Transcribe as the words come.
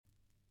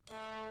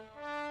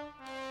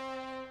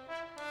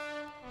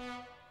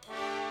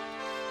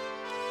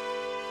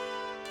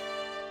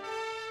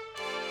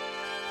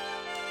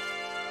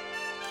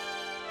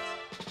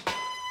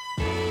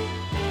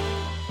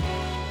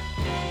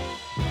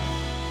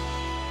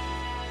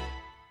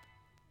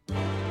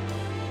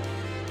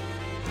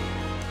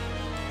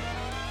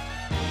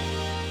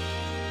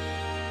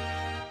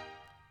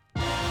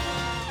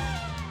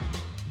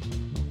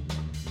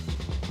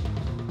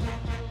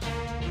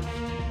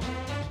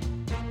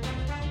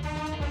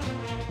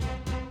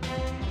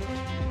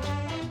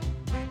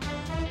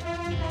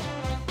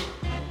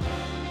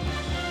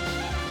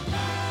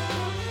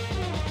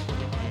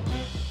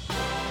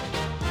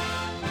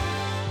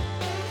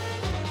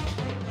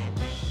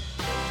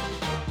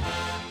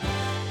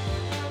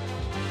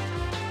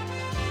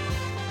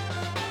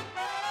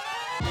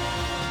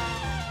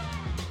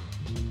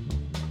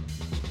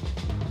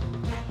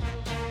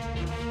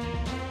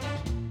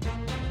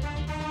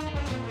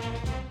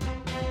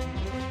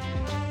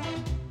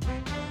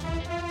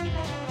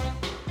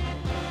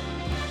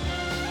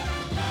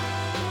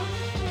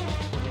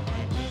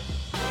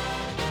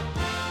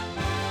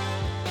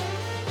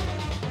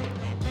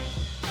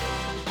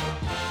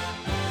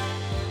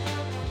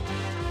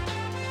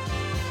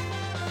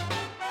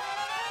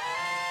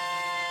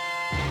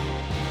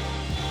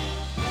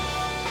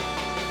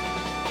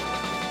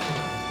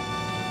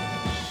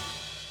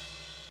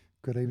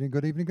Good evening,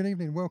 good evening, good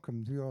evening.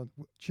 Welcome to your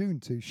tune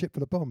to Ship for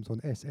the Bombs on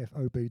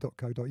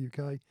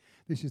sfob.co.uk.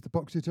 This is the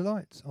Box of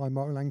Delights. I'm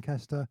Mark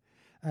Lancaster,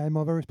 and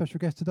my very special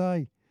guest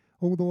today,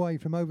 all the way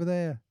from over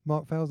there,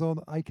 Mark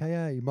Falzon,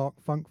 aka Mark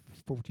Funk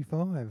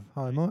 45.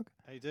 Hi, Mark.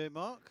 How you doing,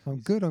 Mark?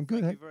 I'm good. Thank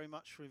you very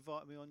much for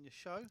inviting me on your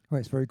show. Well,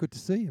 it's very good to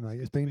see you, mate.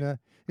 It's been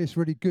it's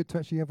really good to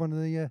actually have one of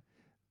the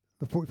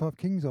 45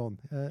 Kings on.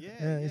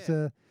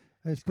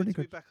 It's pretty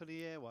good. To be back on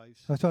the airwaves.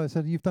 Oh, sorry, so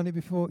you've done it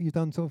before. You've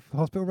done sort of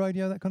hospital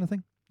radio, that kind of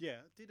thing. Yeah,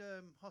 I did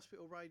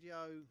hospital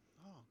radio.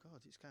 Oh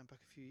God, it's going back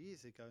a few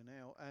years ago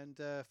now, and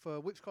for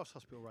Whips Cross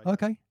Hospital Radio.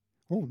 Okay.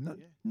 Oh,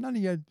 none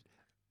of your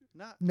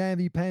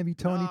namby-pamby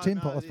tiny tin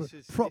pot.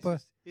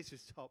 This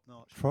was top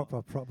notch.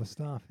 Proper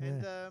stuff. Yeah.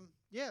 And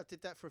I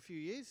did that for a few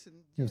years.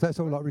 And was that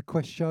sort of like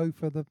request show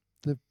for the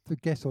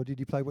guests, or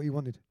did you play what you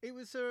wanted? It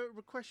was a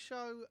request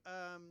show,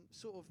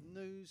 sort of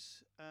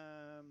news.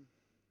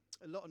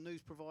 A lot of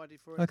news provided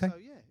for it. Okay. So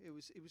yeah, it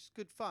was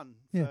good fun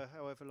for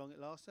however long it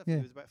lasted. I think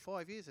it was about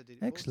 5 years I did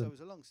it Excellent. for, so it was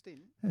a long stint.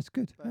 That's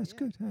good. That's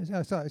good.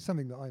 It's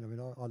something that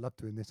I love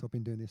doing this. I've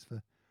been doing this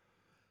for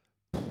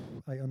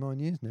 8 or 9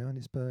 years now, and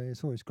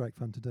it's always great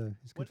fun to do.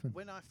 It's good fun.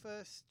 When I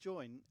first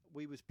joined,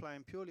 we was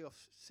playing purely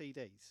off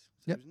CDs,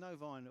 so there was no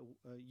vinyl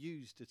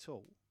used at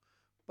all.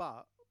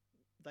 But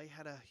they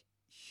had a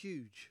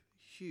huge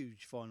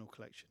vinyl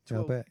collection,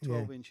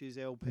 12 inches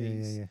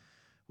LPs.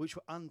 Which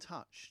were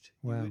untouched.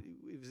 Wow.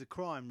 It was a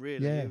crime,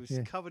 really. It was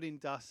covered in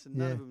dust and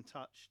none of them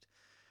touched.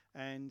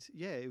 And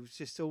it was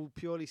just all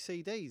purely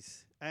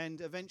CDs.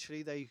 And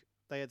eventually they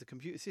had the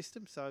computer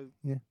system, so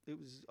it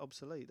was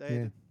obsolete. They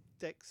had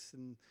decks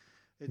and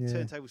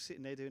turntables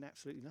sitting there doing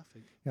absolutely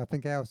nothing. Yeah, I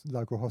think our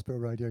local hospital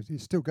radio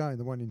is still going,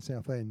 the one in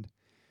Southend.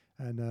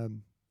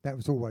 And that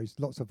was always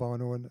lots of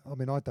vinyl. And I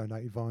mean, I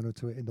donated vinyl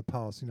to it in the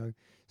past,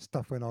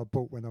 stuff when I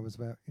bought when I was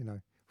about,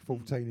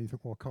 14, and you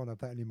think, well, I can't have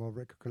that anymore,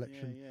 record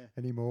collection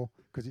anymore,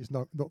 because it's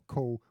not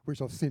cool,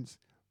 which I've since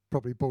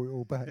probably bought it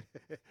all back.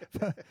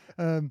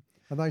 And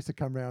they used to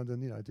come round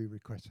and, do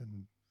requests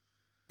and,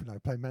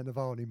 play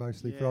Mantovani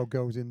mostly for old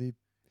girls in the...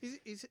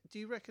 Do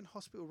you reckon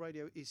hospital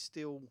radio is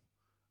still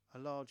a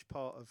large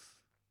part of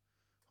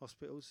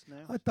hospitals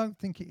now? I don't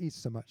think it is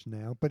so much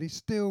now, but they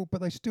still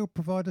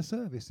provide a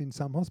service in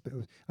some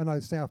hospitals. I know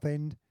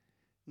Southend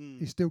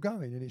is still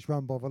going, and it's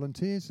run by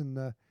volunteers,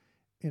 and,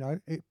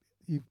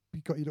 You've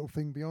got your little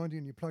thing behind you,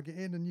 and you plug it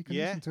in, and you can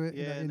listen to it.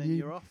 And then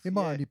you're off. It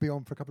might only be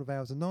on for a couple of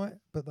hours a night,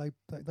 but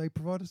they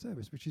provide a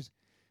service, which is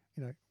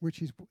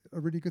a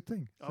really good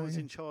thing. I was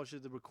in charge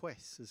of the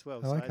requests as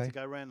well, so I had to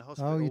go around the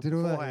hospital. Oh, you did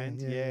all that.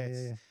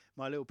 Yeah.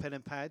 My little pen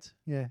and pad.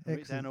 Yeah,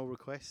 write down all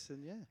requests,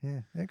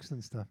 and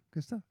excellent stuff.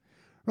 Good stuff.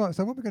 Right,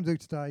 so what we're going to do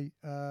today,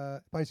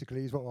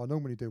 basically, is what I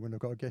normally do when I've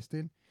got a guest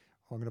in.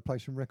 I'm going to play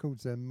some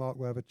records, and Mark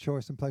will have a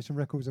choice and play some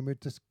records, and we'll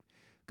just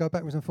go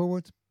backwards and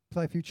forwards,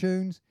 play a few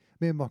tunes.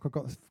 Me and Mark have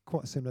got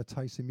quite a similar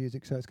taste in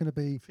music, so it's going to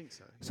be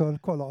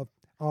quite a lot of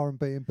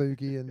R&B and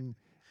boogie and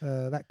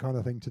that kind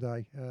of thing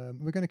today.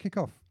 We're going to kick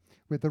off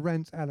with the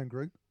Rance Allen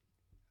Group,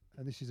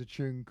 and this is a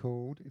tune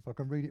called, if I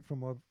can read it from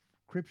my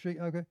crib sheet,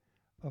 okay,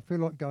 I Feel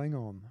Like Going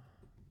On.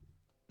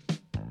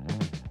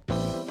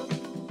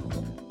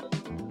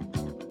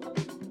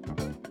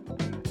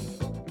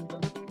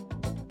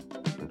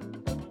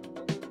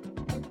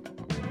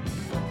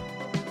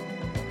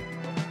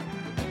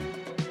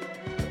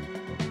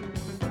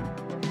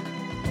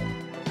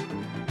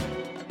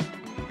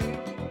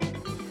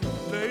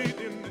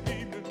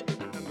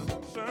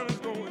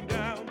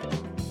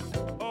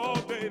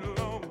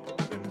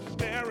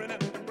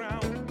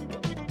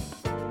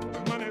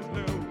 Money's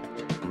low,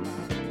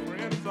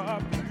 friends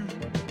are few.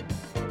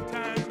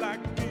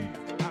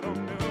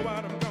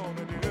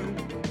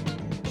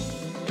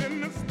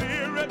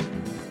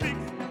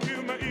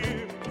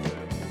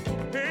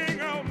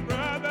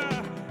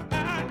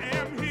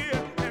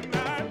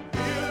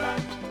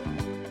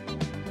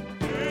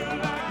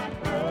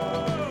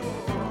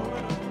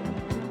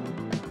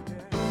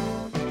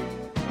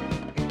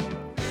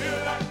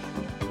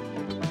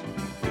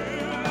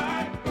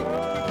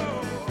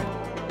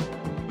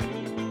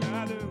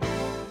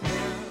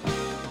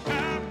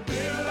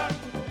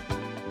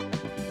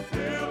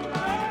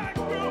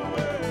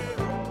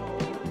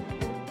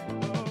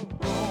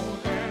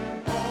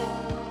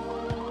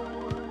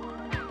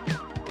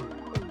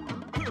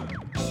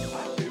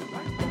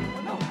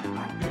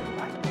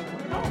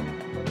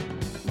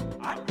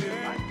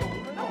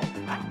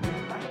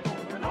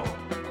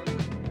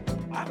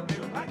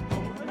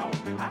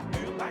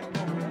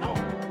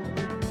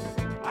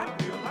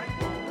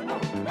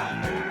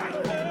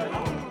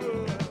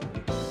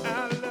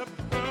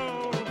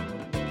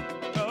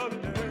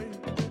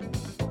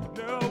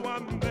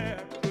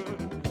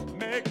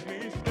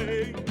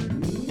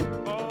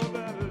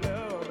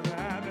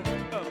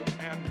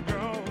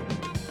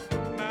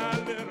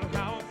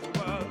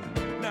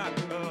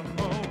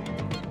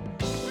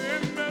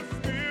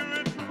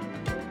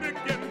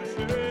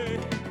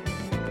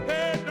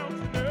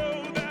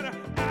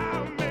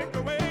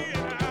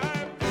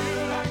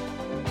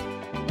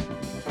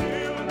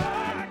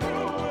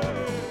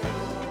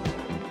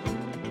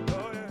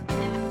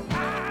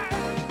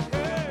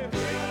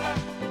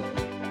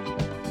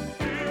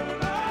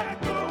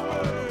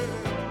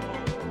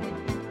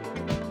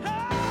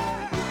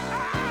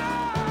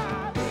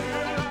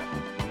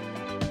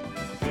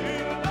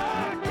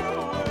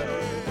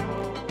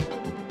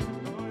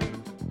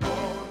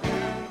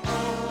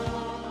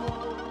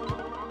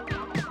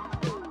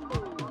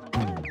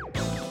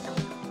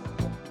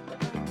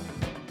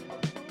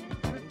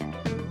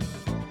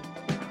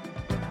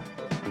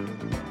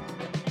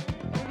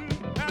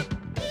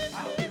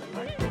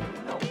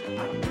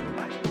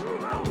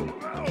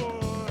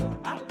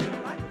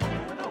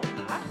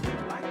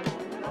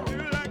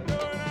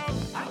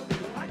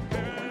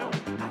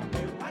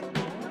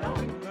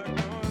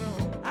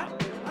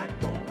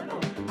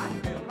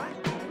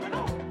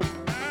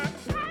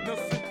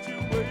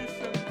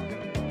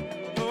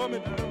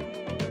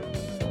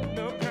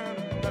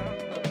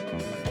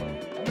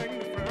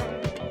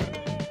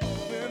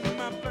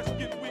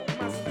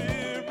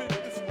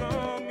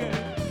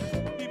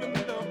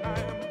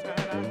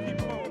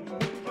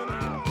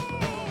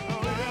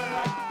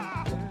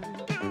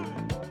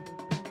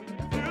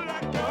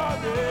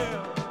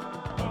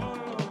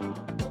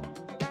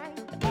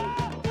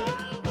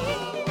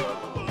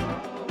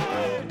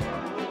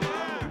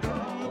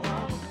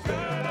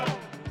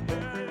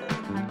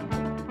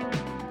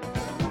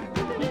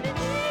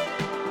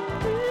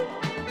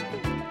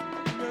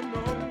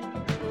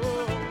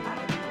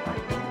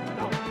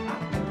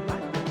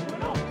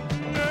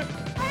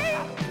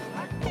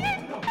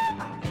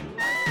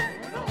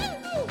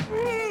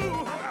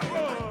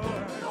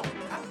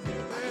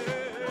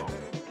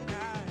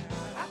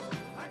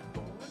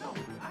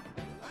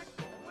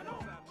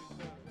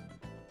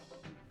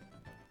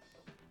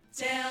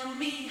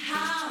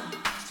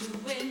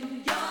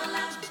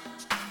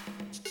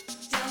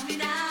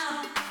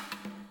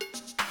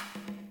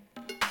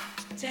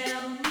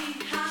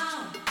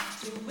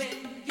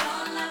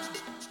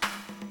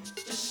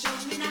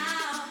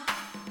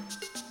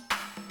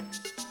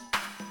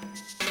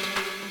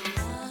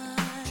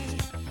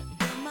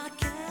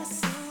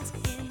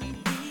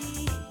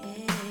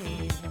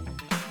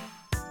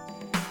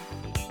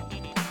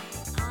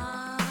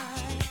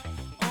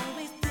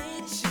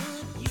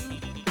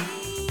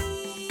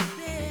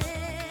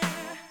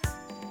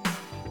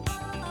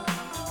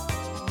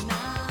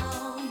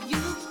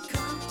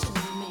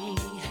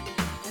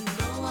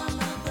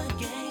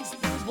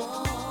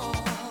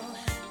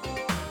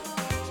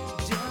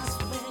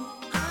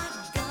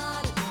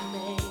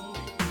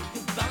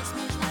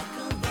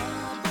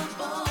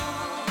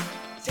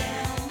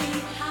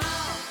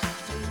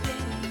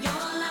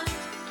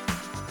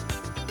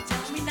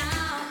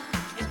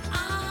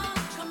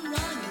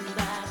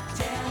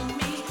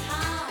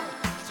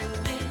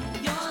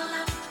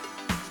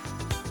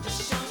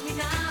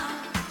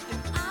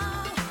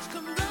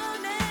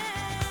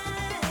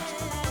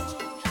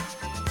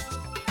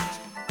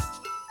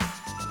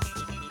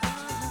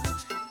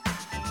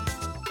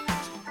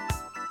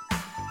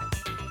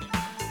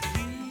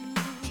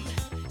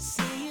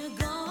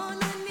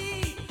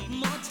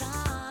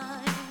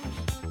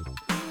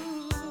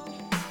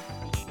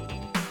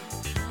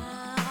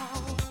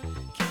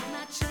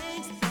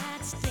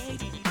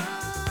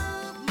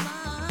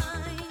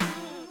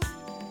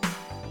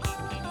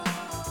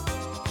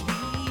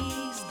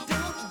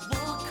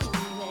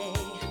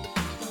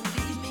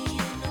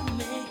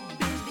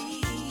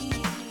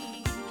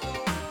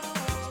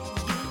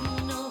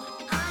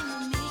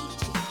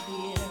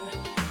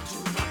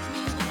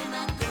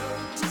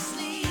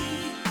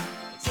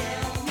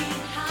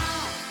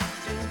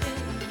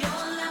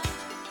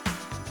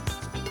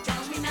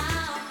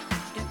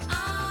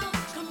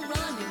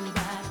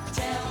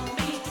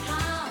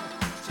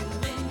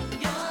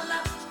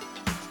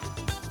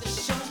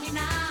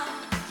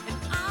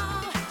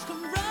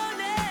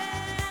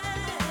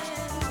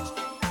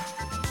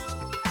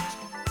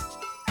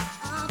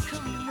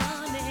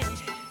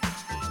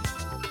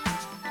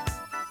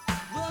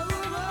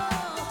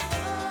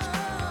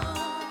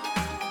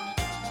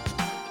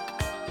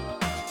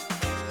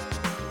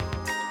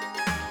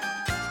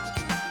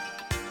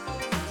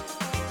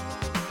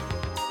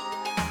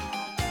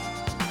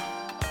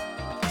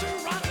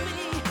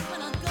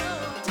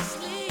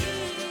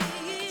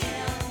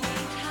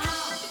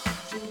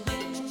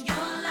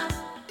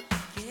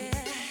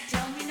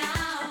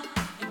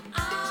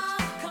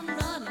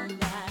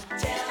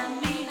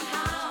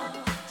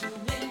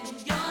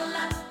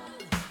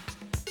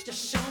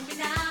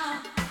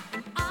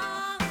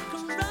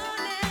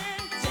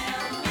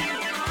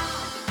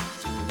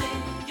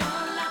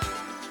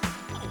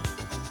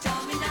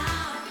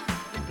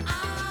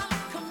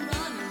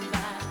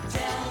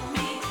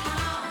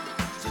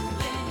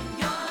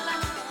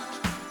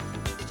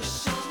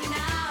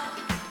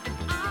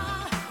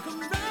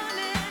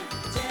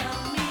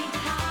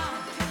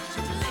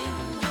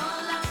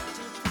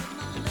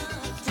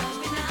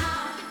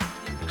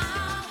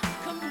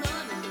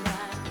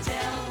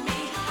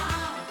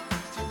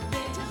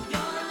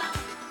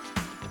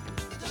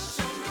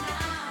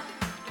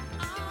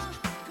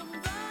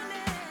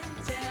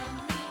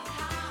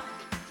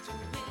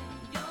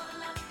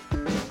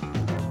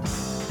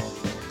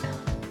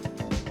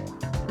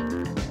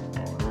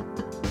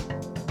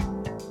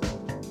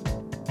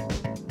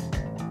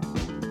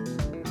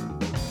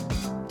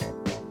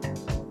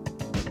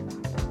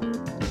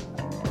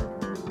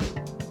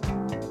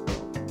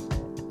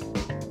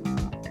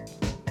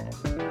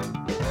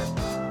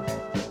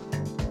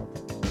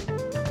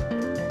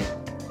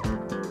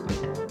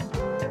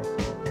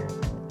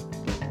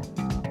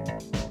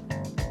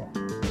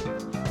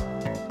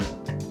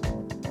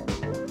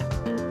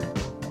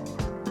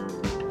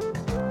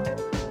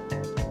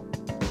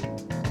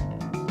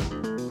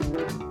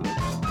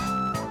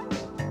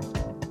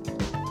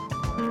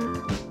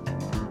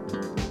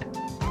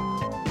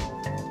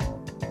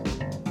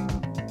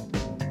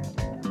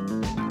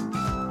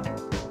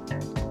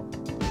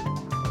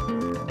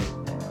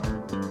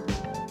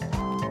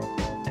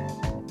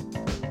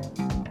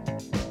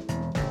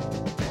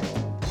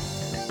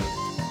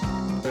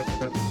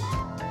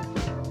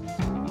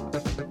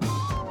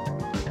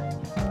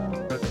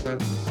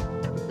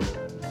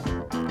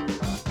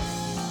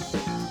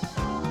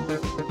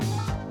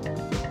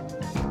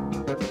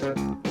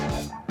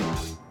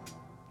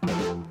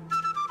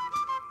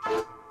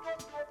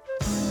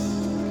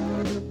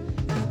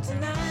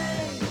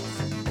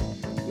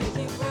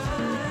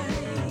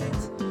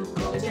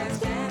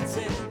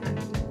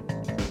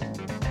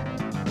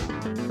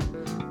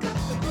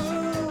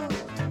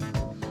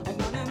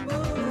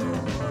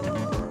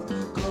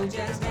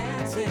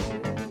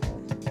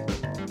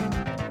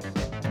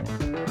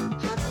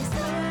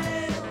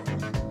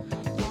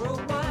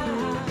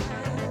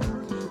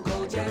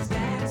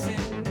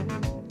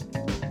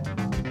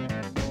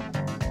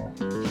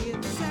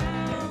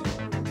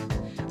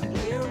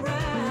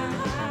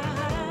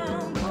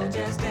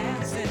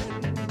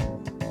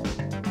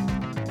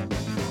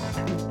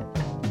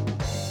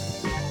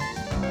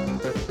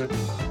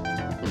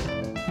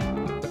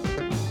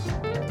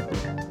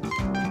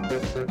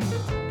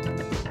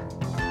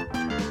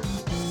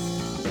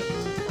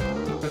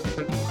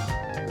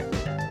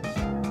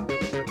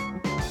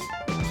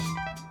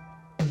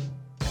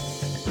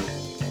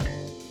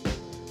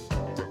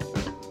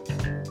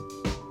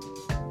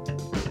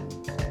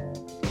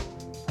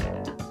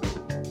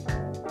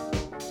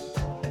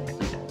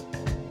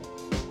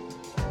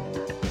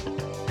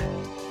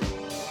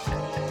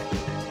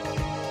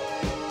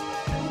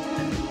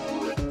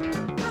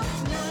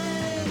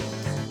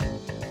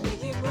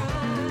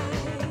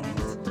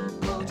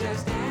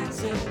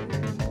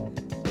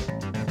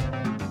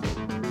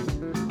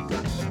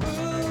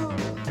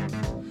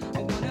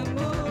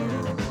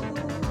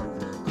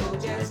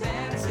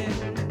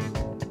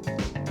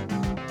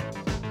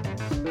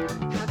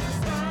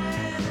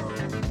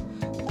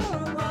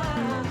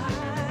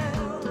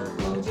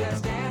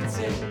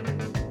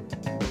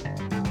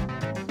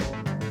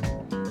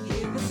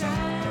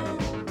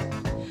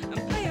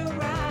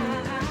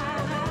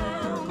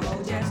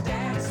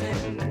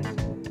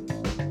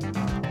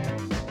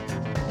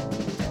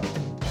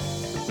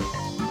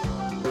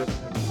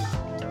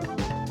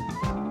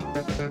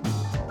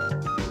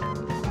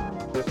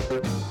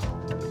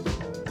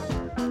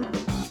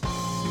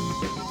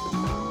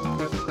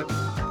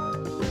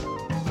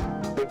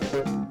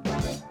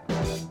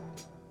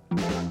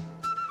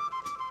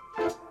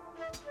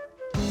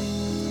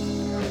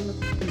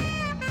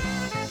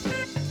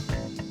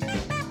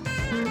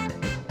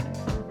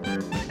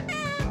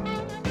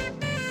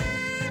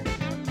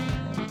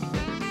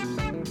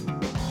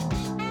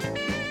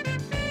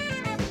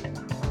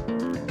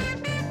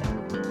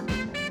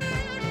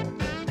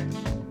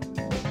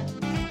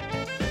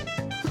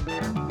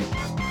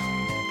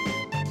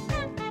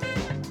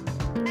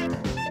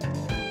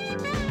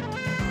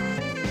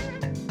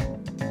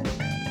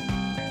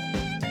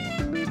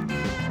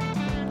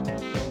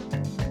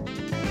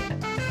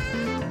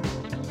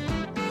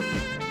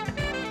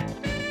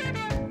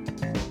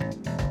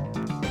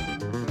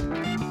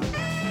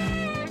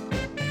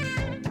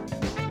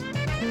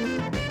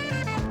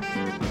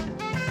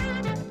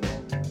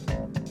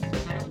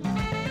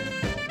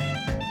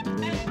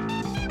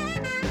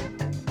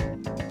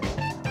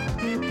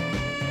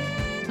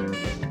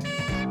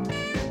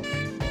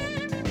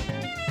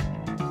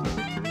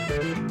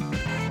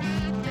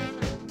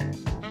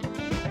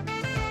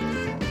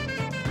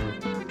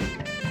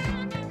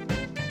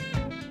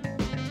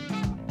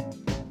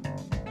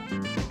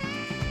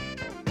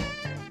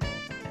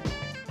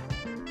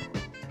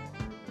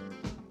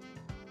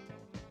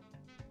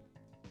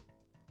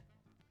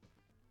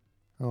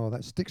 Oh,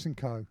 that's Stix and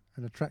Co.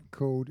 and a track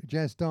called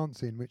Jazz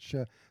Dancing, which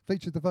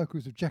featured the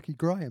vocals of Jackie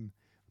Graham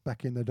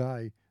back in the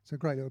day. It's a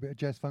great little bit of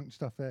jazz funk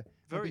stuff there.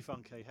 Very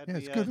funky. Had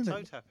it's good, isn't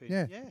it? Tapping.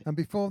 Yeah. And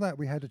before that,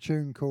 we had a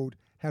tune called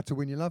How to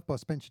Win Your Love by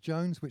Spencer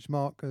Jones, which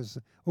Mark has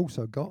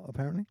also got,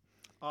 apparently.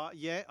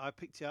 Yeah, I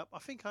picked it up. I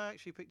think I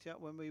actually picked it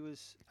up when we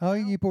was... Oh,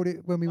 you bought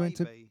it when we went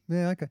to...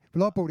 Yeah, okay.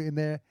 Well, I bought it in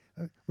there.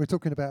 We're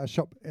talking about a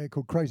shop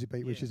called Crazy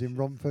Beat, which is in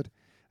Romford.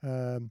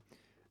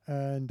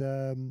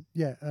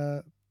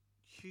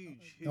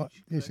 Huge.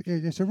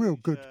 It's a real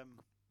good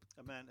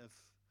amount of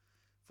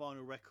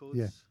vinyl records.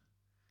 Yeah.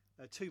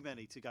 Too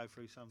many to go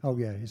through sometimes. Oh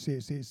yeah,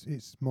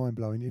 it's mind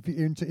blowing. If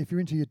you're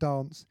into your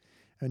dance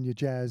and your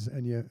jazz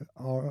and your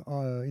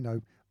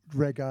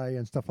reggae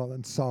and stuff like that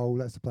and soul,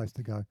 that's the place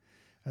to go.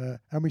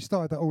 And we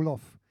started that all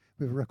off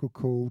with a record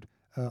called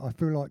 "I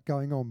Feel Like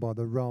Going On" by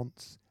the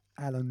Rance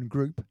Allen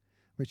Group,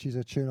 which is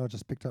a tune I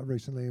just picked up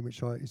recently, and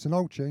it's an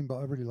old tune, but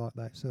I really like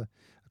that. It's a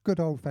good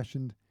old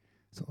fashioned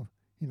sort of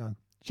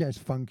jazz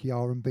funky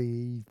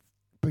R&B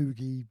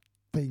boogie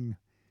thing,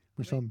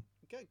 which I'm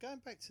going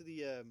back to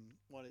the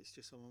one that's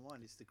just on my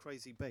mind is the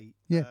Crazy Beat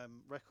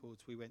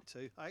records we went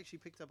to. I actually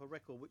picked up a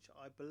record which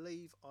I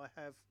believe I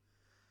have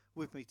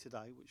with me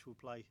today, which we'll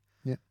play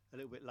a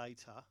little bit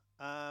later.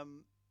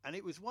 And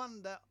it was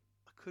one that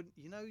I couldn't.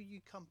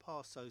 You come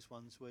past those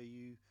ones where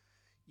you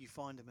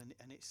find them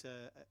and it's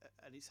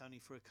only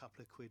for a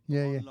couple of quid.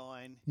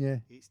 Online,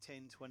 it's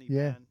 10, 20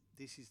 pound.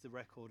 This is the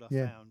record I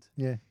found.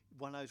 Yeah.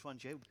 One of those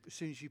ones. As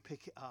soon as you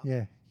pick it up,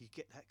 you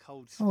get that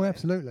cold sweat. Oh,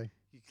 absolutely.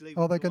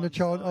 Are they going to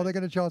charge? Are they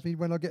going to charge me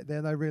when I get there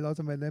and they realise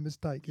I made their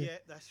mistake? Yeah,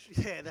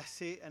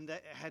 that's it. And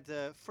it had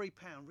 £3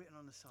 written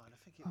on the side. I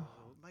think it was,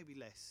 or maybe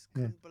less.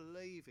 Couldn't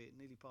believe it.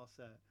 Nearly past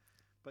that.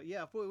 But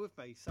yeah, I brought it with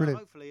me. So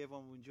hopefully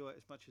everyone will enjoy it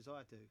as much as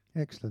I do.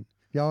 Excellent.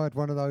 Yeah, I had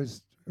one of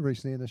those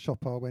recently in a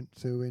shop I went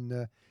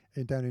to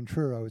down in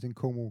Truro. I was in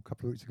Cornwall a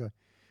couple of weeks ago,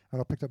 and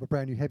I picked up a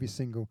brand new heavy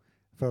single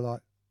for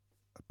like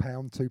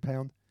 £1,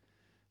 £2.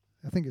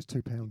 I think it's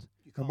 £2.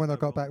 And when I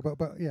got back, but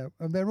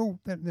and they're all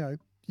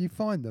you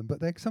find them, but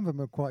some of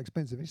them are quite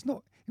expensive. It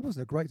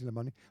wasn't a great deal of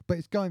money, but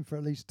it's going for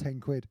at least 10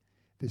 quid.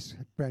 This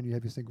brand new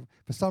heavy single.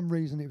 For some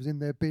reason, it was in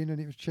their bin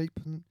and it was cheap,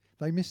 and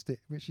they missed it,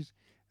 which is.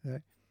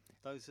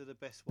 Those are the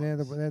best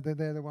ones.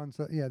 They're the ones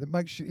that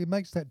it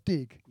makes that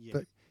dig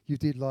that you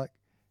did like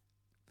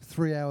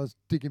 3 hours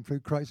digging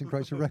through crates and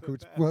crates of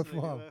records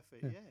worthwhile. Worth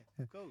it,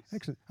 of course.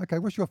 Excellent. Okay,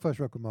 what's your first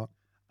record, Mark?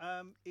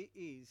 It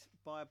is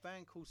by a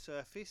band called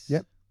Surface.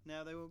 Yep.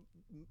 Now, they were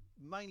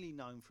mainly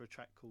known for a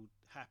track called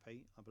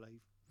Happy, I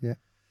believe. Yeah.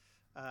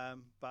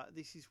 But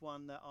this is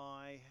one that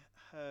I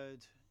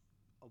heard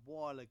a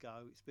while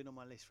ago. It's been on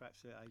my list for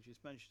absolute ages.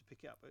 Managed to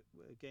pick it up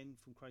again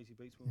from Crazy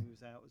Beats when we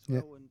was out as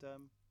well. And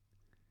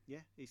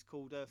it's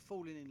called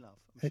Falling in Love.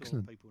 I'm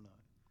Excellent. sure people know.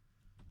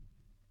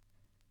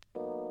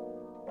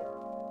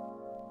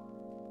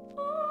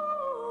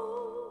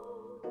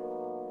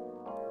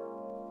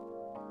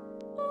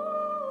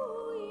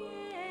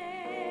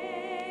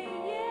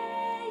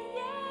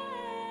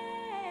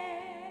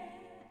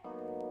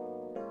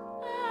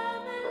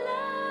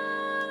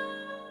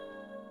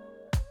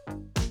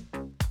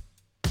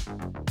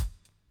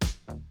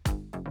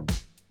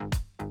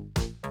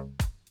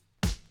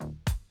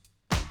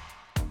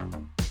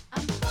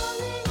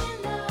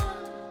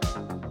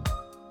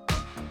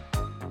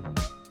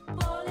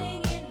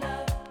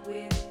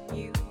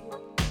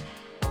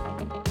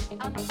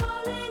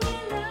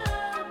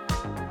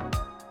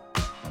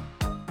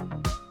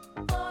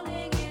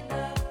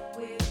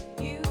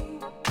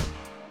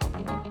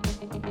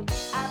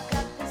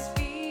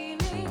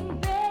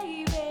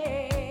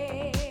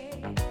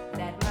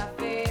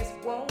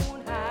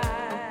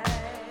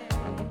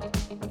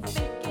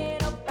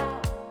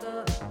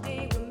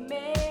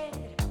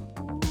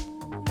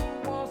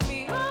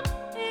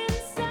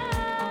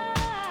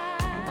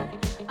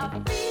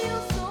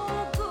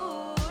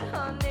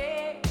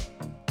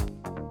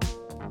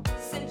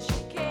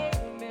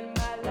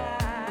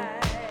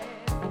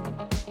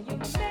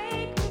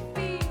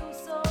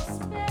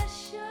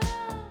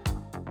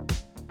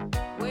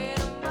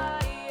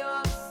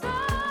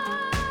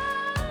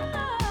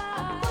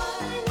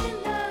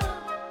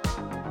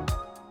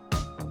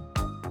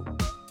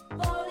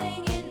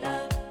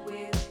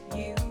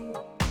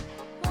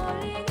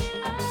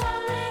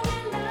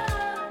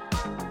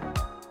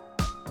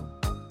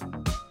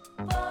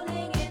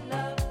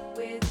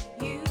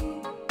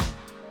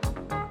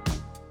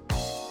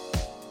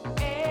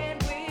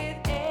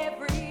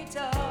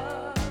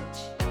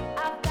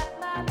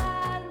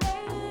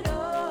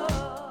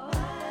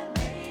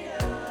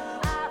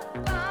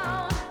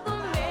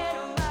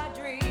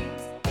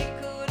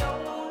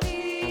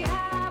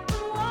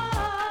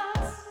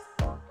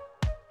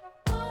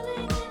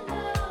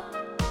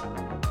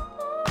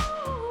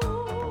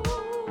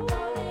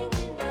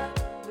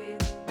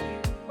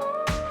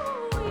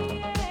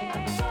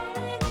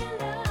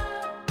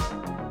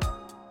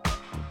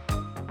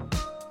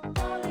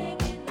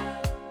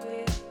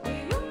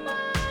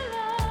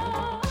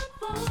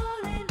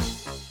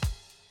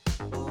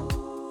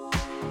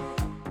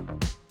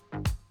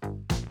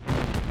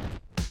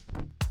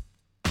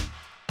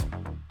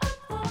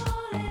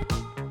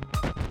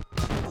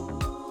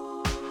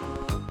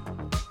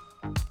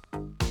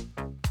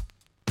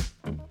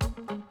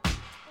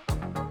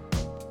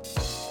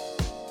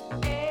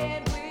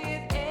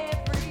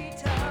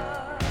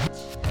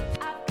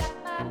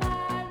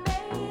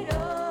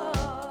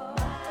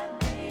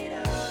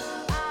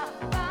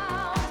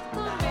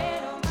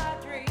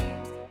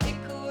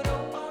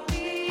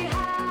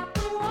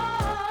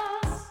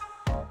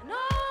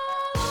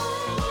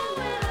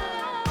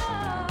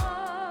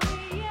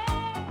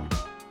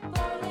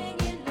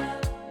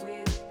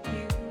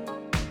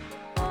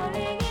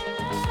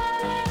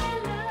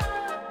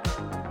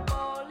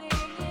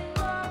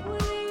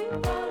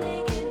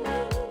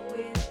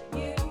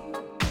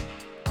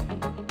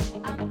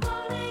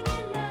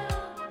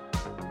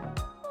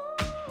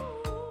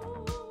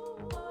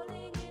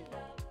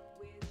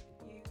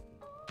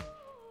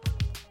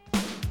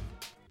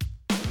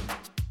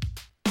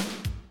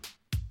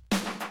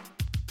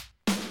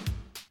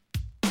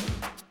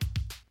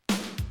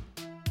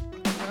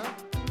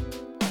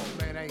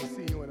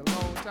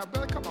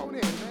 Brother, come on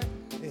in, man.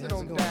 Sit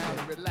on down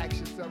and relax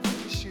yourself.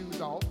 Take your shoes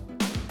off.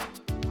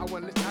 I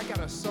got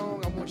a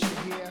song I want you to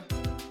hear.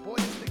 Boy,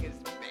 this thing is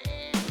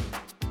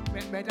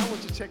bad. Man, I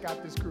want you to check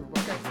out this groove,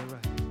 okay?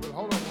 Right. Well,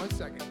 hold on 1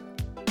 second.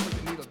 Put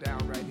the needle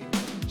down right here.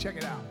 Check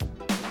it out.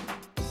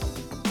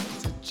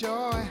 It's a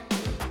joy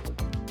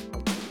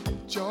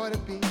to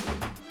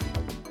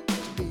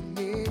be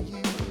near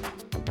you.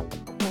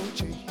 I want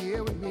you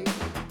here with me.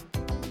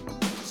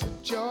 It's a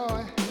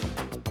joy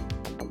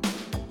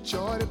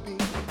to be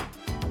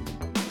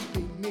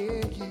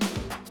near you.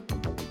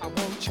 I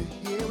want you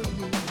here with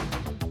me.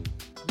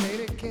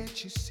 Lady,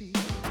 can't you see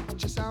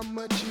just how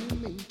much you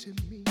mean to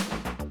me?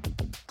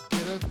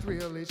 Get a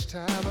thrill each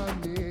time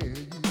I'm near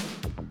you.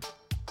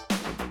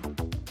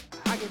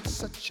 I get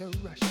such a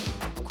rush,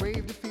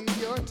 crave to feel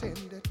your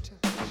tender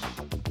touch.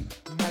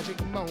 Magic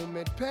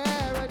moment,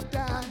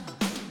 paradise.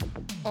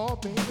 Oh,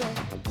 baby,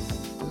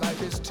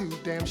 life is too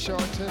damn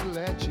short to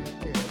let you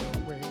get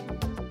away.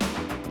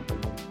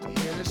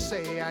 Here to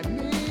say I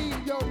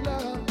need your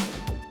love.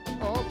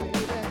 Oh,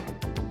 baby,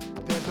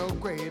 there's no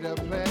greater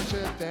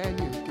pleasure than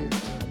you give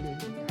to me.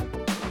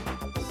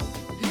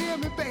 Hear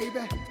me, baby,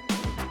 I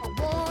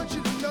want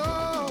you to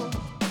know.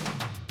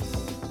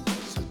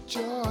 It's a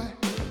joy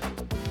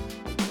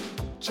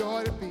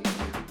to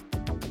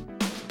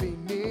be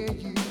near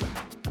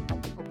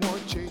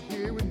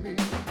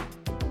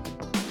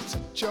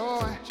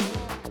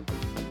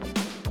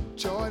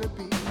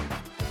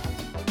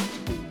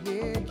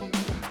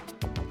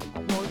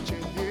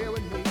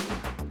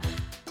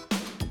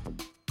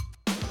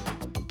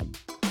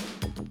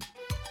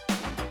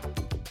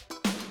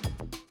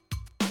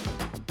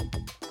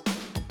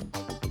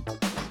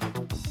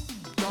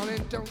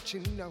don't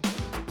you know?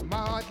 My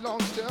heart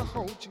longs to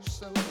hold you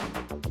so.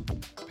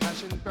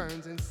 Passion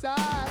burns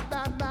inside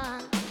my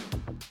mind.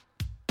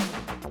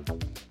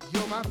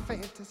 You're my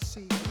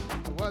fantasy.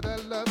 No other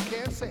love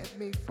can set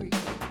me free.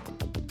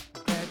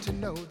 Glad to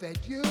know that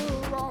you're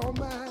all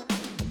mine,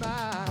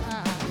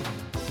 mine.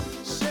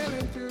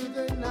 Sailing through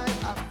the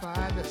night, I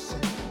find the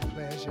simple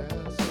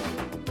pleasures.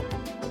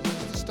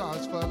 Use the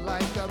stars for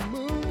light, the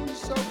moon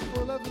so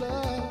full of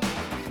love.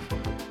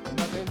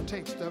 Nothing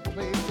takes the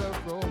place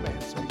of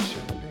romance or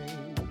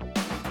champagne.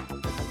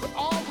 But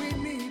all we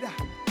need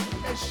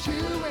is you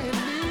and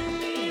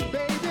me,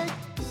 baby.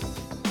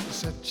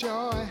 It's a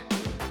joy,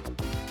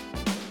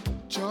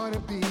 joy to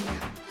be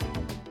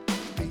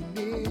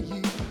near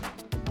you.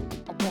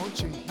 I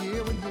want you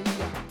here with me.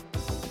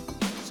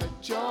 It's a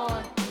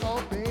joy,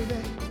 oh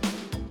baby,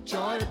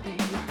 joy to be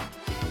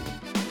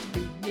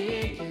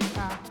near you.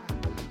 I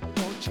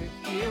want you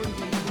here with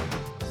me.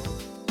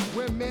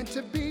 We're meant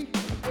to be,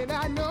 and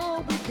I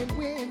know we can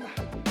win.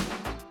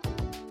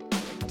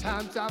 At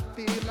times I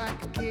feel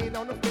like a kid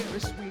on a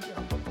Ferris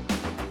wheel.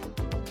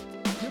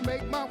 You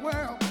make my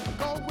world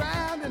go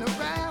round and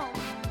around.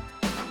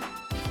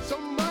 So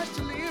much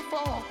to live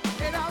for,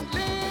 and I'm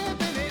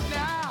living it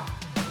now.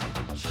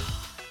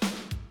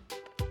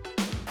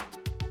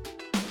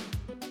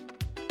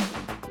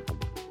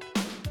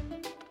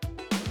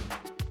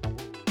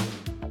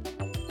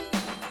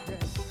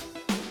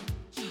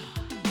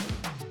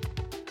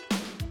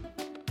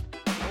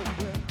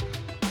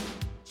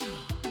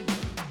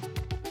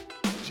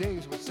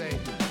 James would say,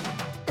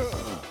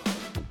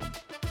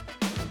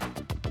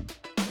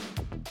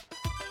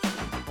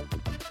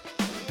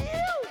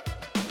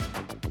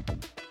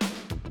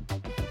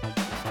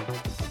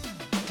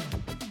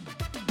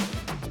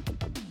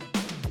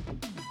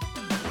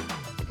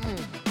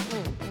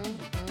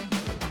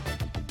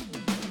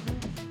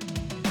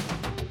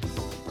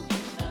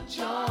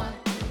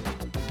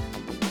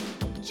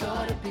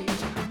 joy to be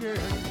near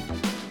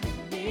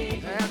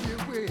you. Have you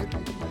with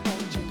me?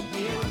 Won't you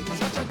hear me?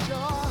 Such a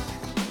joy.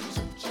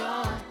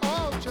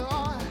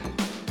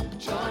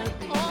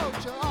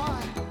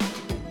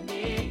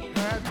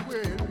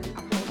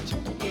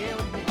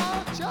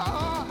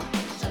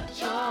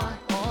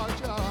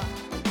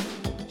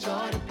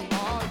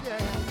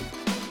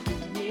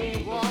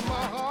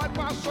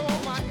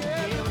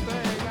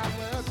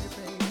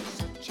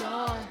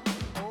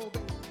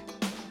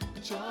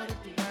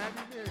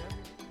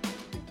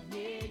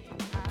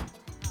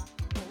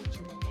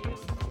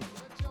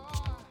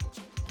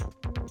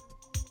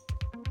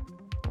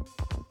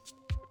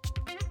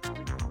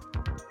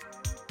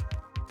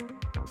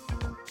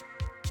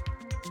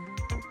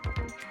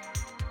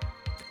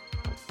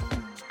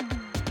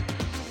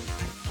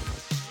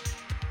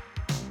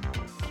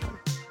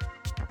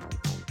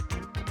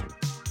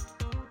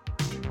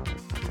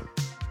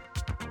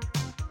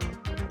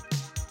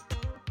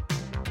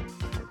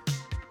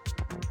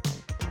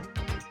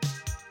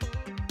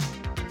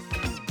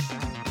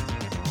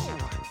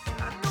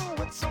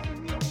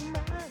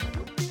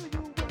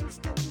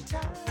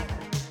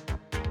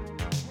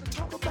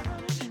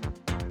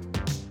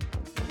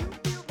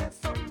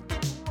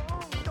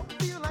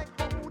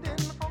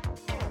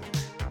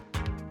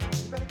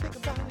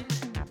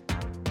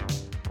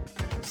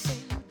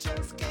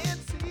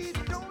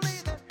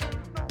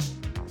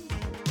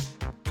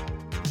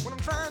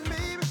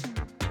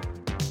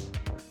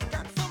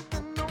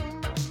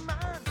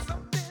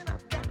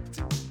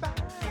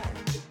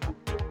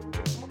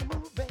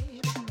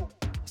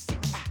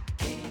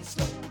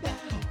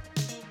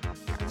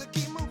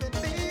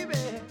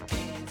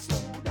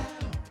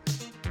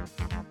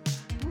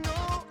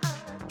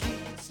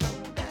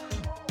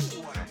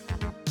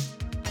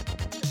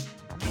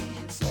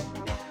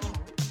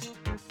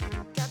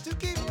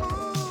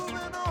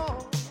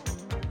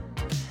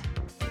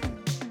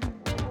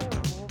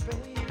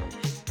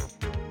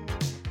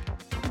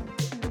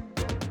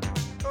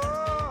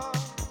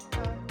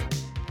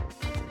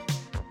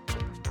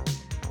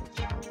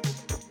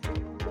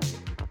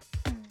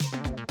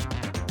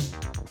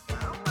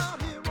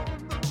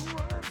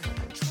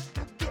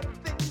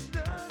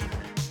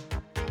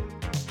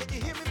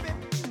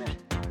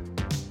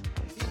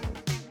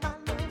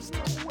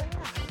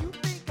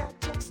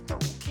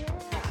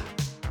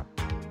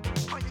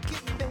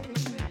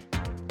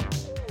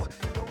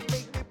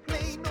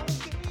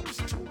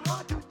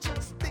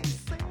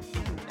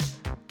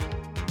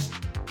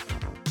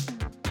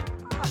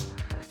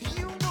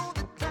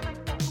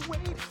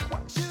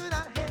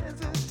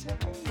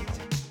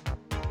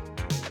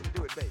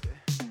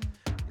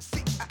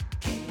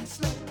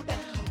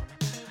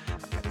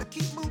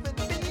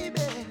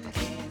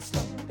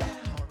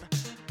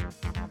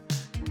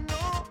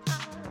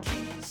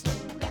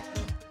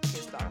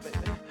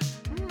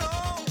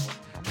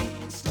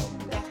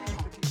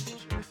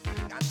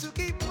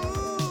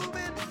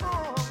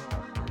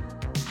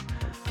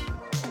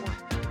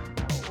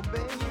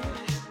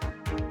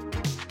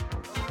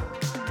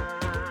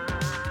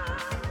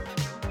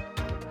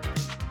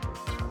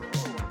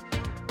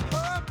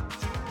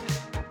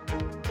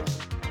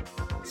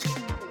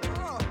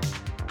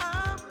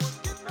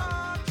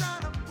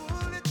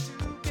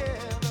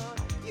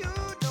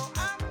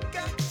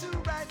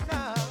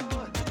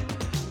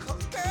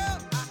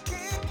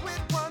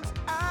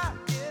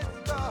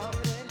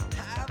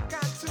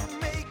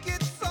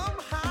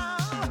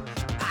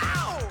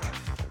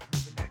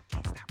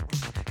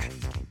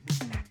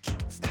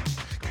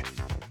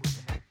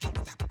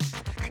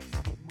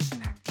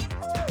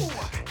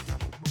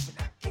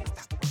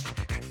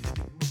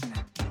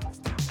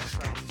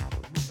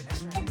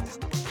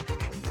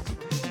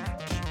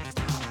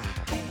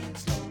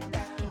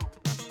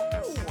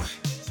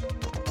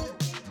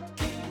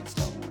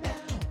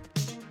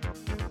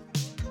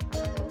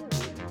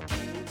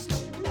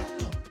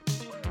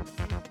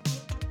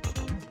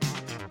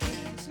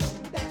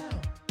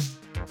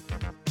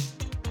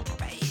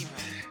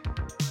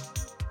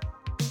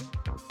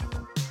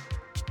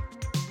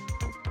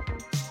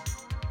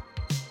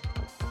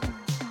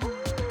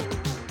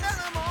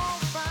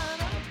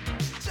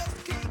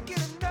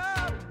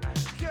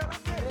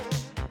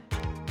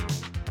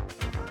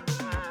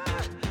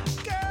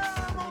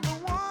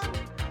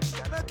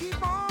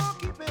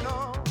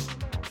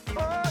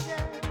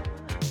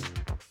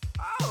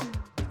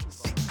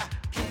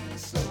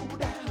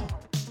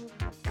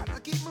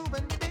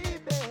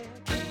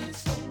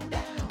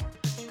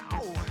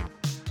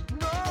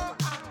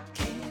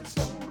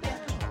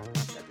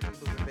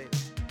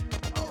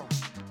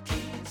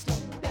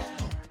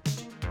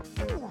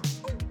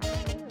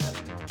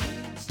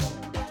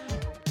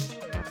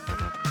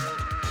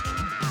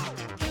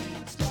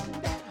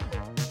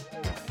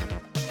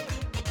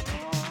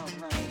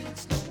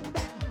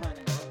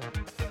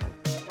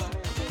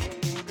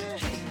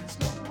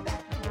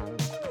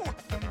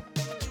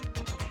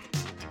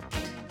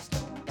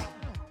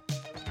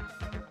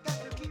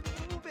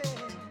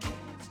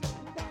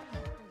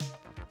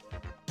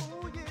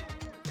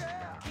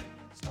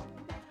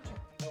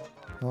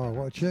 Oh,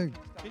 what a tune!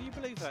 Can you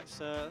believe that's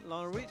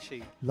Lionel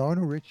Richie?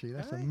 Lionel Richie,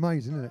 that's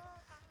amazing, isn't it?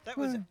 That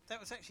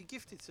was actually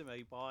gifted to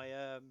me by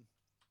an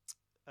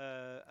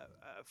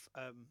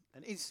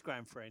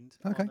Instagram friend.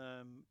 Okay.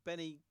 On,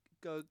 Benny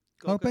Gog.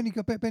 Oh, Benny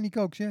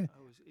Goggs, yeah.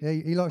 Yeah,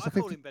 he likes I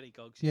call him Benny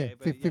Goggs. Yeah,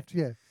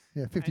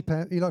 50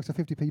 pound. He likes a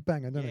 50p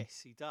banger, doesn't he?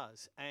 Yes, he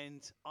does.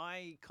 And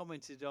I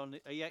commented on.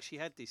 He actually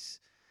had this.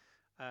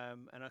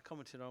 And I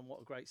commented on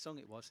what a great song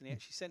it was, and he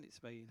actually sent it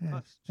to me in the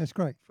post. That's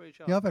great. Free of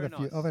charge. Yeah, I've had Very a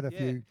few. I've had a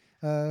few.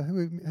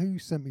 Who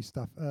sent me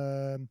stuff?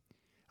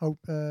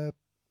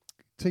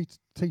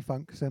 T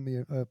Funk sent me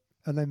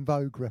an En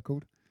Vogue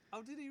record.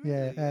 Oh, did he really?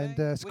 Yeah,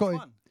 and Scotty.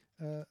 Which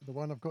one? The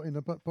one I've got in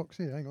the box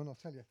here. Hang on, I'll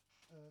tell you.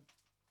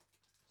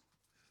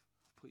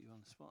 Put you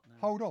on the spot now.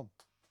 Hold on.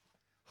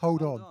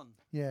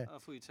 Yeah. I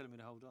thought you were telling me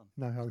to hold on.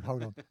 No,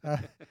 hold on.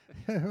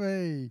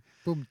 Hey,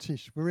 boom,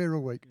 tish. We're here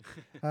all week.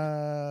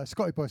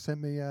 Scotty Boy sent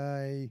me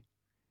a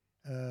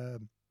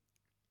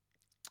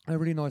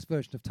really nice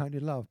version of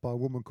Tainted Love by a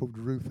woman called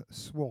Ruth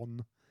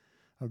Swan.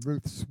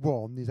 Ruth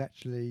Swan is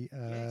actually...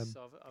 yes,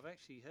 I've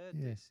actually heard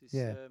this. It's,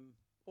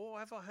 or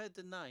have I heard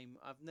the name?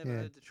 I've never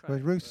heard the track. Well,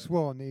 Ruth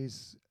Swan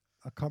is...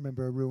 I can't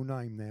remember her real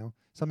name now.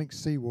 Something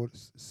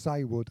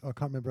Saywood. I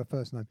can't remember her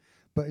first name.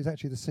 But is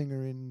actually the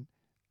singer in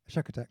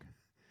Shack Attack.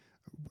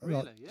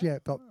 Really? Like, yeah,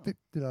 but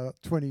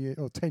 20 years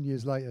or 10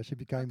 years later, she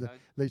became the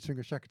lead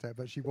singer of Shack Attack.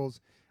 But she was,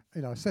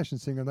 a session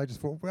singer, and they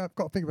just thought, well, I've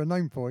got to think of a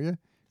name for you.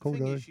 The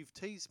thing is, you've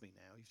teased me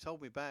now. You've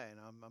told me about it, and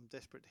I'm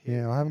desperate to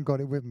hear. Yeah, I haven't got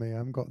it with me. I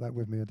haven't got that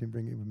with me. I didn't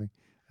bring it with me.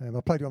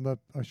 I played it on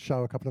a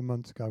show a couple of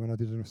months ago when I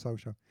did a soul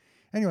show.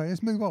 Anyway,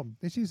 let's move on.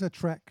 This is a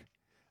track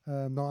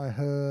that I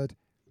heard.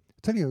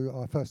 I'll tell you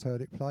who I first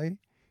heard it play.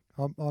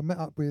 I met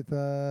up with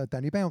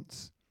Danny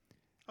Bounce.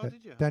 Oh,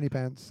 did you? Danny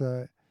Bounce.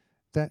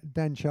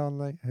 Dan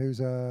Charnley, who's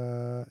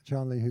a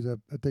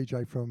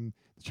DJ from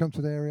the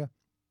Chelmsford area.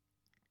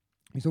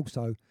 He's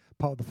also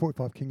part of the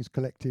 45 Kings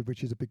Collective,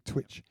 which is a big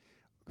Twitch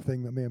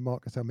thing that me and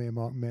Mark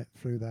met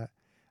through that.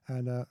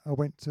 And I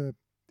went to,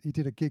 he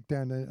did a gig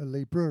down at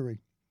Lee Brewery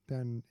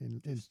down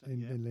in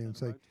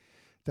Leigh-on-Sea,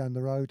 down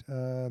the road,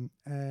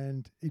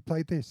 and he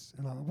played this.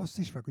 And I went, what's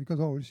this record? He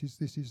goes, oh,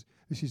 this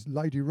is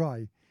Lady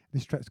Ray.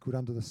 This track's called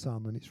Under the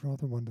Sun, and it's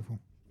rather wonderful.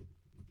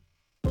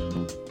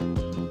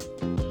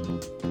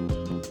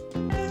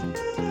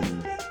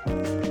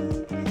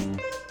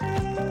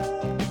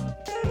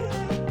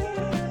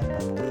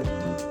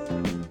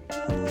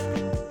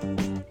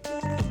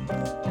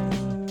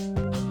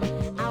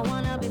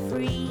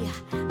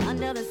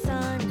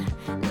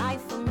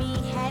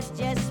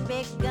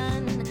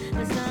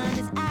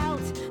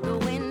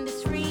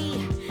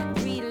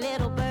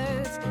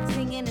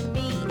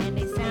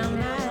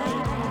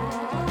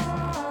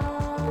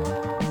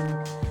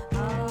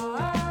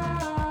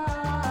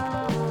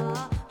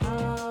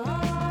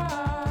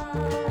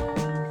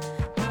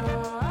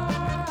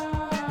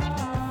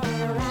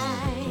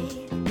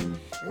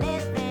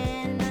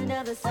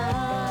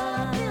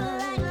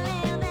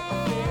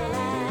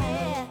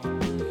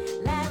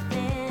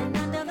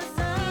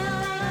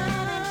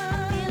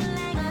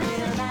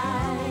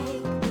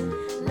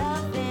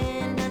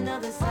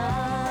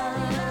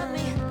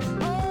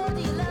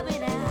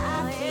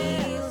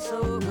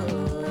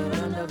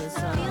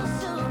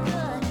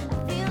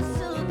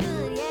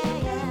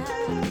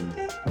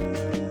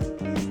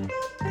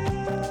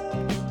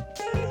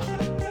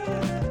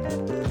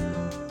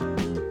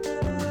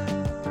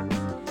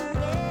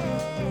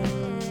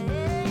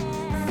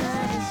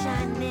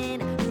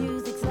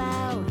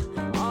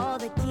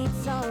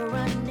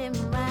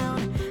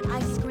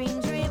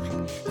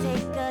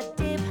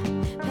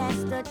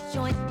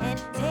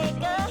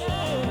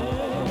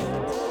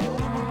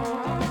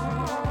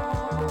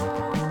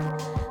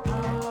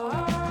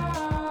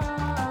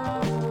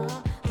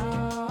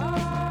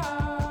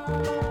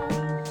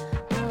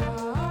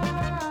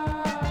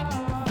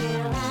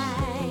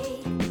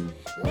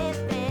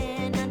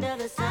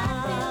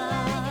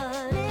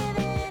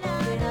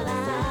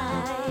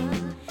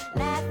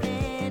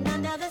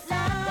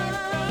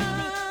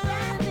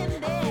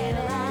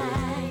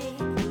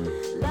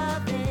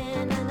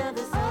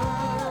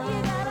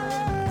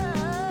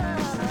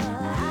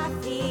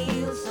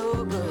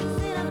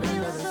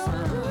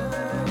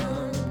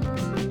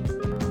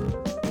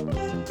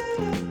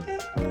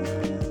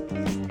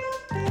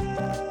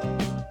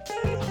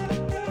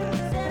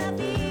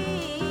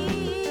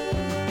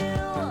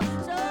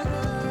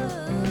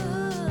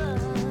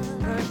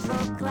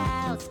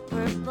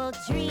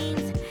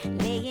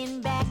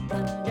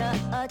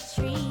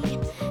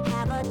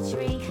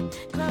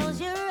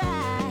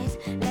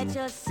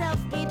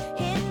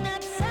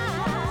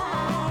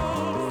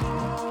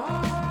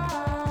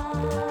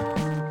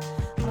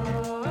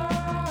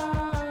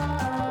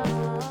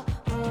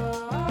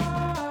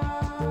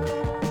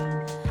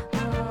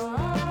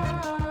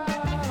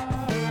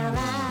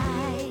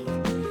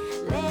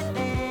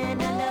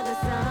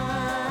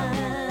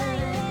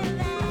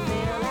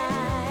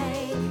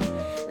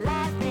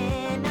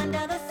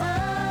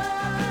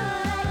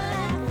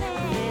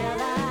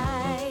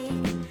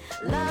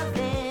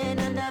 Loving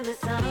under the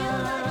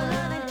sun.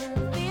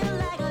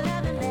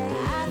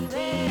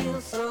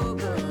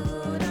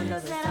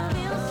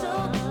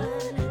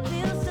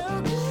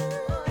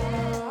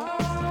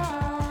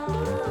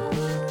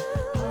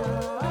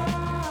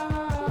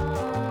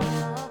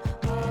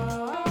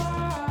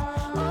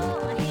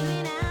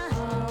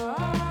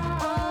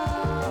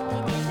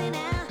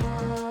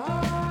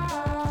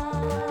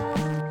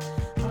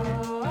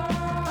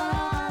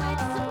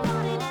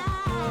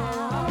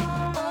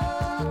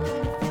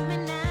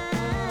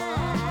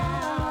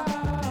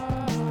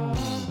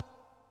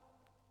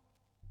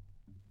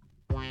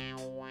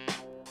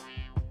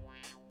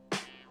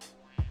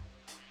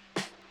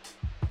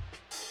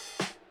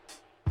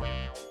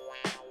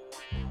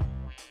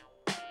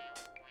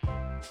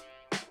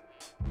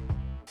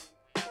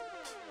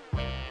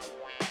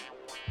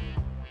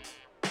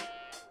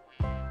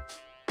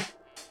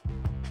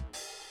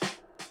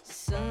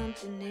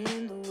 something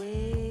in the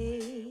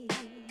way,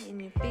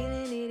 and you're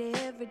feeling it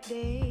every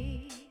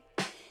day,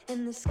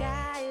 and the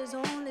sky is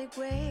only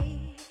gray,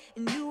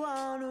 and you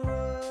wanna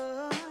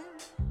run,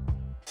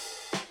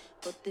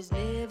 but there's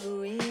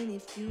never any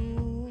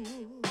fuel.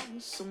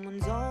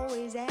 Someone's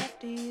always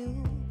after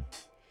you,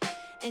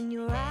 and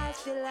your eyes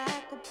feel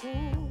like a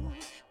pool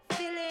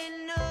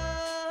filling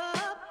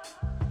up,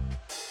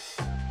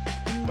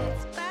 and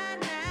it's by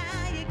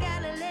now you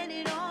gotta let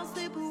it all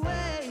slip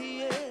away,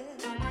 yeah.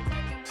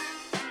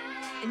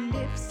 And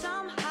if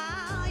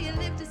somehow you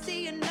live to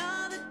see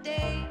another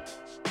day,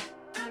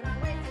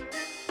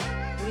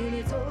 when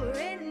it's over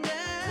and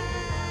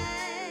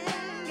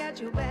done, got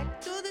your back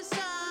to the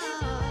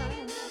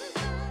sun,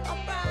 a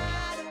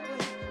brighter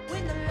way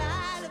when the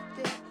light of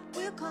day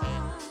will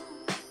come.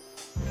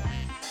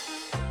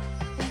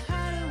 And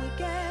how do we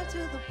get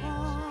to the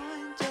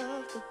point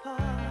of the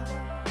park,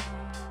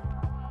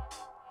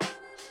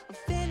 of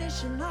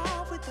finishing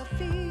off with our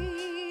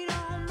feet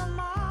on the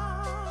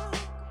mark?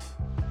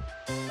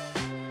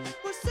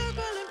 We're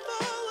circling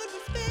forward,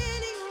 we're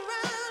spinning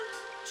around,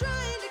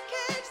 trying to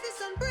catch the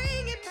sun,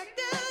 bring it back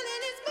down,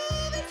 and it's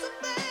moving so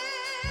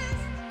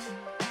fast.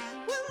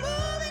 We're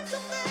moving so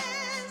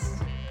fast,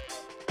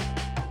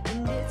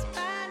 and it's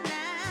by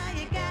now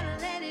you gotta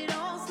let it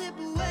all slip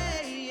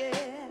away,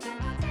 yeah.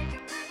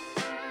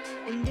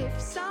 And if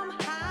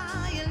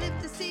somehow you live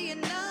to see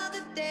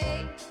another day,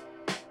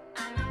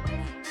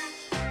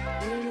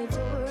 when it's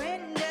over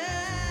and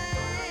done,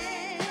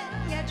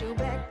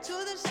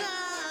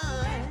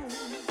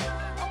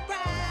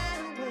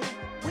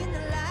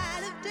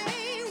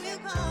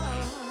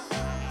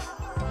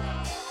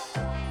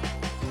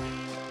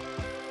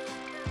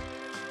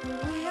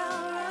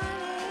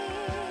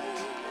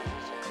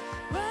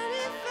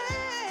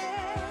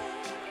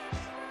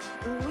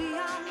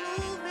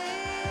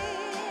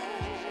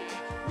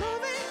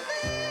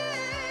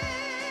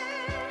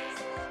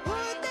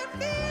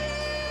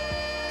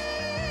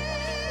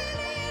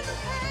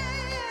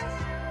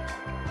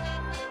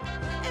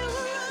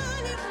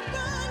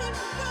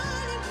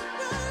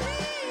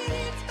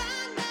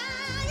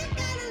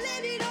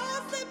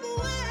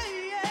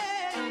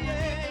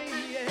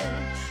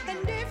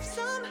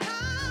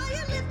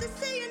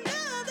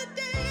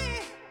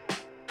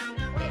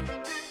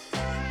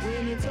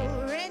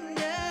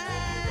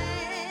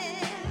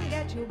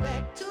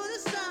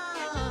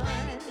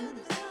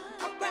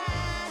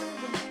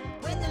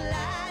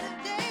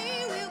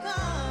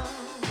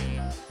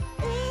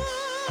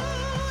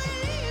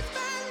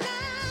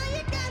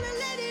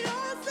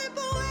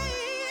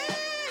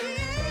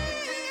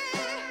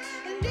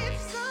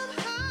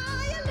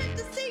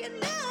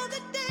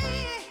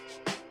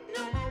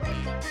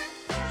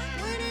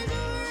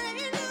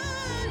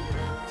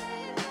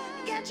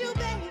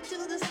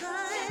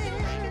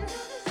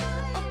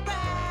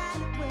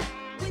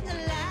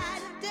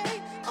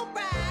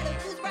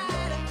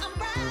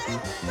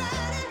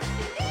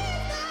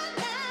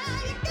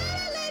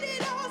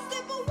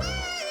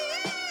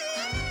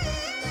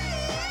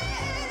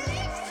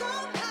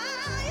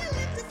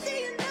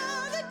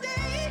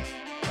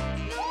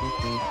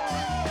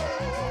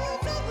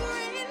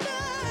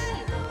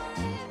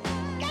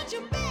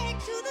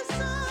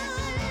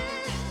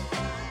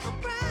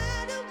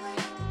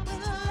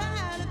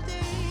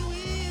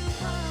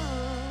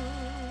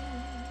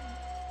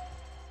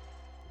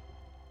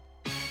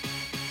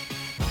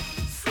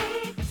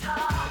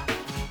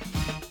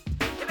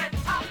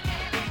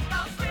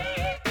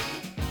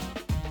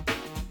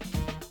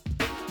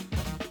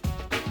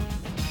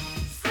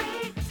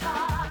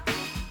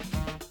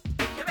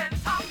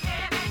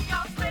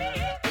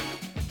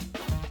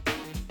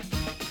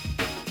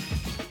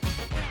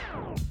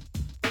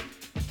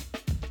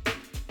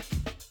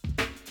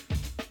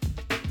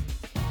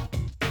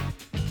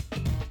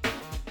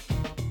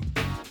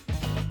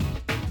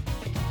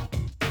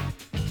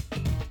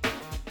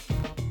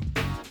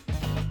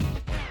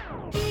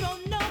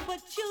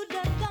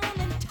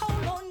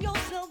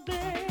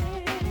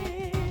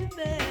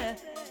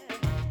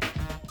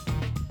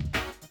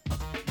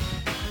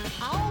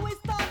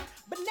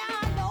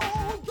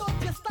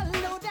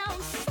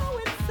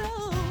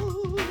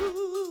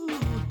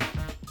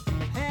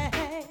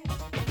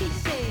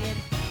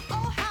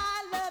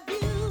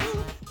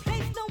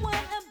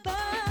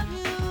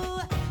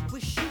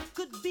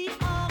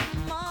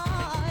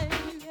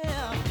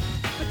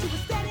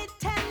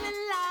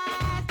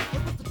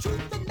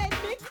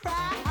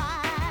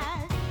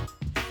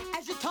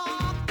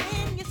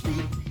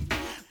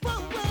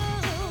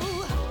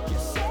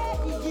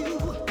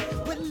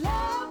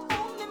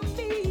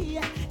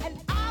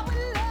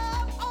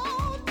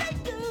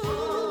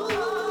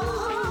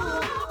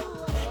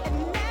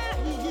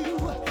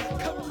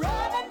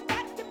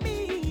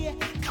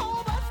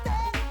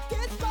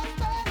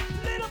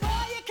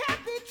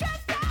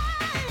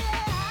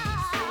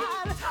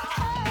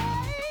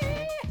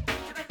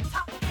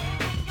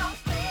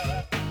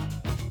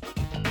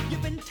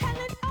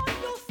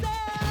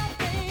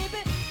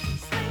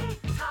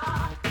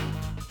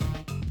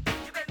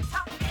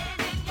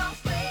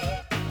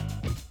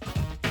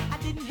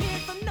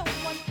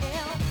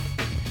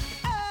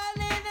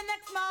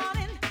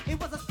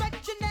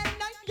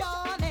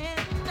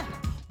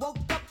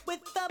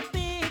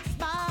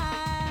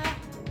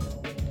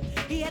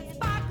 He had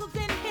sparkles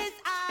in his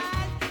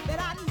eyes that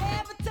I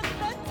never took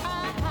the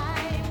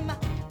time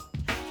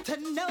to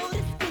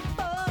notice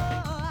before.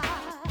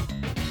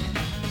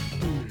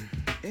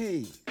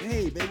 Hey,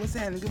 babe, what's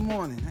happening? Good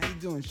morning. How you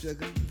doing,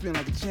 sugar? I'm feeling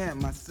like a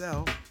champ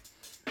myself.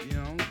 You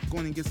know, I'm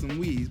going to get some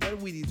Wheaties. Better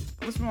Wheaties.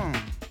 What's wrong?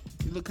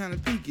 You look kind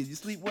of peaked. You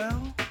sleep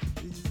well?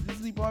 You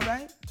sleep all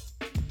right?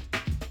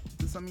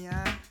 Is some of your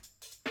eye?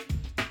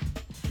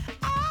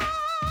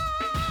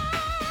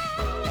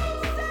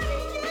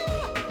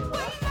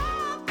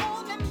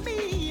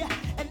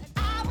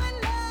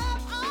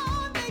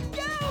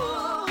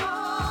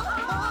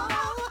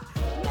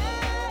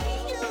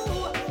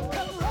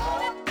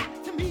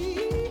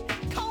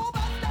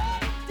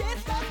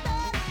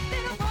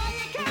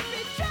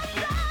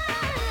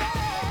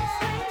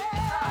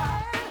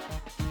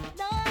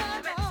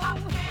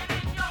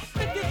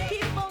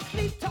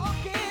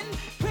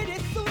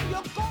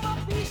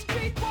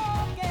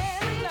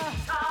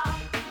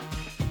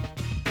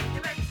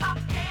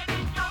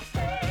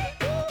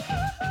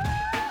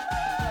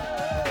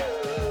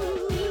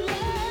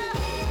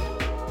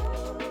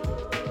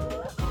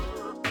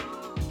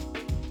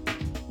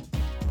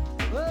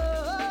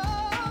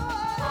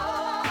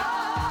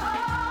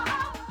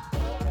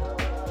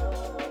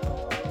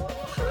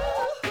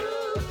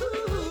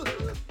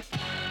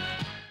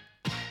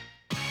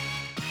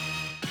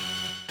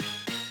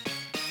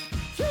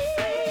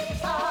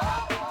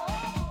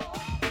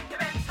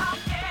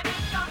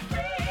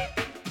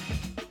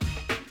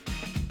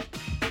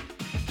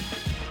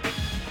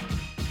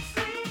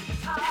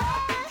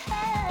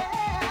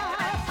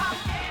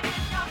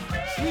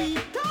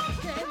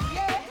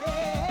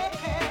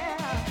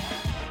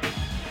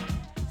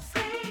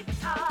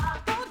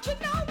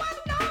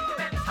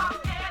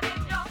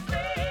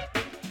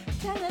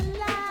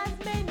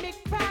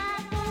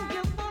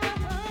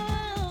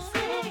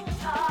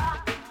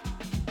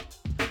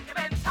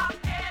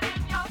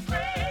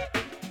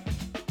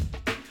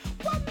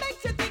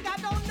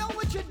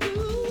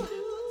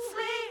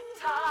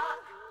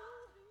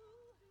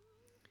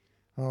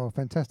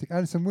 Fantastic.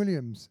 Alison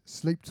Williams,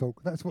 Sleep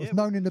Talk. That's what's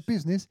known in the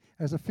business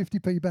as a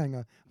 50p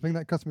banger. I think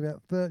that cost me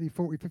about 30,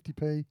 40,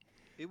 50p.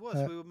 It was.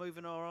 We were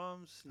moving our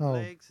arms and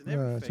legs and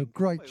everything. It's a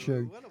great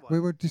tune. We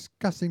were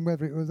discussing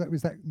whether it was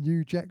that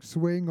New Jack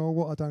Swing or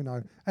what, I don't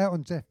know. Out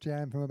on Def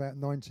Jam from about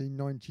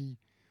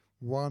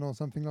 1991 or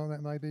something like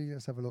that, maybe.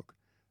 Let's have a look.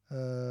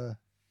 God,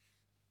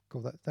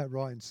 that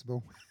writing's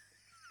small.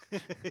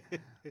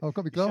 I've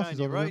got my glasses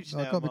on.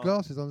 I've got my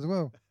glasses on as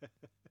well.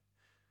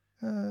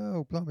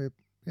 Oh, blimey.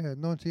 Yeah,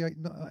 98,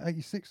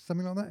 86,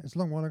 something like that. It's a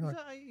long while ago. Was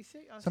that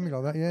 86? Something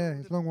like that, yeah.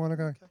 It's a long while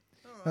ago. Okay.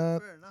 All right,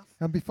 fair enough.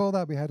 And before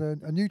that, we had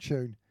a new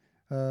tune.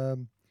 A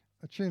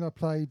tune I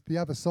played the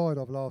other side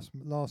of last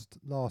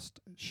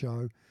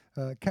show,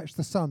 Catch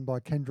the Sun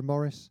by Kendra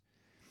Morris.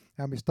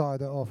 And we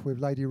started it off with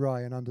Lady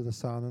Ray and Under the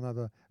Sun,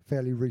 another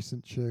fairly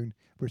recent tune,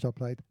 which I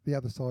played the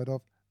other side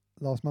of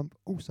last month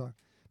also.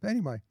 But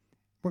anyway,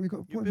 what we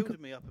got? You're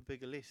building me up a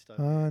bigger list.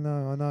 I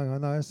know.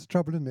 That's the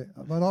trouble, isn't it?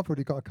 I mean, I've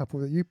already got a couple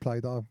that you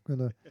played that I'm going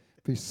to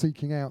be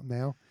seeking out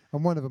now.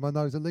 And one of them I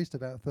know is at least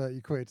about 30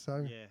 quid,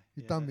 so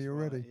you've done me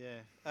already.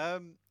 Right, yeah.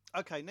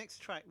 Okay, next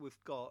track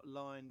we've got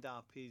lined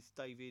up is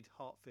David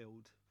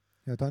Hartfield.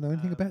 Yeah, I don't know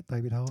anything about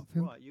David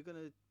Hartfield. Right,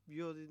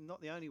 you're not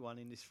the only one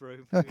in this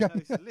room. Okay. Who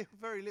knows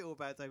very little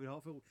about David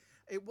Hartfield.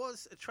 It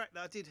was a track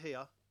that I did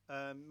hear,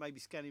 maybe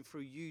scanning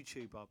through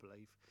YouTube, I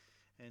believe.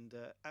 And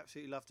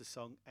absolutely loved the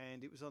song,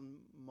 and it was on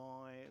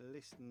my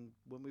list. And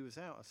when we was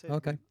out, I said,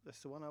 "Okay, that's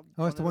the one."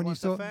 That's the one you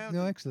saw.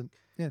 Yeah, excellent.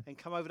 Yeah, and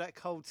come over that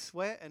cold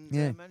sweat, and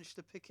managed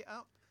to pick it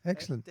up.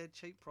 Excellent. Dead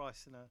cheap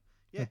price, and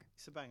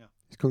it's a banger.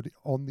 It's called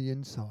On the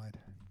Inside.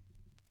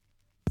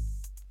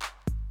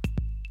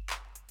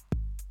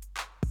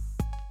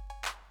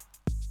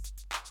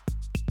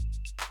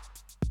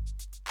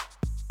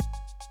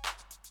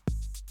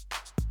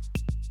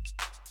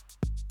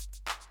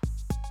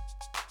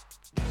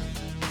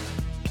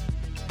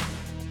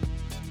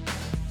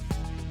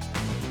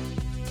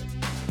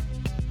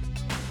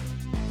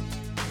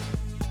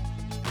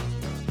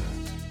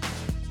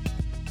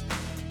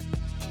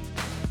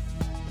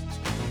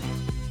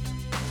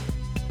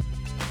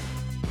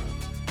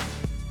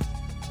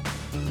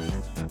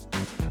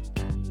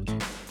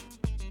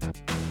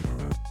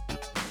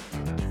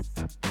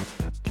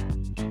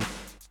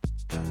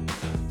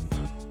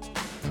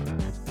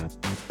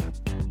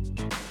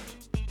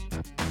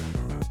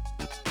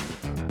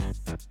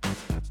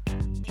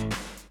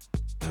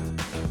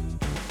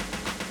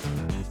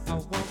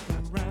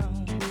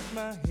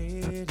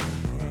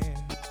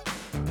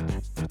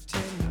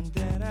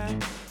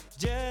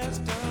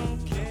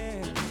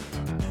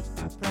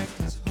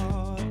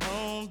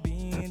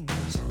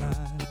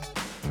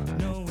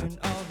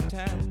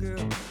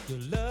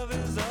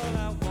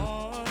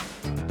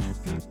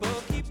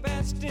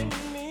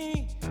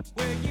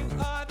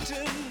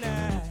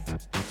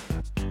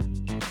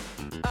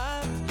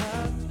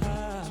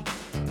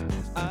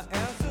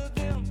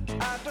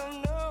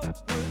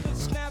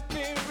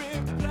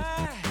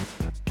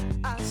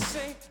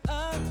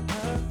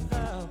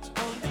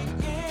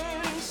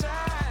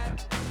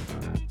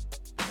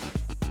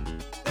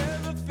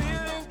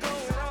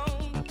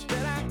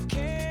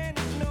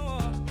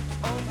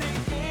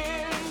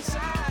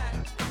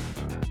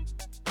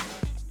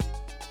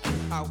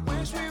 I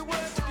wish we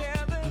were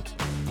together,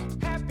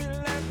 happy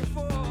like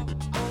before.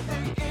 On the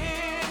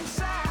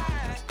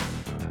inside,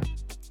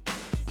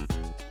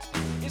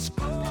 it's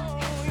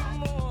growing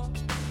more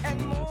and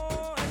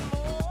more and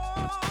more.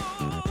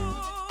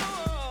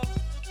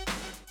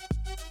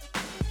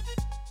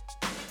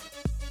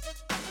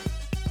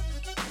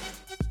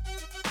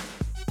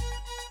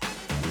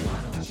 Why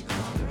don't you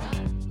call her up?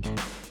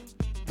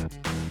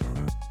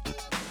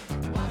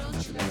 Why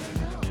don't you let her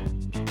know?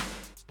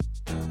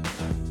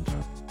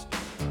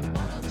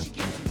 Why don't you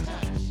get in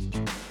touch?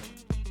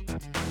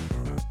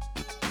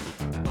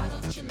 Why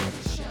don't you let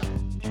it show?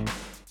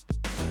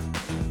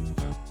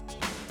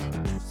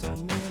 So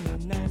many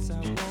nights I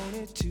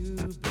wanted to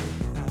break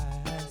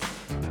ice,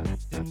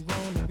 didn't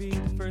wanna be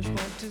the first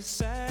one to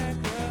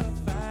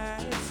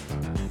sacrifice.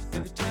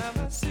 Every time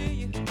I see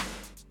you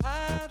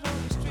out on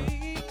the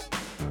street,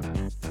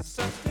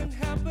 something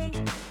happened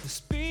to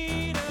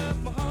speed up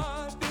my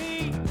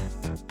heartbeat.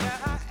 Now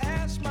I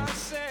ask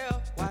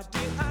myself, why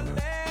did I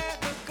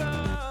let her go?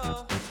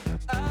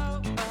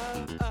 Oh,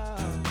 oh, oh.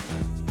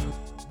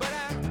 But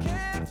I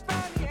can't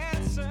find the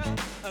answer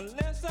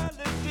unless I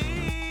look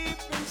deep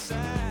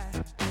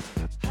inside.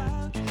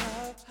 How?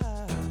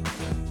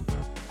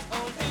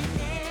 On the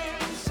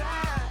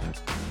inside,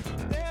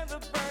 there's a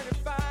burning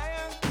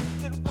fire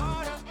that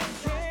water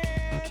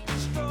can't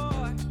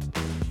destroy.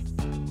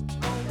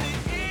 On the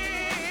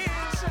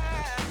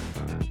inside,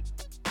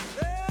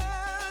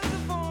 there's a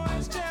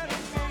voice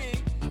telling me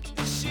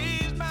that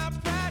she's my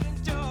pride and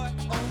joy.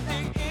 On the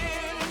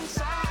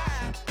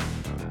inside,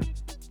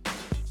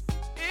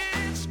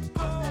 it's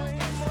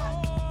growing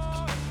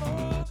more and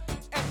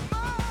more and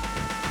more.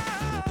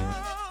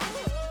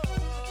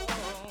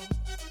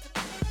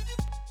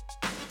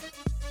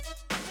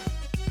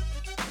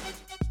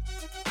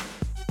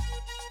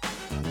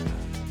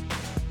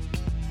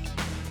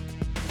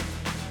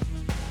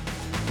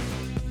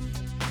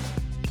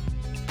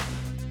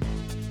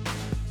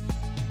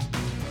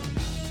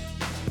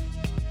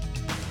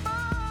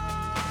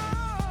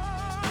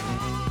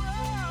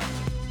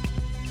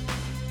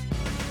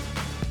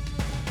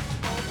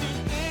 On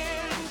the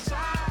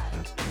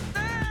inside,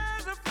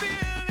 there's a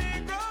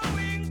feeling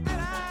growing that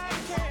I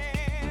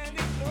can't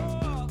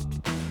ignore.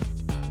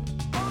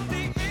 On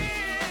the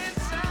inside,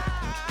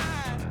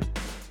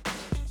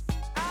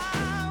 I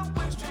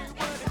wish we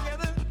were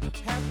together,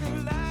 happy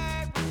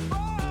like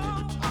before.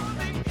 On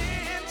the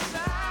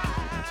inside,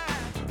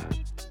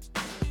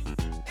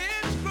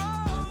 it's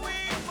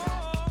growing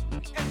more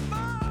and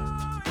more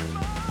and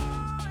more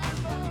and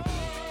more.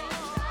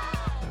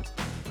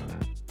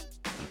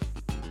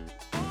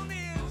 On the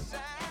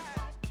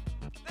inside,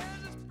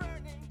 there's this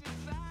burning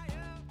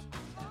desire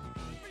for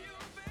you,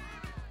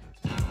 baby.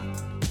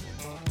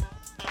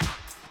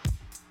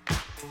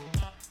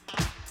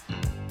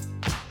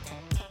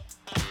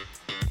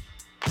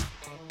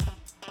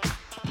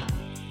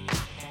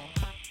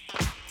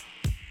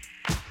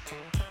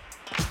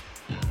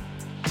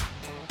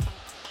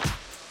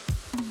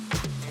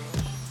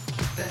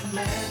 That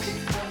magic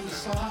from the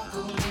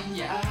sparkle in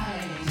your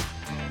eyes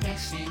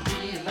makes me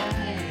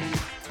realize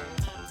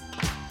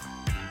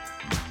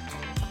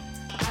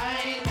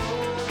I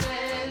know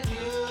that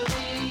you're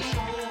the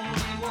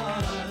only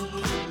one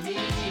for me.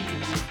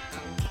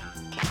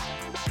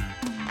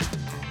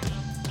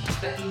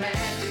 That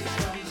magic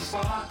from the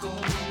sparkle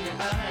in your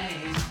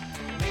eyes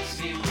makes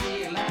me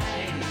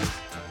realize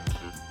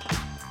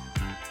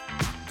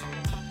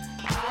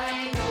I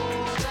know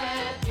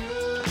that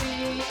you're the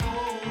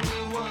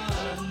only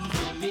one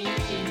for me.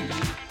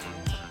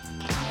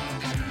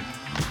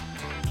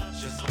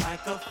 Just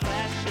like a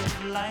flash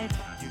of light,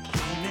 you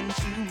came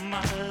into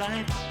my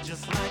life,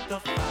 just like a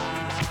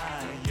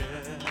fire.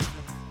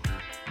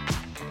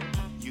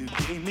 You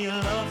gave me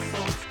love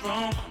so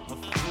strong, a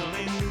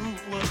feeling new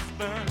was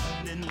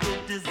burning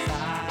with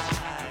desire.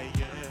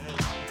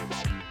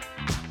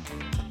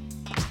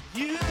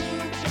 You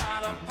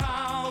got a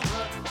power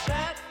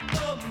that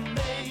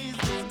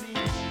amazes me.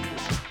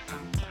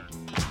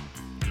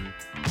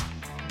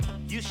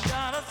 You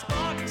shot a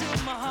spark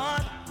to my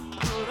heart,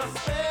 put a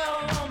spell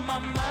on my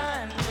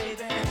mind,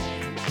 baby.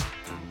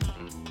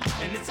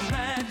 And it's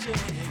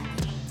magic.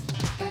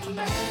 That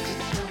magic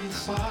from the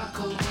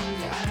sparkle in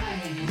your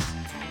eyes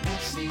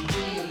makes me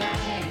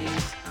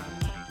realize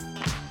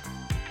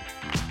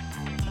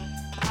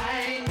I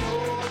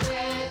know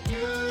that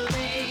you're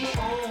the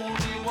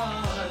only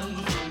one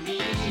for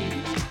me.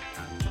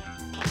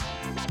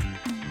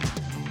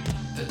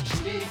 The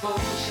true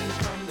devotion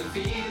from the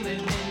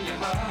feeling in your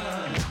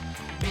heart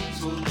means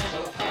we'll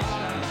never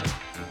part.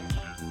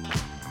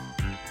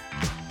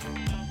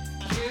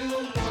 You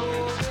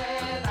know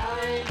that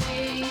I'm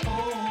the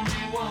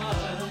only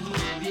one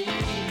you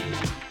need.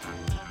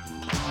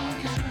 Oh,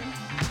 girl.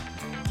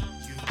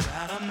 You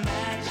got a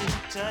magic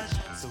touch,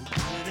 so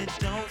good it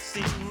don't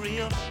seem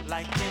real,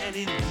 like an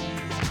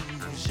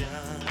illusion.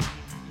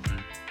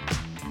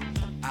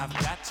 I've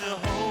got to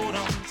hold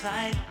on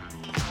tight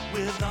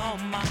with all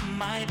my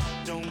might,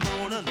 don't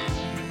wanna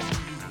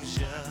lose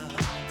ya.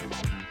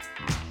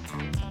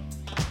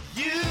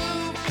 You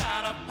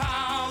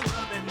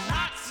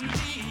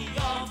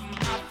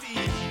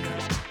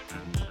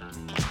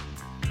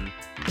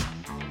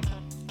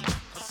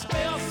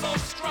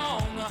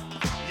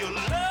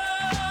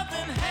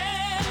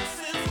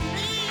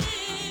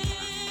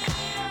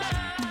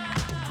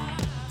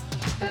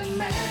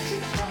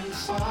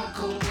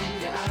sparkle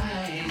in your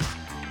eyes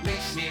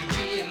makes me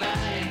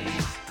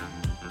realize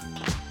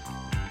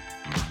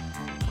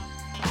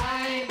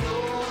I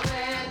know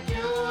that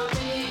you're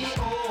the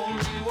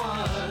only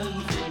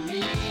one for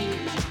me.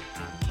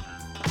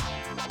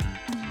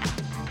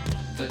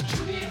 The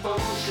true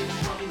devotion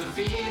from the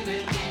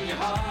feeling in your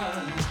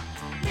heart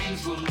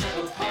means we'll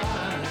never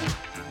part.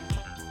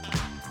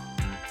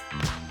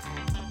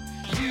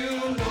 You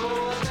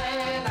know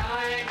that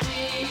I'm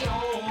the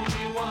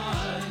only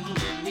one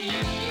you need.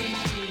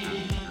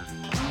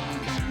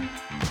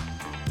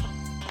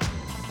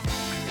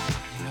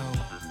 You know,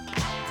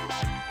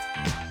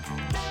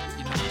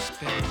 this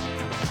baby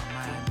on my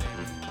mind,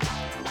 baby.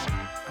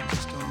 I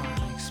just don't know how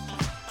to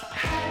explain.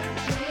 Hey,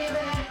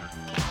 baby.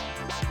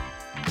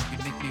 You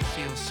make me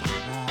feel so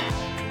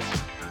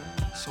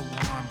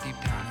warm deep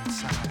down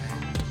inside.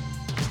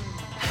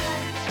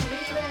 Hey,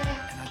 baby.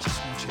 And I just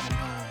want you to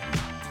know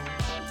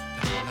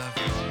that I love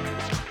you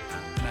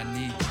and I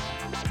need you.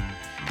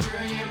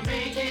 Girl, you're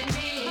making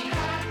me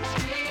hot,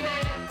 baby.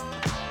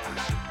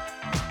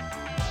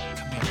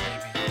 Come here,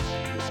 baby.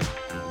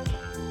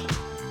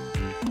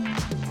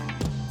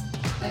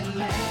 That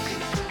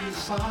magic from the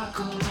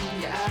sparkle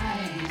in your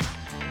eyes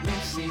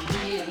makes me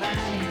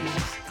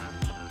realize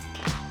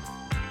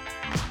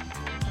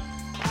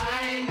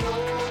I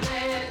know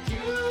that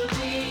you're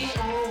the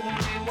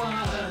only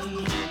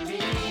one for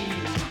me.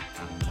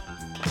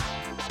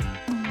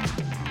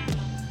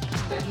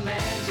 That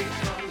magic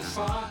from the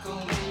sparkle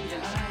in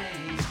your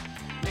eyes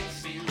makes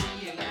me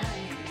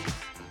realize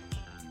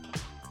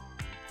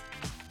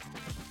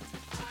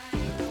I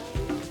know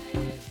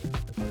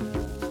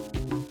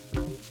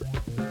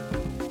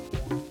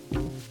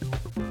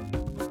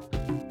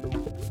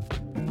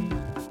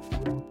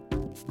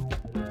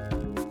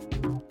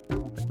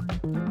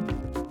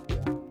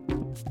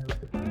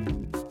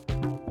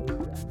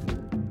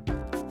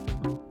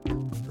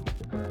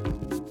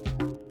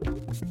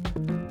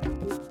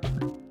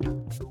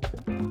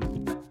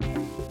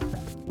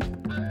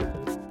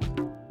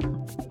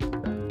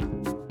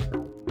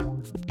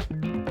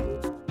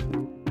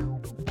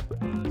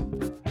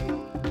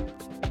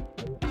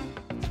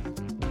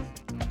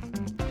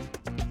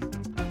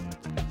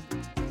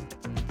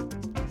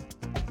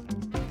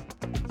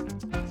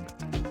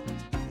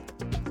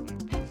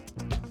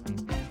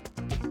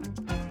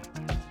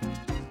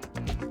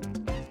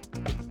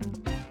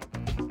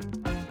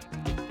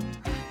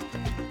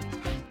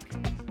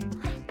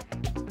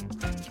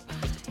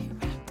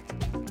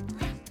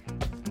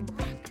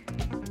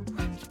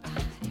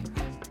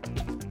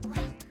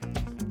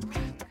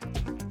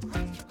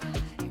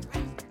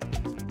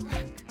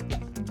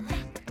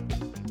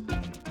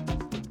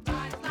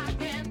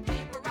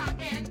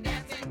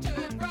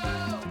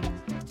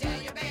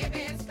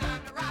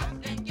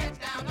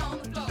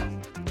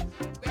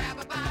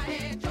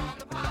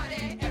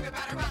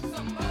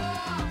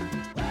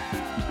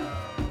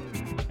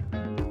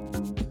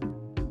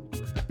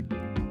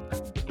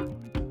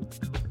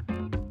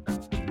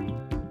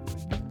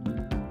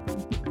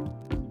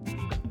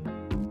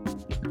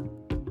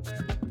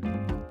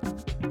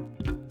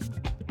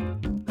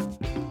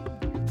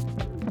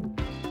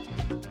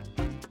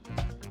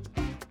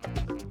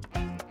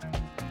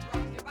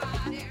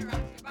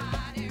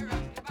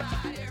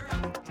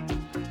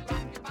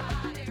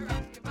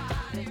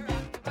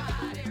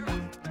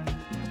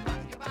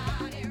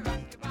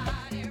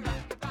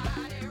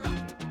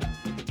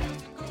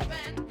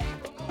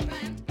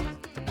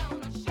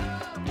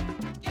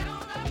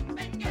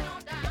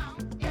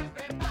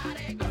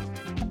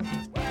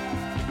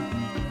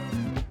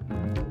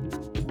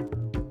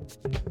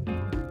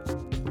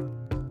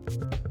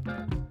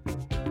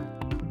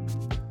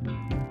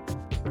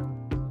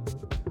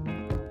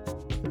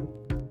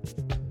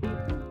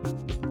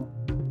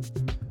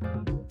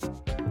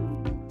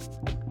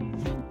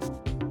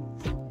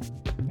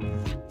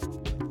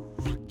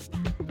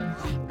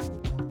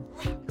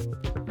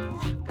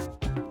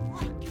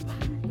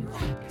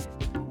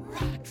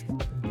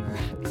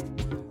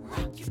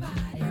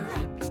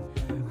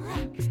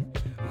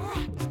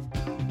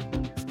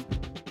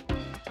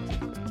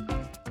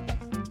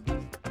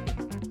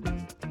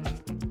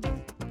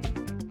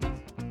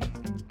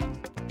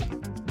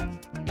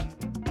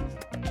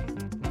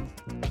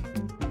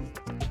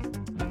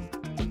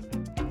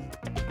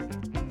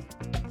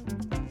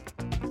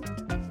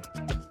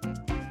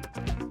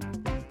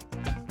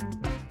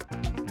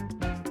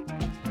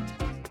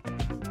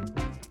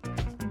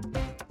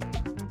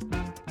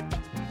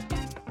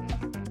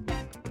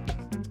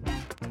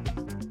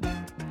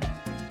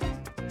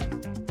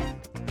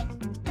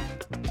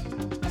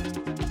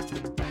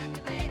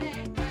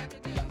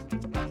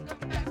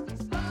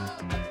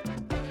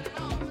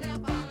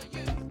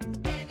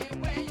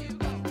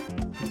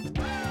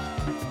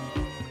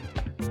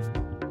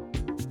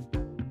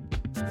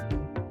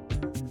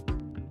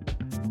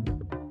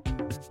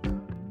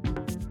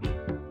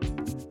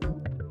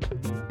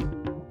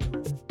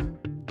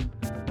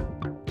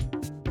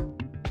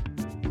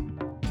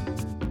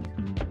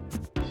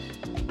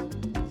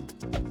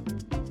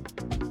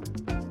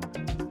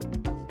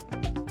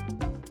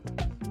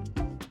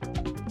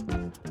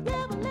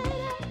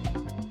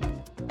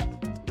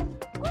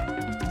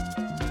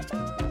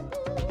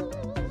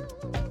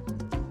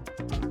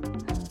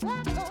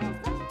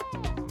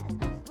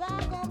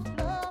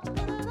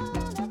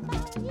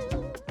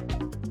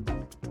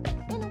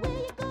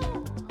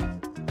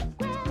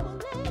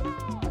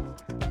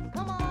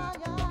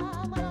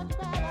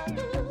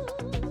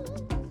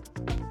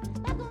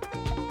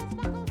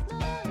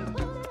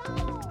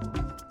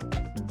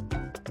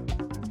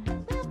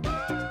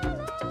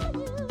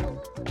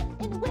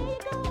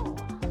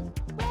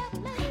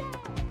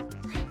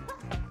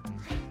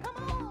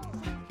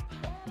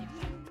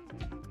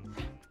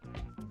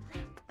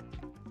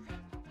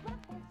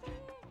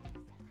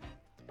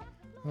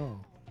Oh,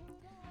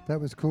 that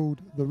was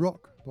called The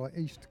Rock by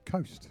East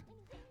Coast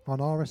on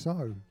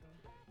RSO,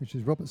 which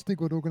is Robert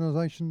Stigwood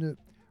organisation that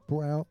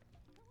brought out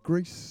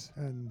Grease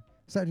and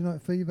Saturday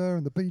Night Fever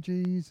and the Bee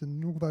Gees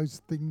and all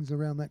those things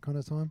around that kind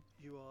of time.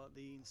 You are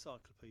the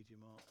encyclopedia,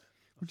 Mark.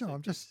 Well, no,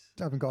 I'm just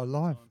haven't got a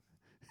life.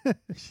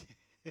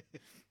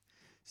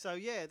 So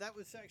yeah, that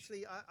was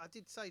actually. I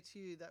did say to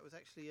you that was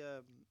actually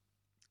a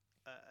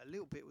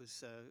little bit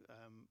was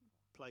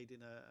played in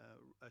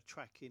a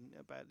track in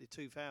about the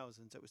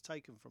 2000s that was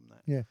taken from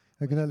that. Yeah,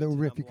 again that little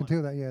riff. You can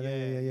tell that. Yeah.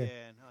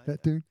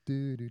 That do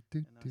do do do.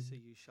 And I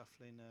see you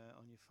shuffling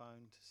on your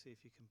phone to see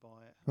if you can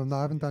buy it. Well, no,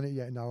 I haven't done it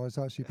yet. No, I was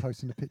actually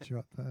posting the picture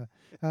up.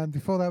 And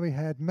before that, we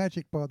had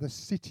Magic by the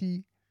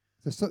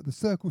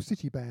Circle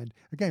City Band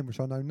again, which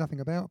I know nothing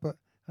about, but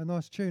a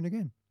nice tune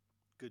again.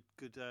 Good.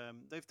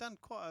 They've done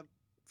quite a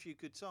few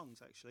good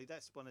songs actually.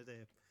 That's one of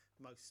their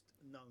most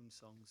known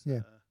songs. Yeah.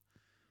 That,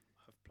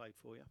 I've played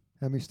for you.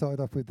 And we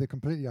started off with the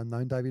completely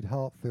unknown David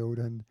Hartfield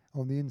and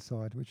On the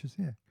Inside, which is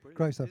brilliant,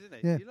 great stuff. Isn't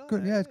it? Yeah, like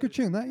good. That? Yeah, it's a good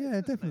tune. That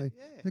definitely.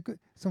 Yeah. It's good,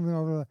 something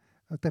I'll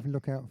definitely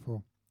look out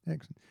for.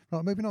 Excellent.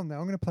 Right, moving on now.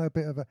 I'm going to play a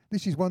bit of a.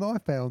 This is one I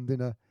found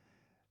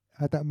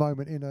at that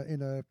moment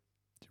in a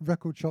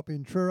record shop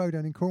in Truro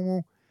down in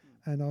Cornwall,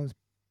 and I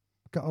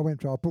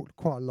bought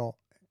quite a lot,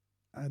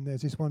 and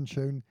there's this one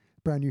tune,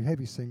 Brand New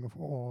Heavy single.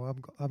 Oh, I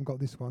haven't got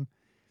this one.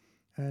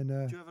 And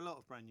do you have a lot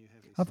of brand new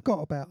heavies? I've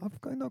got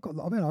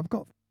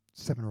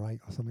 7 or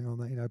 8 or something on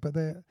that, but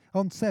they're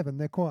on 7.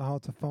 They're quite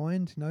hard to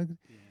find,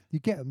 You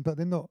get them, but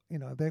they're not,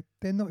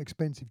 they're not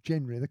expensive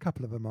generally. A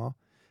couple of them are.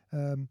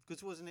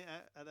 Because wasn't it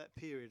at that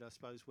period, I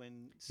suppose,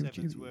 when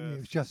 7s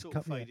were just sort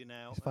of fading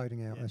out? It's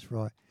fading out. That's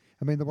right.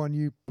 I mean, the one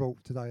you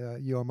brought today,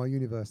 You Are My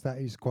Universe, that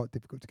is quite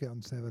difficult to get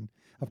on 7.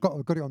 I've got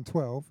it on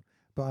 12.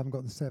 But I haven't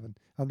got the 7.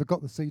 I've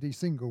got the CD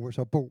single, which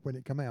I bought when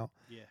it came out.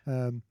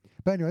 Yeah.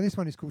 But anyway, this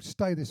one is called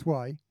Stay This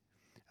Way,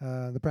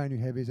 the Brand New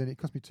Heavies, and it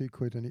cost me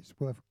 £2, and it's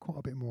worth quite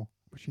a bit more,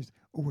 which is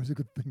always a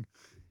good thing.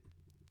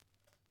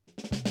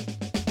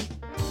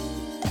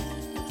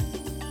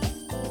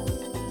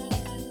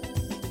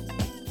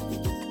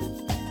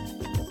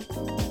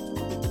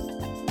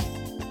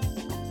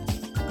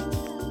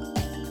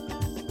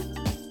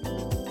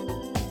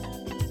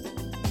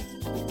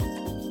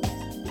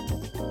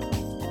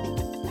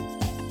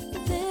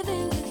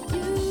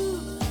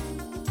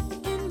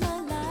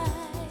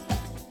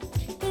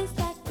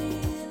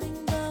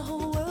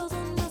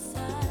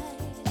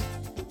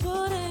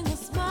 Putting a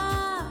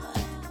smile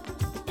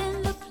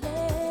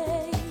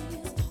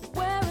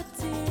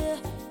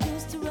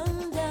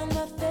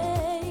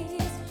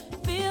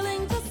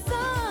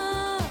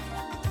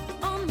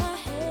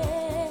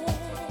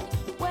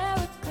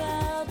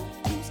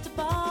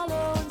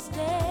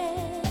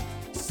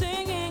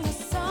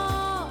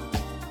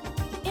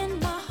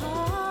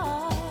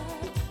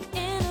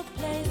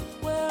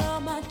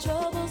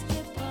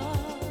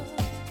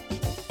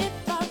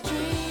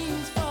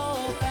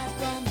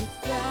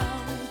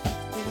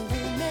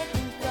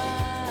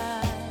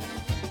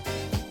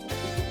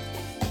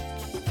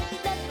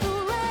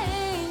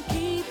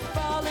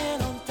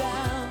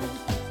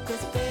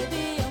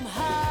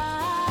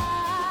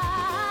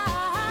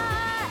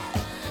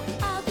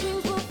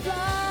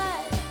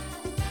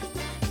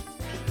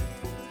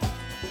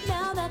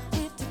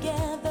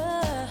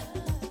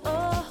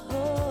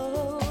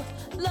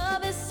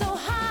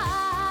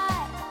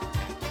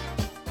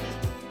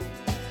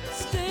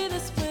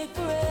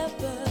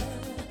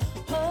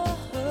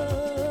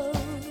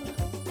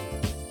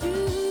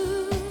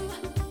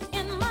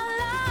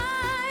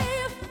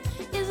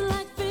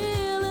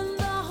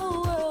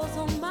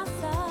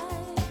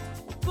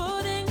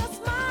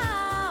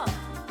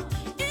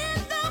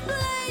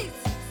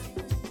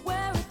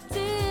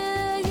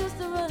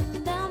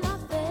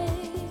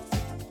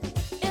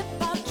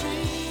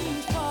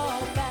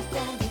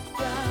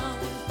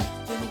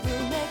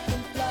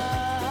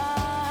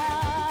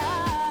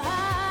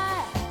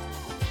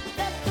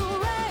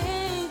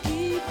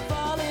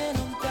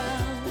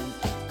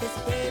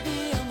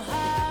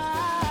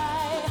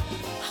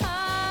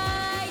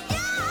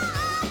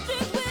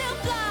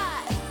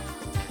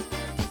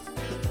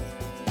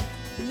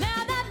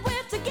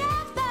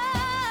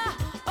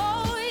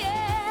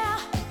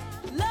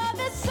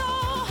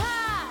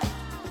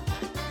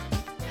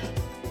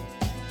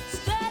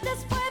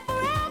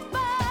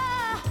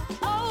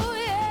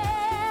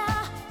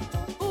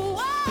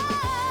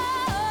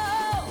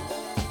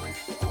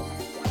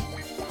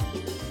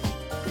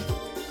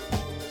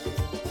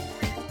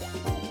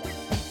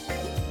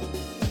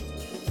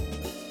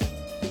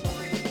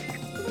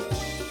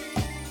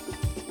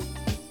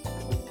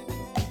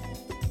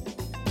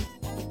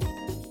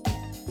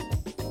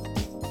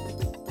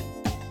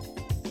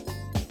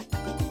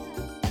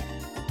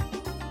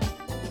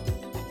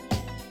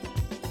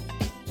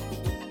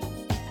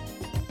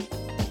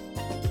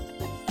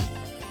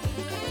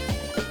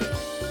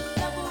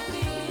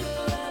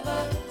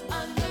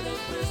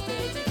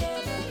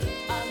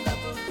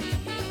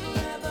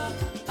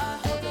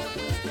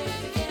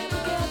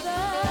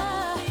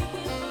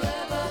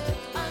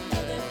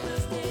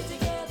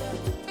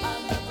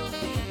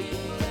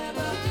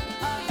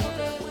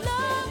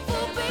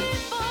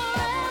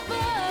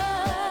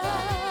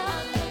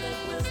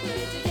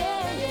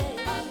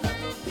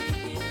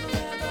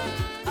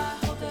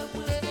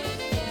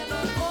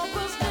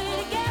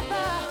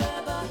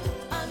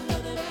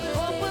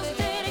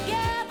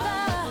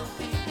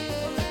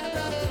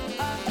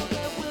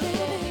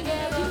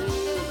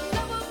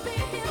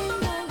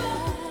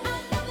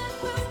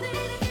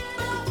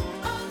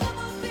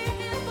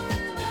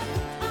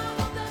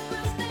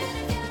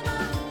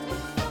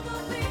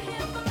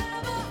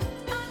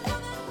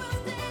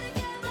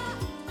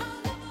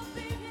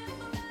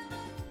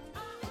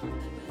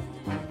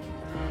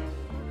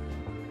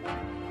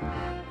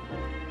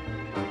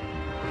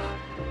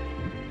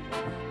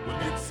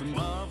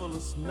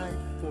marvelous night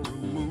for a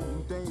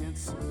moon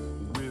dance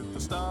with the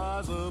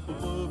stars up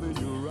above in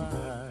your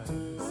eyes.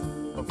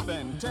 A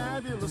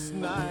fantabulous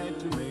night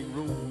to make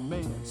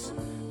romance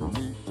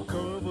beneath the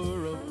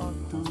cover of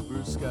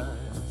October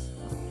skies.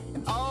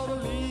 And all the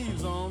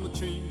leaves on the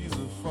trees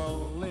are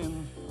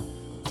falling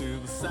to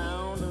the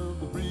sound of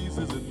the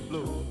breezes that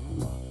blow.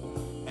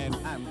 And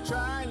I'm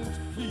trying to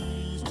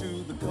please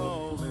to the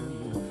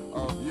calling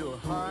of your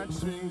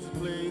heartstrings that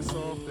play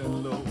soft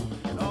and low.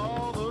 And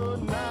all the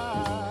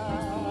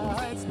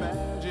night's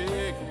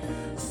magic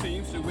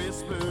seems to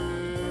whisper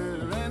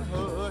and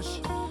hush.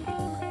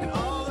 And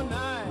all the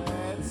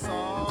night's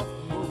soft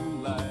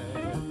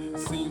moonlight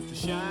seems to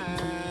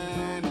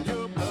shine in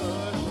your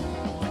blush.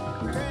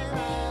 Can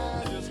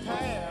I just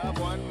have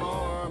one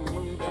more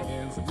moon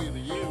dance with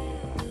you,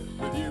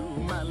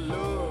 my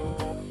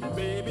love?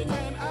 Baby,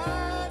 can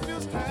I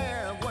just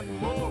have one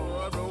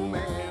more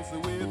romance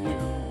with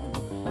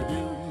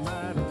you,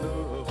 my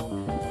love?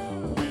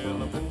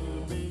 Well, I'm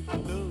gonna make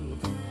love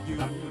to you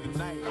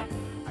tonight.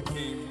 I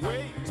can't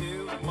wait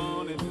till the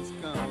morning has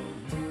come.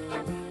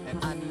 And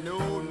I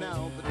know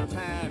now that the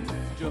time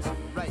is just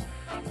right.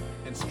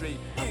 And straight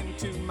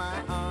into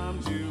my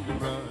arms you will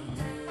run.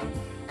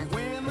 And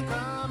when they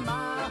come,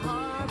 my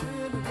heart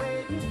will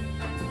wait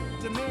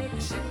to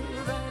make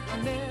sure that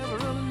you're never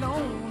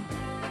alone.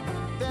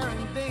 There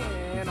and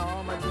then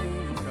all my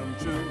dreams come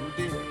true,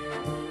 dear.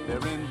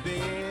 There and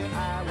then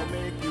I will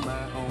make you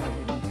my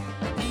own.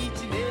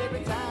 Each and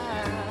every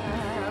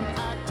time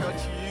I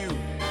touch you,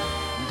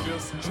 you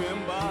just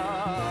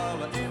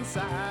tremble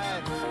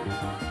inside.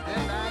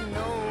 And I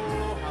know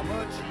how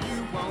much you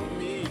want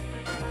me,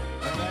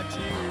 and that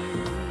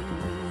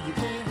you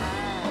can't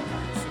hide.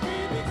 So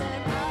baby,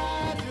 can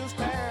I just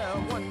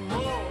have one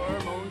more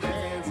moon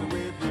dance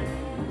with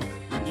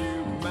you,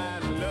 my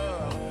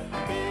love?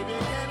 Baby,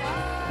 can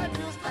I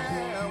just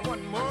have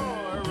one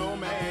more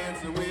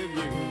romance with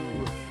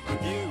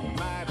you,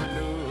 my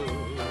love?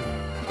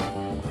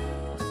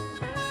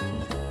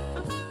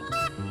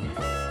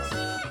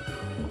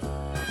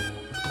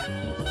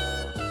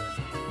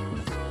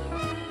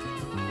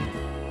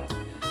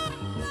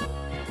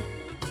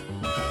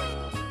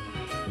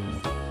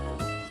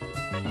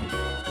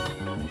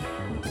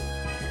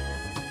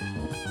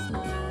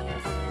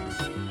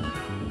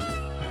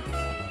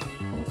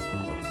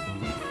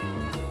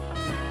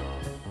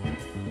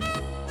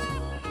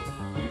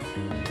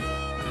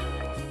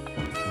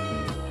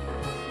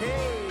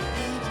 Hey,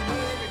 each and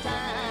every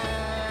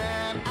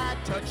time I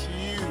touch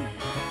you,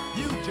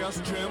 you just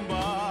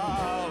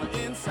tremble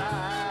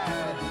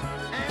inside.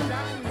 And I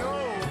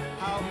know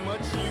how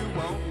much you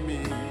want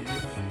me,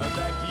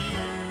 that you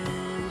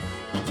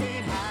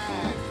can't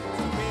hide.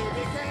 So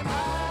baby, can I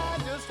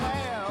just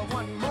have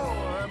one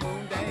more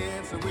moon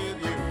dance with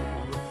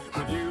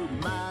you,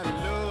 my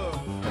love?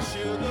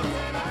 Sugar,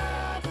 can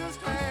I just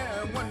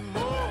have one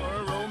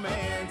more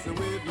romance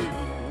with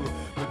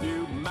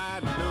you, my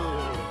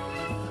love?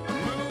 A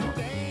moon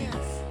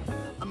dance,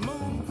 a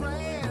moon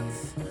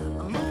prance,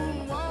 a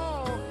moon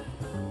walk,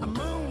 a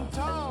moon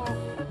talk,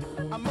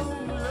 a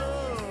moon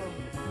love,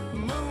 a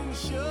moon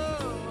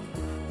shove,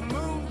 a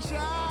moon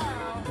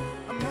child,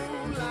 a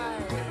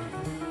moonlight.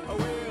 Oh,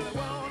 well, I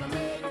wanna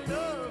make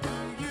love to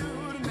you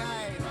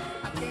tonight.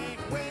 I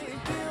can't wait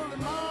till the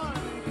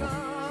morning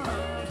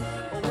comes.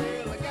 Oh,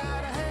 well, I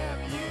gotta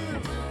have you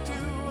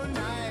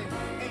tonight.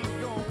 Ain't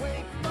gonna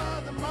wait for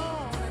the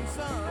morning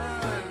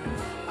sun.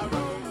 A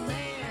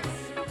romance,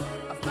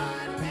 a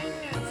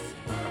finance,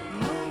 a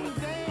moon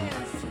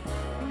dance,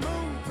 a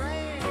moon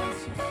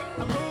prance, a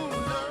moon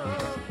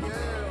love,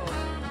 girl.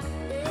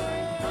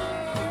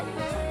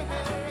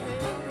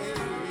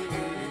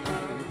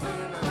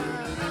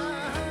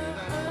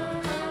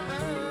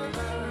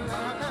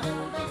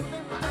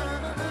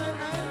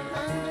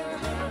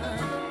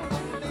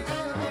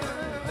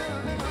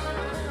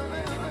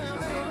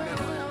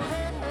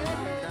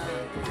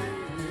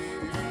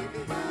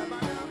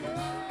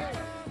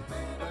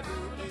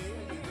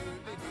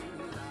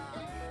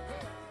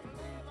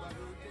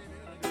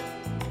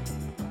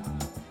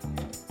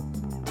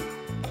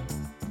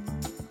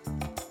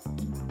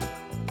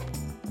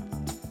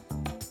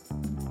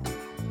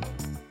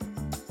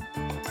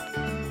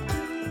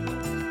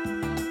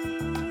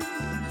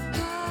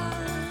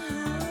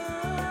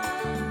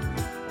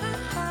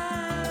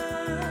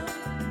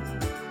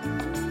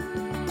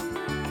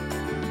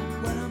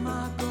 When am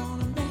I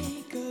gonna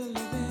make a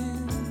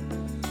living?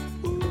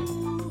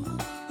 Ooh,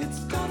 it's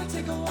gonna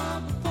take a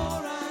while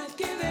before I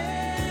give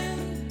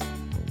in.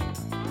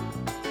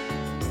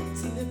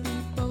 See the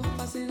people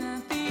fussing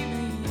and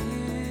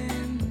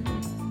thieving,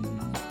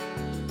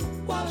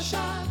 while the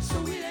shots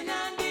are wheeling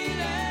and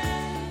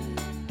dealing.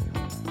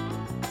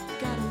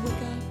 Gotta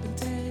wake up and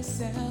tell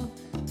yourself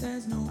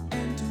there's no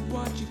end to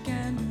what you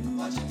can do.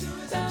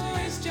 Don't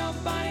waste your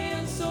body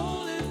and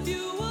soul if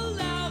you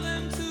allow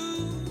them to.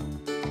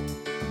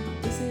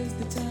 This is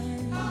the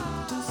time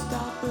to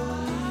stop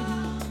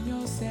believing in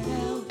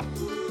yourself.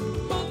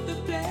 Put the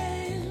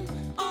blame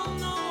on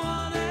no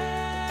one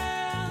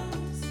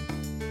else.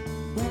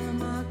 When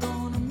am I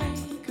gonna make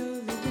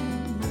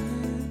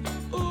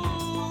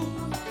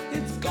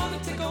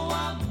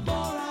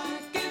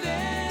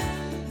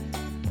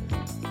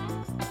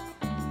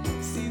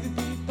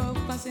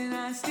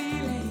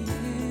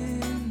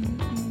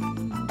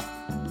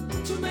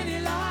Too many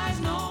lies,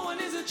 no one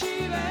is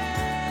achieving.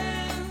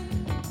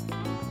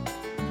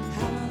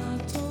 Haven't I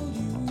told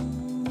you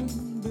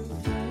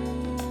before?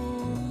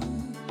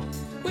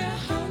 We're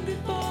hungry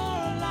for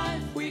a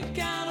life we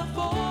can't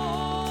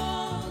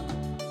afford.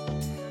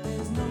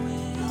 There's no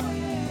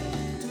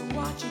end to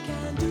what you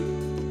can do.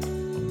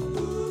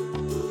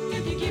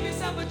 If you give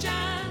yourself a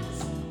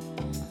chance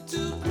to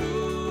prove.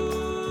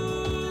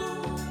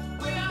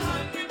 We're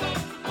hungry but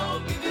we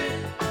won't give in.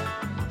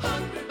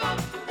 Hungry but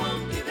we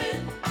won't give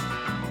in.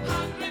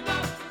 Hungry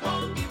but we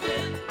won't give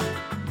in.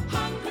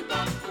 Hungry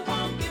but we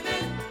won't give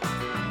in.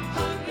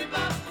 Hungry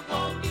but we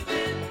won't give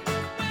in.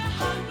 We're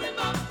hungry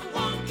but we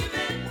won't give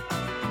in.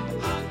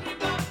 Hungry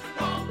but we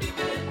won't give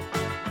in.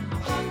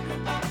 Hungry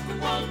but we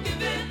won't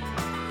give in.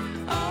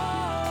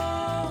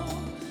 Oh,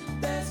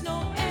 there's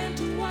no end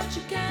to what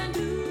you can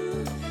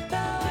do.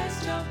 They'll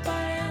waste your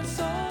body and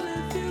soul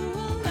if you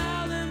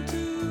allow them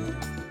to.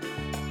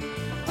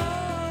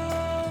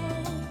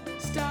 Oh,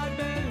 start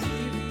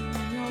believing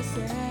in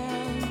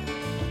yourself.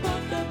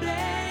 Put the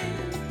blame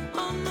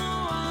on no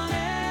one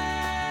else.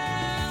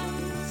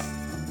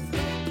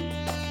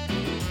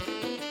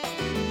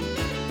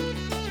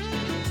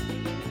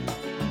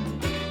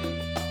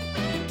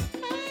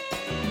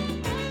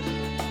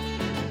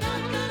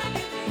 Not gonna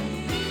give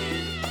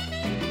in.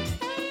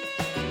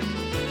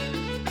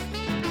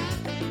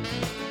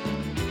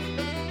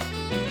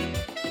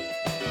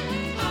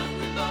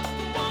 Hungry but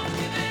we won't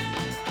give in.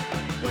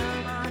 Where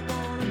am I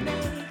gonna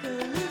make a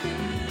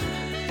living?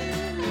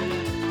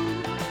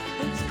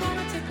 It's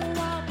gonna take a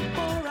while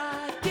before I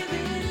give in.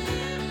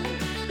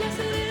 Yes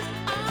it is,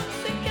 I'm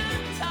sick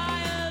and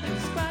tired of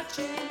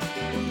scratching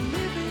and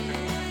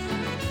living.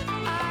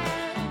 I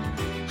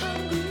am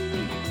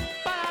hungry,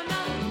 but I'm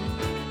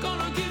not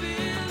gonna give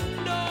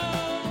in, no.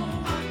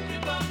 Hungry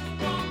but we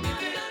won't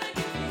give in.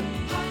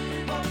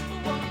 Hungry but we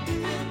won't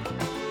give in.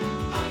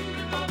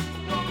 Hungry but we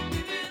won't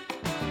give in.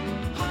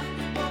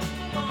 Hungry but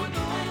we won't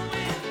give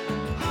in.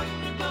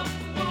 Hungry but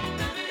we won't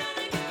give in.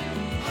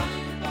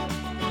 Hungry but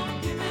we won't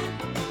give in.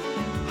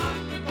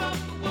 Hungry but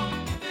we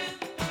won't give in.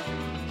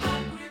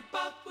 Hungry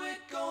but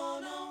we're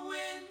gonna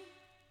win.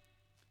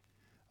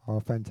 Oh,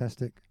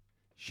 fantastic.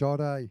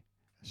 Sade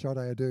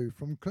Adu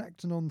from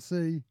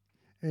Clacton-on-Sea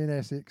in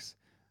Essex.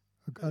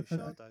 Sade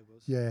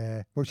was.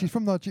 Yeah. Well, she's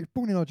from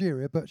born in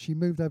Nigeria, but she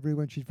moved over here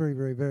when she's very,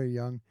 very, very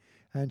young,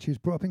 and she was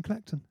brought up in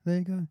Clacton. There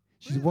you go.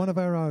 She's one of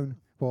our own.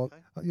 Well,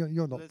 Okay.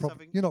 you're not There's prop,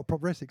 something- you're not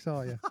prop Essex,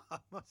 are you?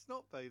 Must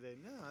not be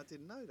then. No, I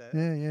didn't know that.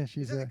 Yeah. Is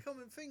She's that a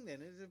common thing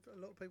then? Is it a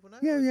lot of people know?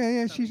 yeah. or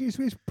is it She's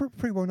something- it's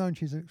pretty well known.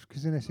 She's an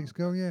Essex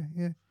girl. Yeah.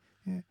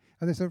 And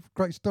there's a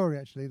great story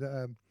actually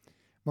that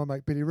my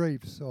mate Billy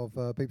Reeves of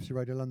BBC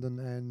Radio London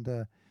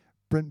and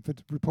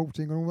Brentford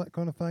Reporting and all that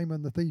kind of fame,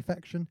 and the Thief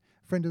Action,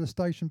 friend of the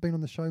station, been on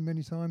the show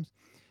many times.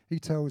 He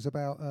tells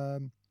about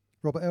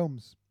Robert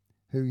Elms,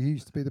 who he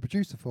used to be the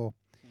producer for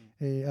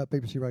at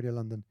BBC Radio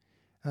London.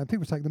 And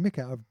people take the mick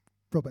out of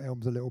Robert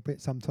Elms a little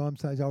bit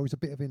sometimes. Say, oh, he's a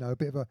bit of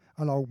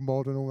an old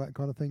mod and all that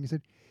kind of thing. He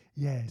said,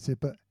 yeah. He said,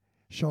 but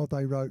Sade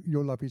wrote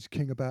 "Your Love Is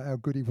King" about how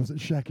good he was at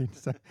shagging.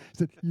 So he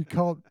said you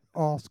can't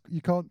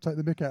take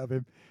the mick out of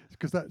him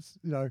because that's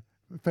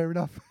fair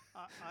enough.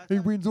 He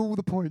wins all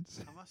the points.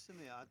 I must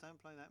admit, I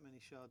don't play that many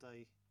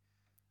Sade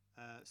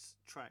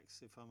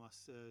tracks. If I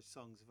must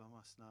songs, if I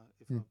must know,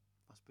 I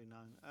must be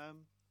known.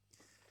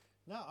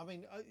 No, I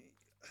mean,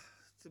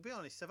 to be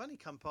honest, I've only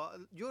come part.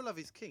 Your Love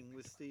Is King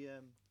was the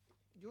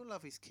Your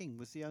Love Is King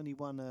was the only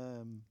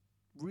one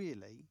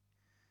really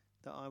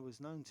that I was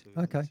known to.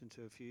 Okay. I listened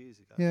to a few years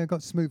ago. Yeah, I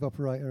got Smooth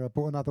Operator. I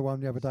bought another one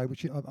the other day,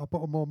 which I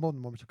bought a more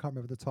modern one, which I can't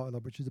remember the title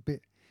of, which is a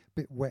bit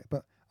wet.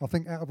 But I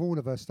think out of all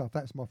of her stuff,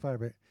 that's my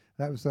favourite.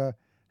 That was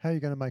How You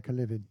Going to Make a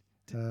Living.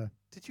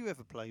 Did you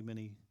ever play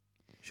many?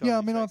 Yeah,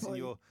 I mean, tracks in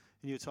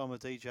your time of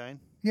DJing?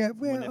 Yeah,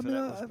 Whenever I mean,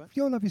 that was,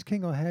 Your Love Is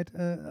King. I had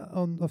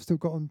I've still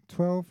got on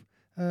 12.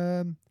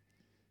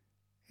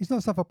 It's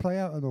not stuff I play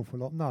out an awful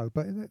lot, no.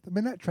 But I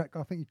mean, that track,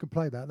 I think you could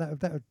play that.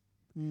 That would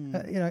in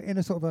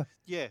a sort of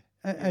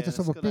as a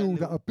sort of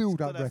build up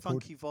record.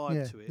 Funky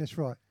vibe to it. That's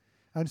right.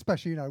 And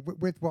especially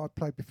with what I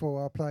played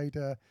before, I played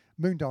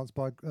Moondance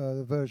by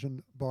the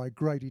version by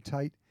Grady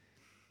Tate,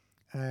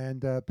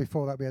 and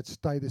before that we had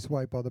Stay This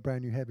Way by the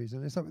Brand New Heavies,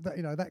 and it's something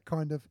that that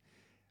kind of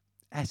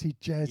acid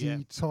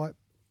jazzy type,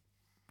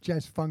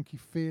 jazz funky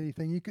feely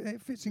thing.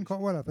 It fits in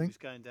quite well, I think.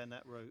 Just going down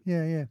that route.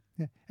 Yeah.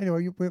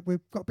 Anyway,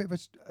 we've got a bit of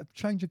a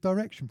change of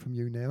direction from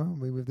you now, haven't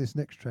we, with this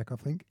next track, I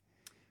think.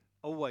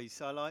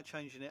 Always. I like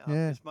changing it up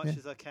as much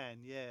as I can.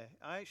 Yeah.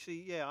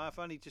 I've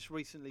only just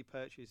recently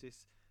purchased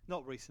this.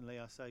 Not recently,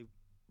 I say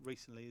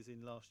recently as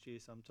in last year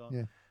sometime.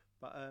 Yeah.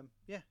 But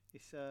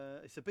it's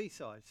a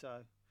B-side,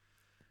 so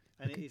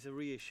it is a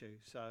reissue,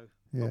 so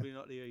probably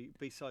not the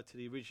B-side to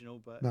the original,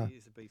 but it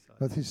is a B-side.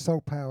 But it's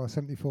Soul Power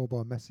 74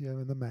 by Maceo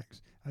and the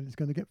Max, and it's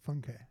going to get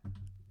funky.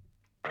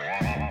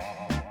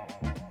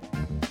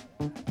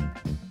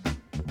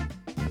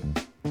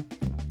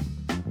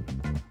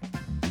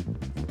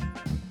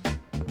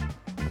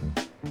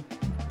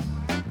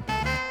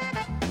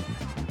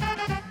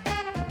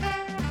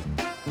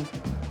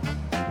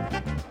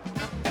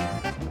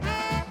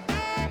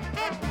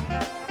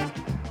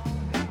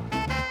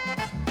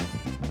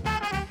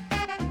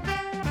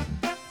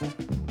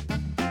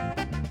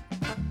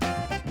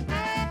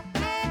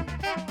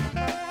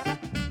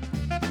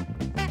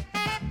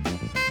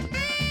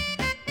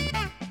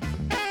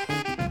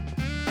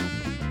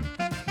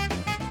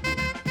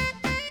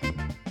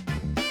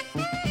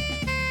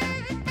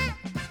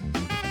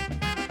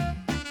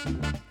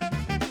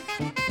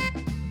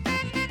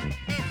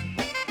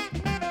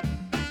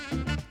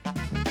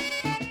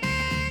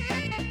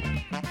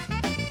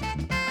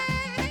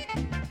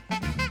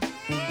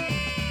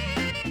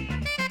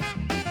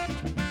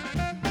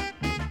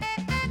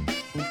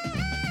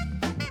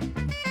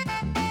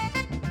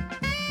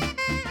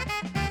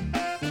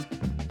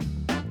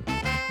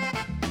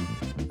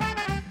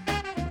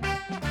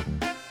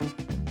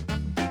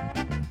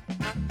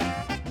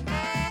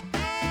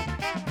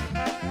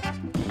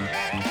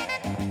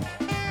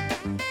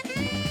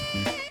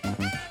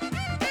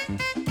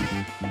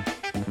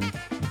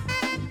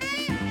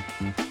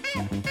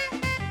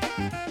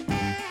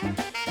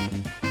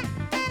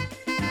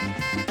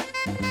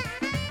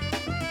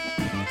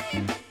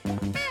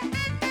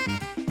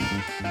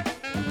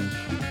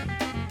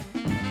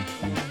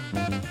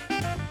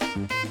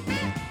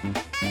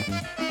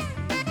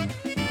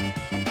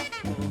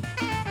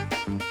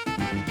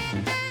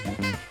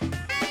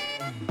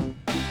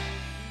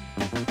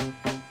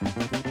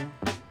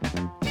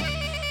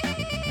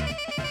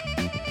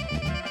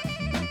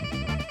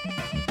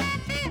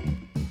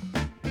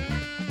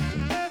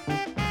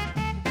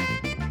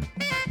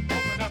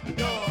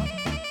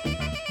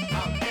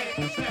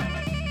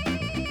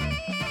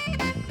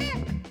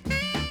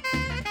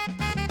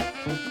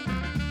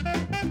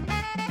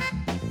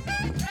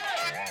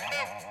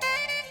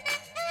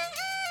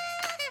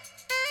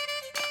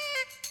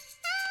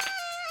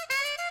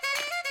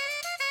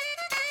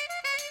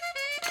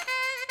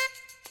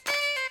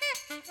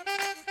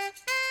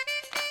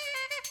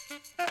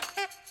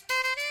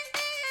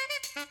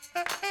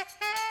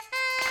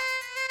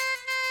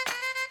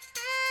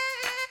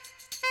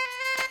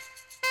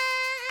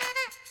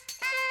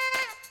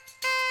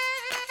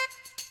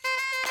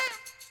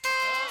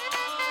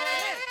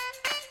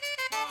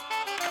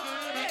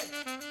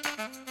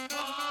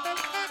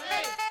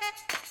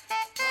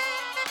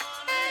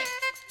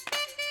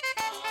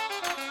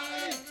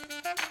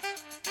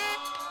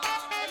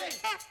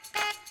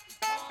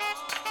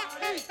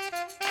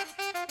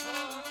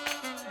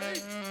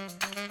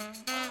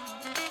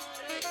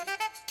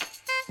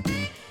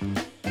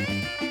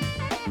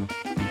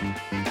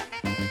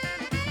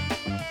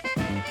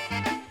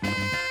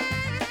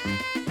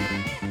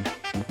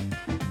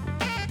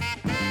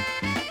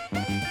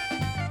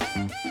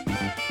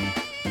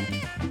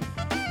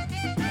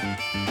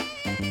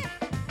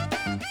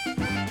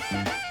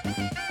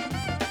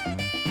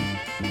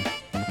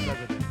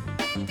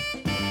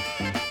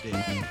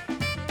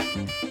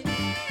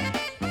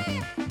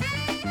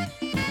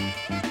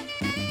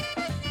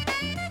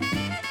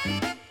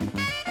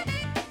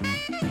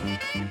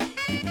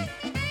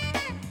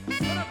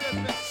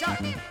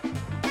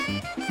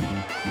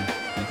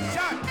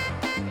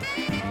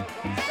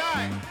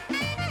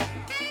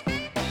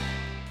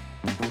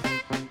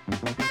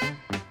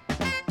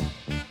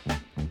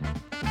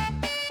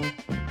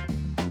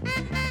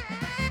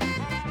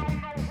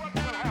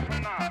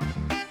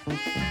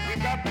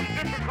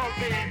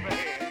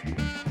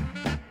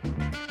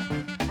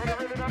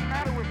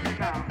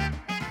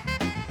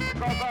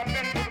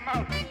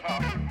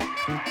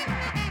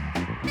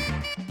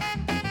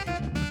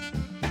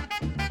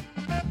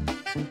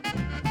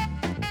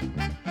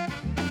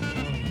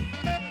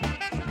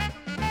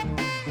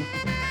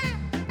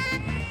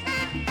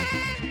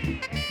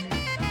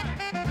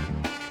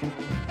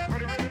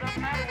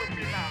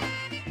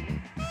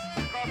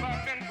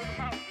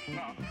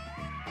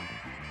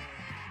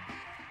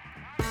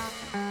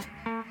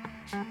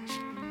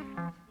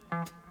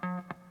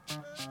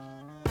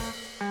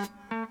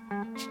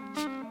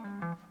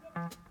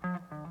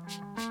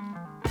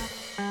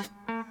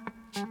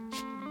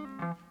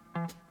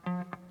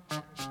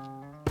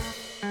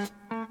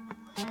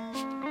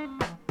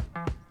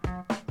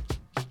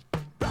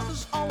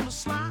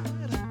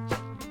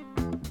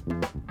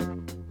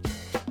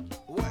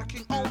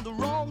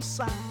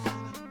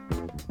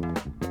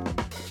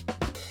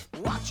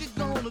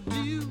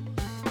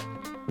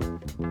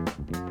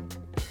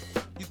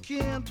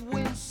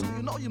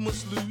 You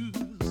must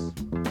lose.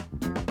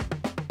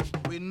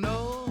 We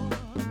know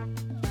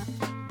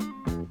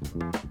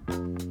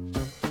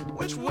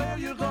which way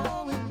you're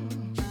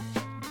going.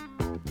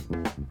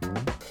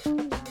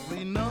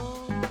 We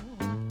know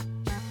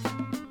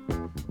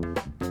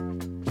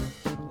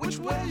which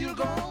way you're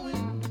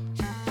going.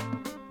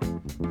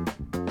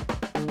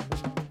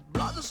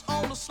 Brothers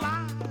on the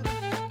slide.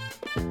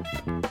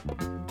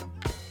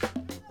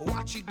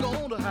 What you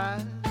gonna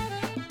hide?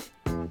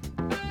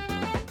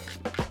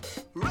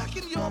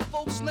 Reckon your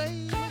folks'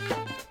 name.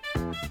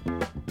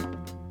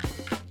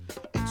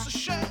 It's a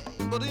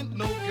shame, but ain't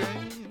no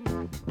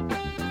game.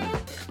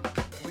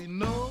 We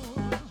know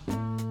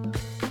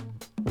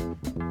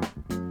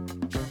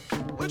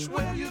which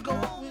way you're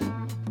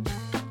going.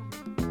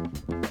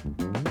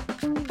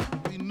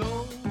 We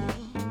know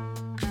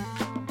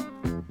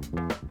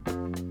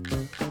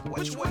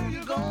which way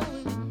you're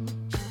going.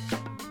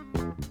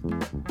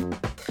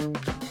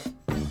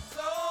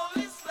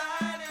 Slowly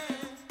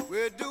sliding,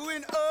 we're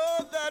doing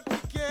all that we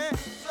can.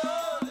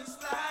 Slowly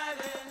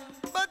sliding,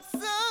 but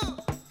so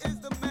is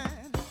the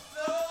man.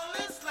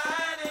 Slowly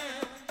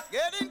sliding,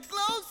 getting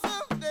closer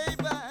day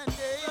by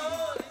day.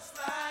 Slowly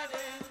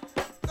sliding,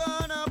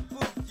 gonna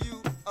put you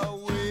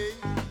away.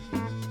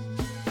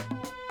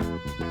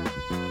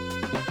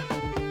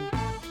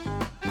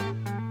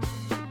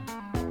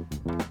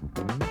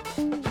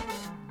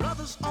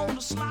 Brothers on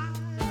the slide,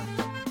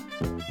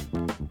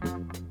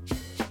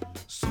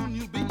 soon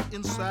you'll be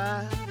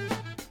inside.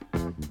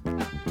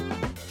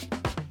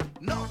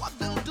 Know what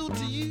they'll do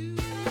to you,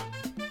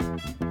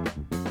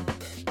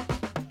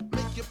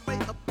 make you pay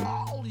up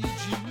all you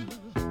due.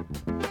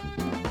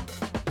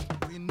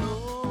 We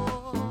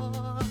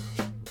know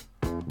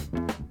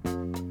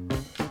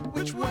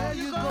which way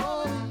you're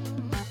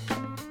going.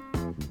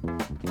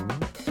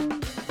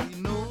 We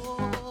know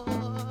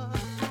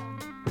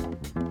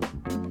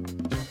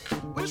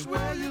which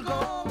way you're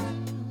going.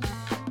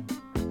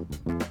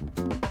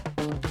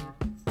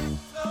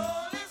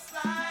 Slowly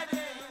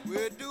sliding,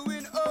 we're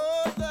doing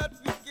all that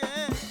we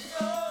can.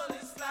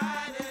 Slowly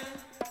sliding,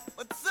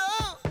 but so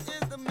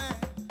is the man.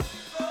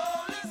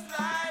 Slowly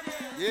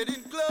sliding,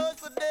 getting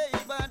closer day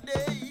by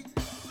day.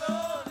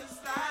 Slowly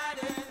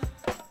sliding,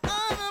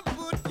 gonna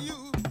put you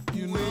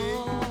away.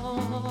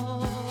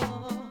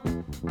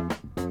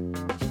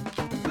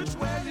 Which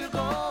way you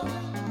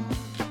going?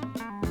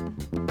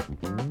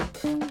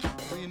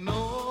 We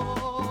know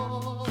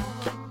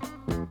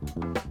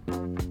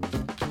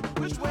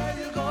which way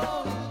you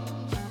going.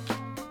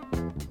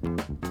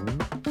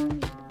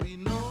 We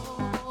know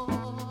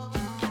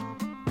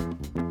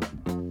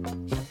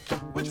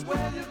which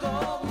way you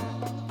going.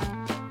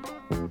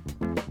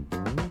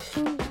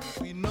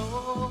 We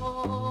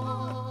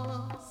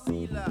know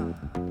Sila.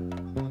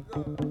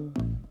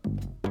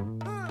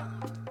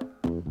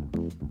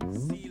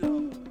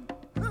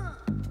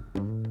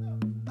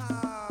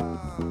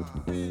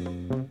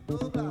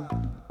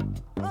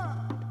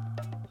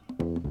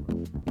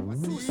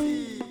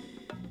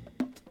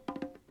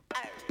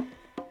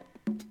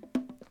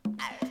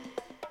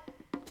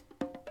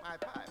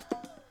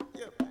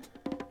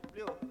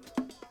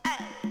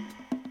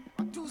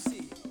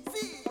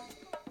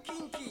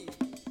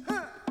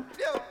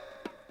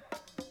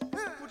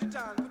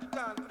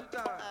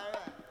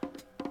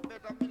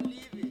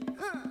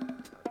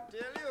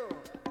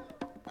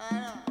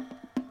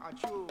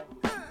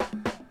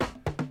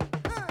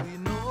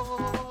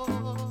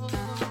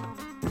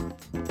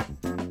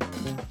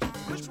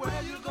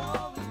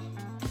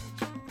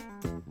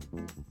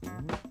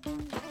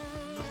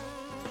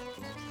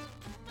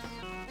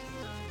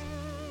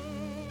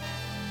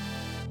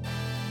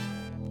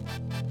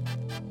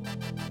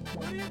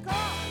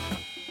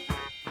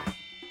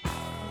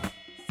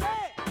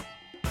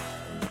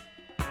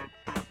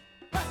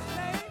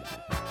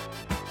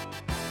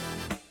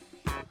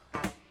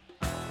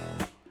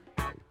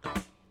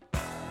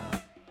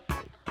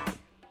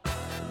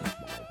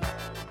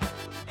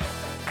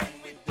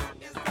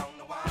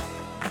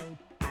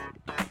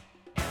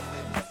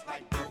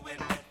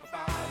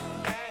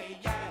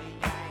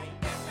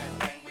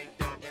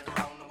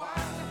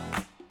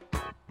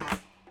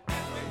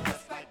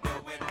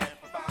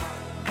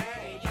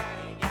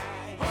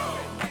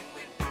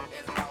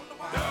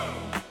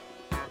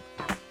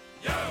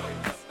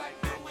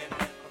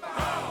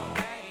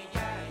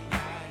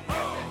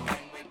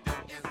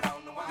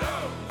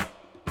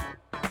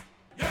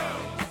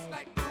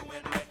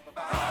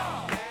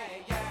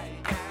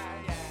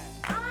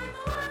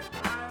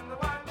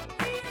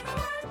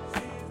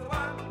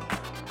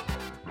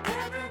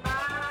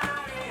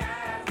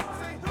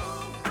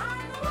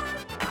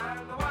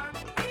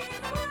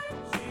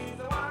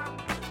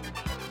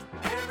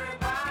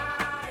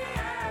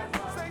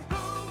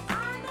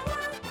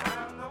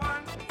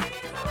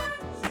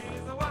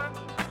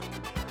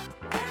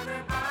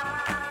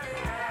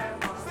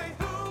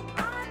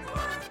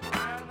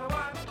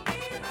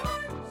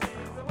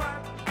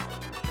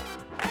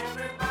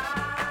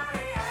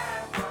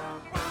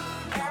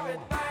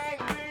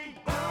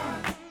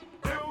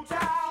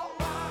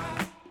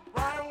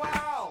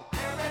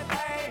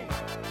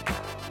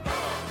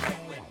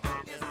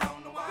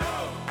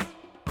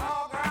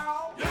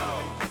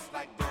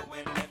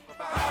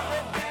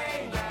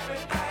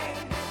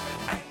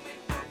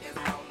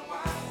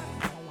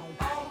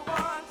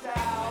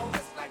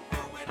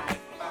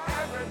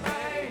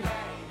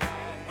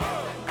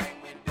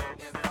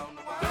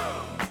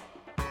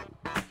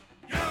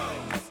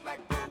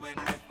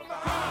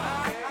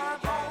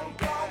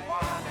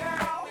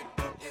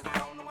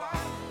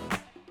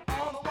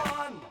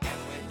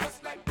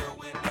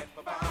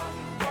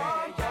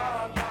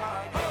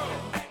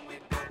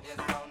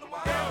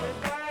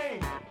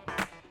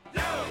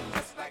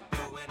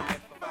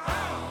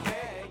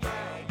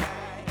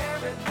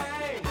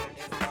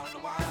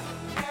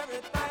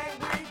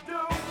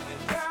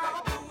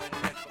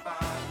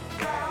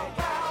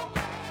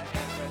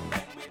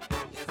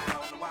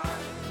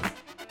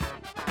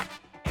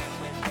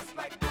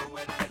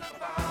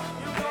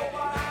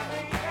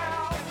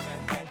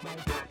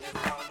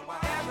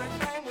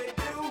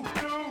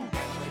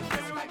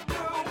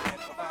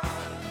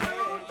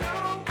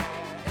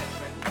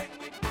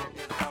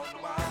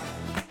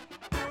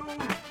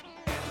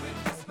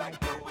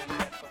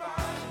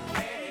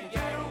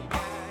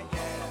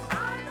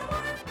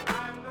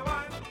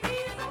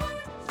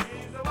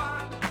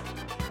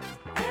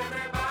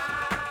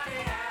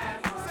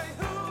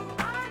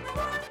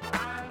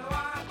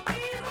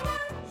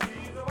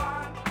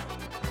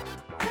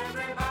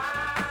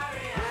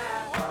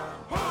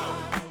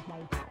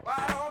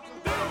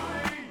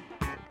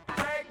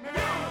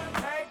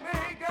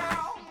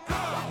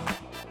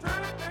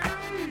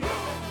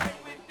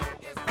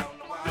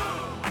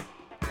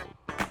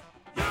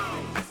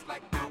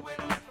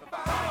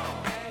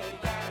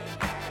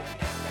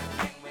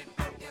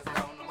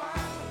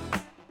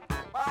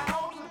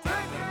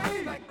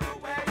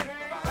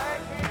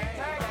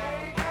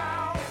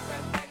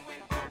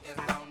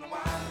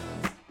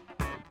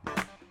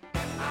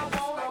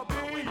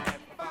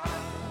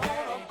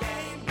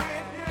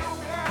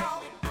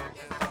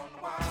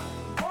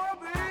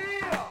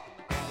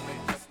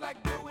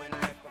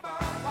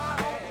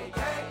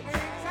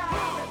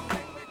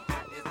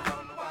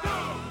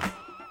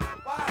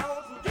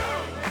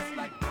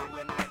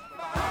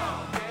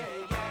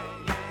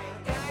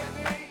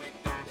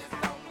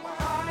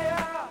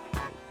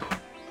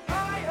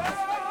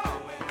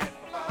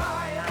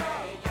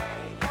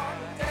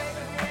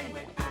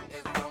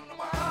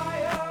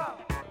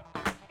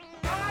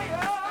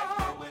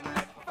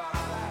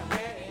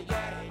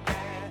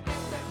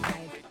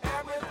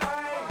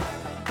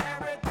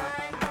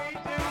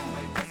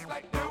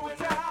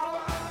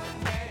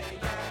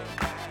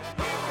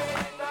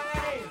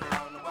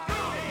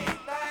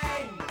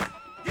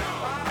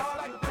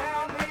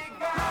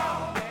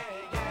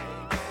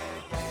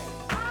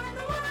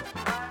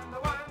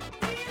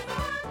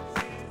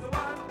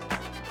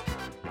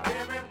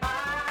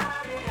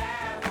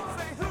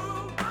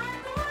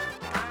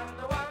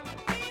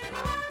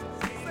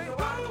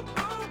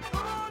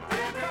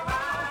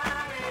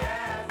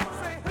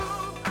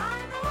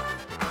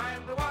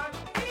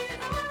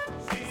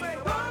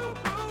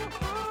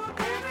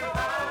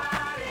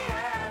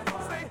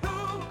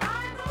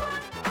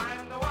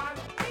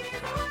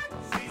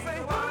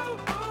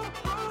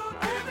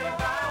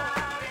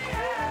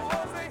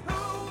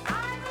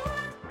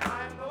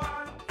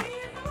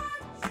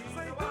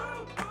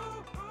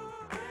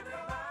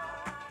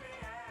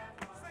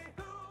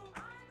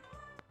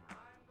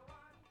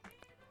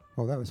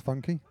 Oh, that was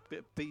funky. Bit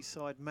of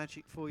B-side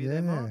magic for you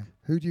there, Mark.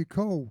 Who do you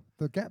call?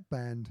 The Gap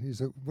Band is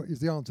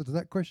the answer to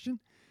that question.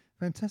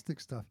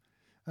 Fantastic stuff.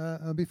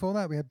 And before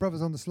that, we had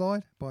Brothers on the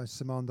Slide by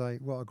Simande.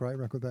 What a great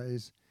record that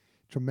is.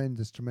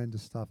 Tremendous,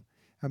 tremendous stuff.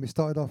 And we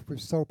started off with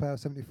Soul Power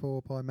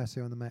 74 by Massey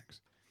on the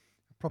Max.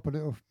 A proper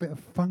little bit of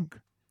funk.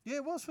 Yeah,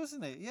 it was,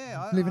 wasn't it?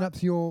 Yeah. Living up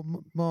to your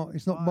Mark.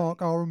 It's not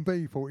Mark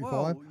R&B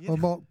 45 or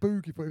Mark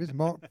Boogie 45. It's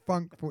Mark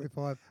Funk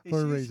 45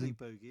 for a reason. It's usually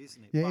boogie,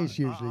 isn't it? Yeah, but it's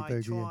usually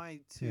boogie. I tried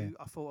to.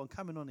 I thought I'm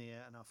coming on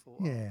here, and I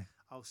thought,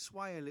 I'll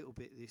sway a little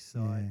bit this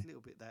side, a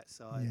little bit that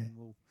side, and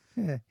we'll.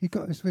 Yeah, you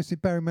got especially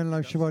Barry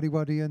Manilow, Shawaddy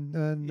Waddy, and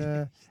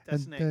the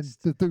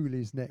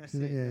Dooleys next.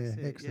 Isn't it?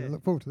 Yeah, excellent. Yeah.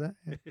 Look forward to that.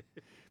 Yeah.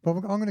 But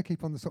I'm going to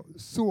keep on the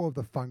sort of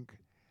the funk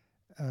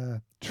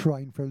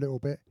train for a little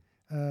bit.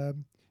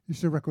 This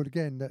is a record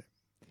again that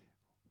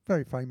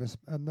very famous,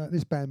 and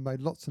this band made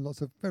lots and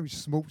lots of very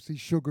schmaltzy,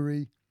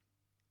 sugary,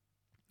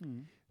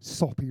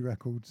 soppy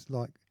records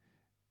like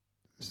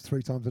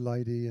Three Times a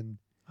Lady and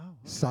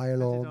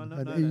Sail On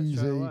and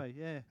Easy,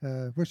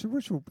 which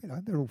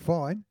are, they're all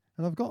fine.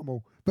 And I've got them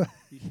all.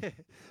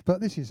 But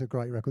this is a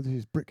great record. This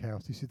is Brick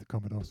House. This is the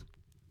Commodores.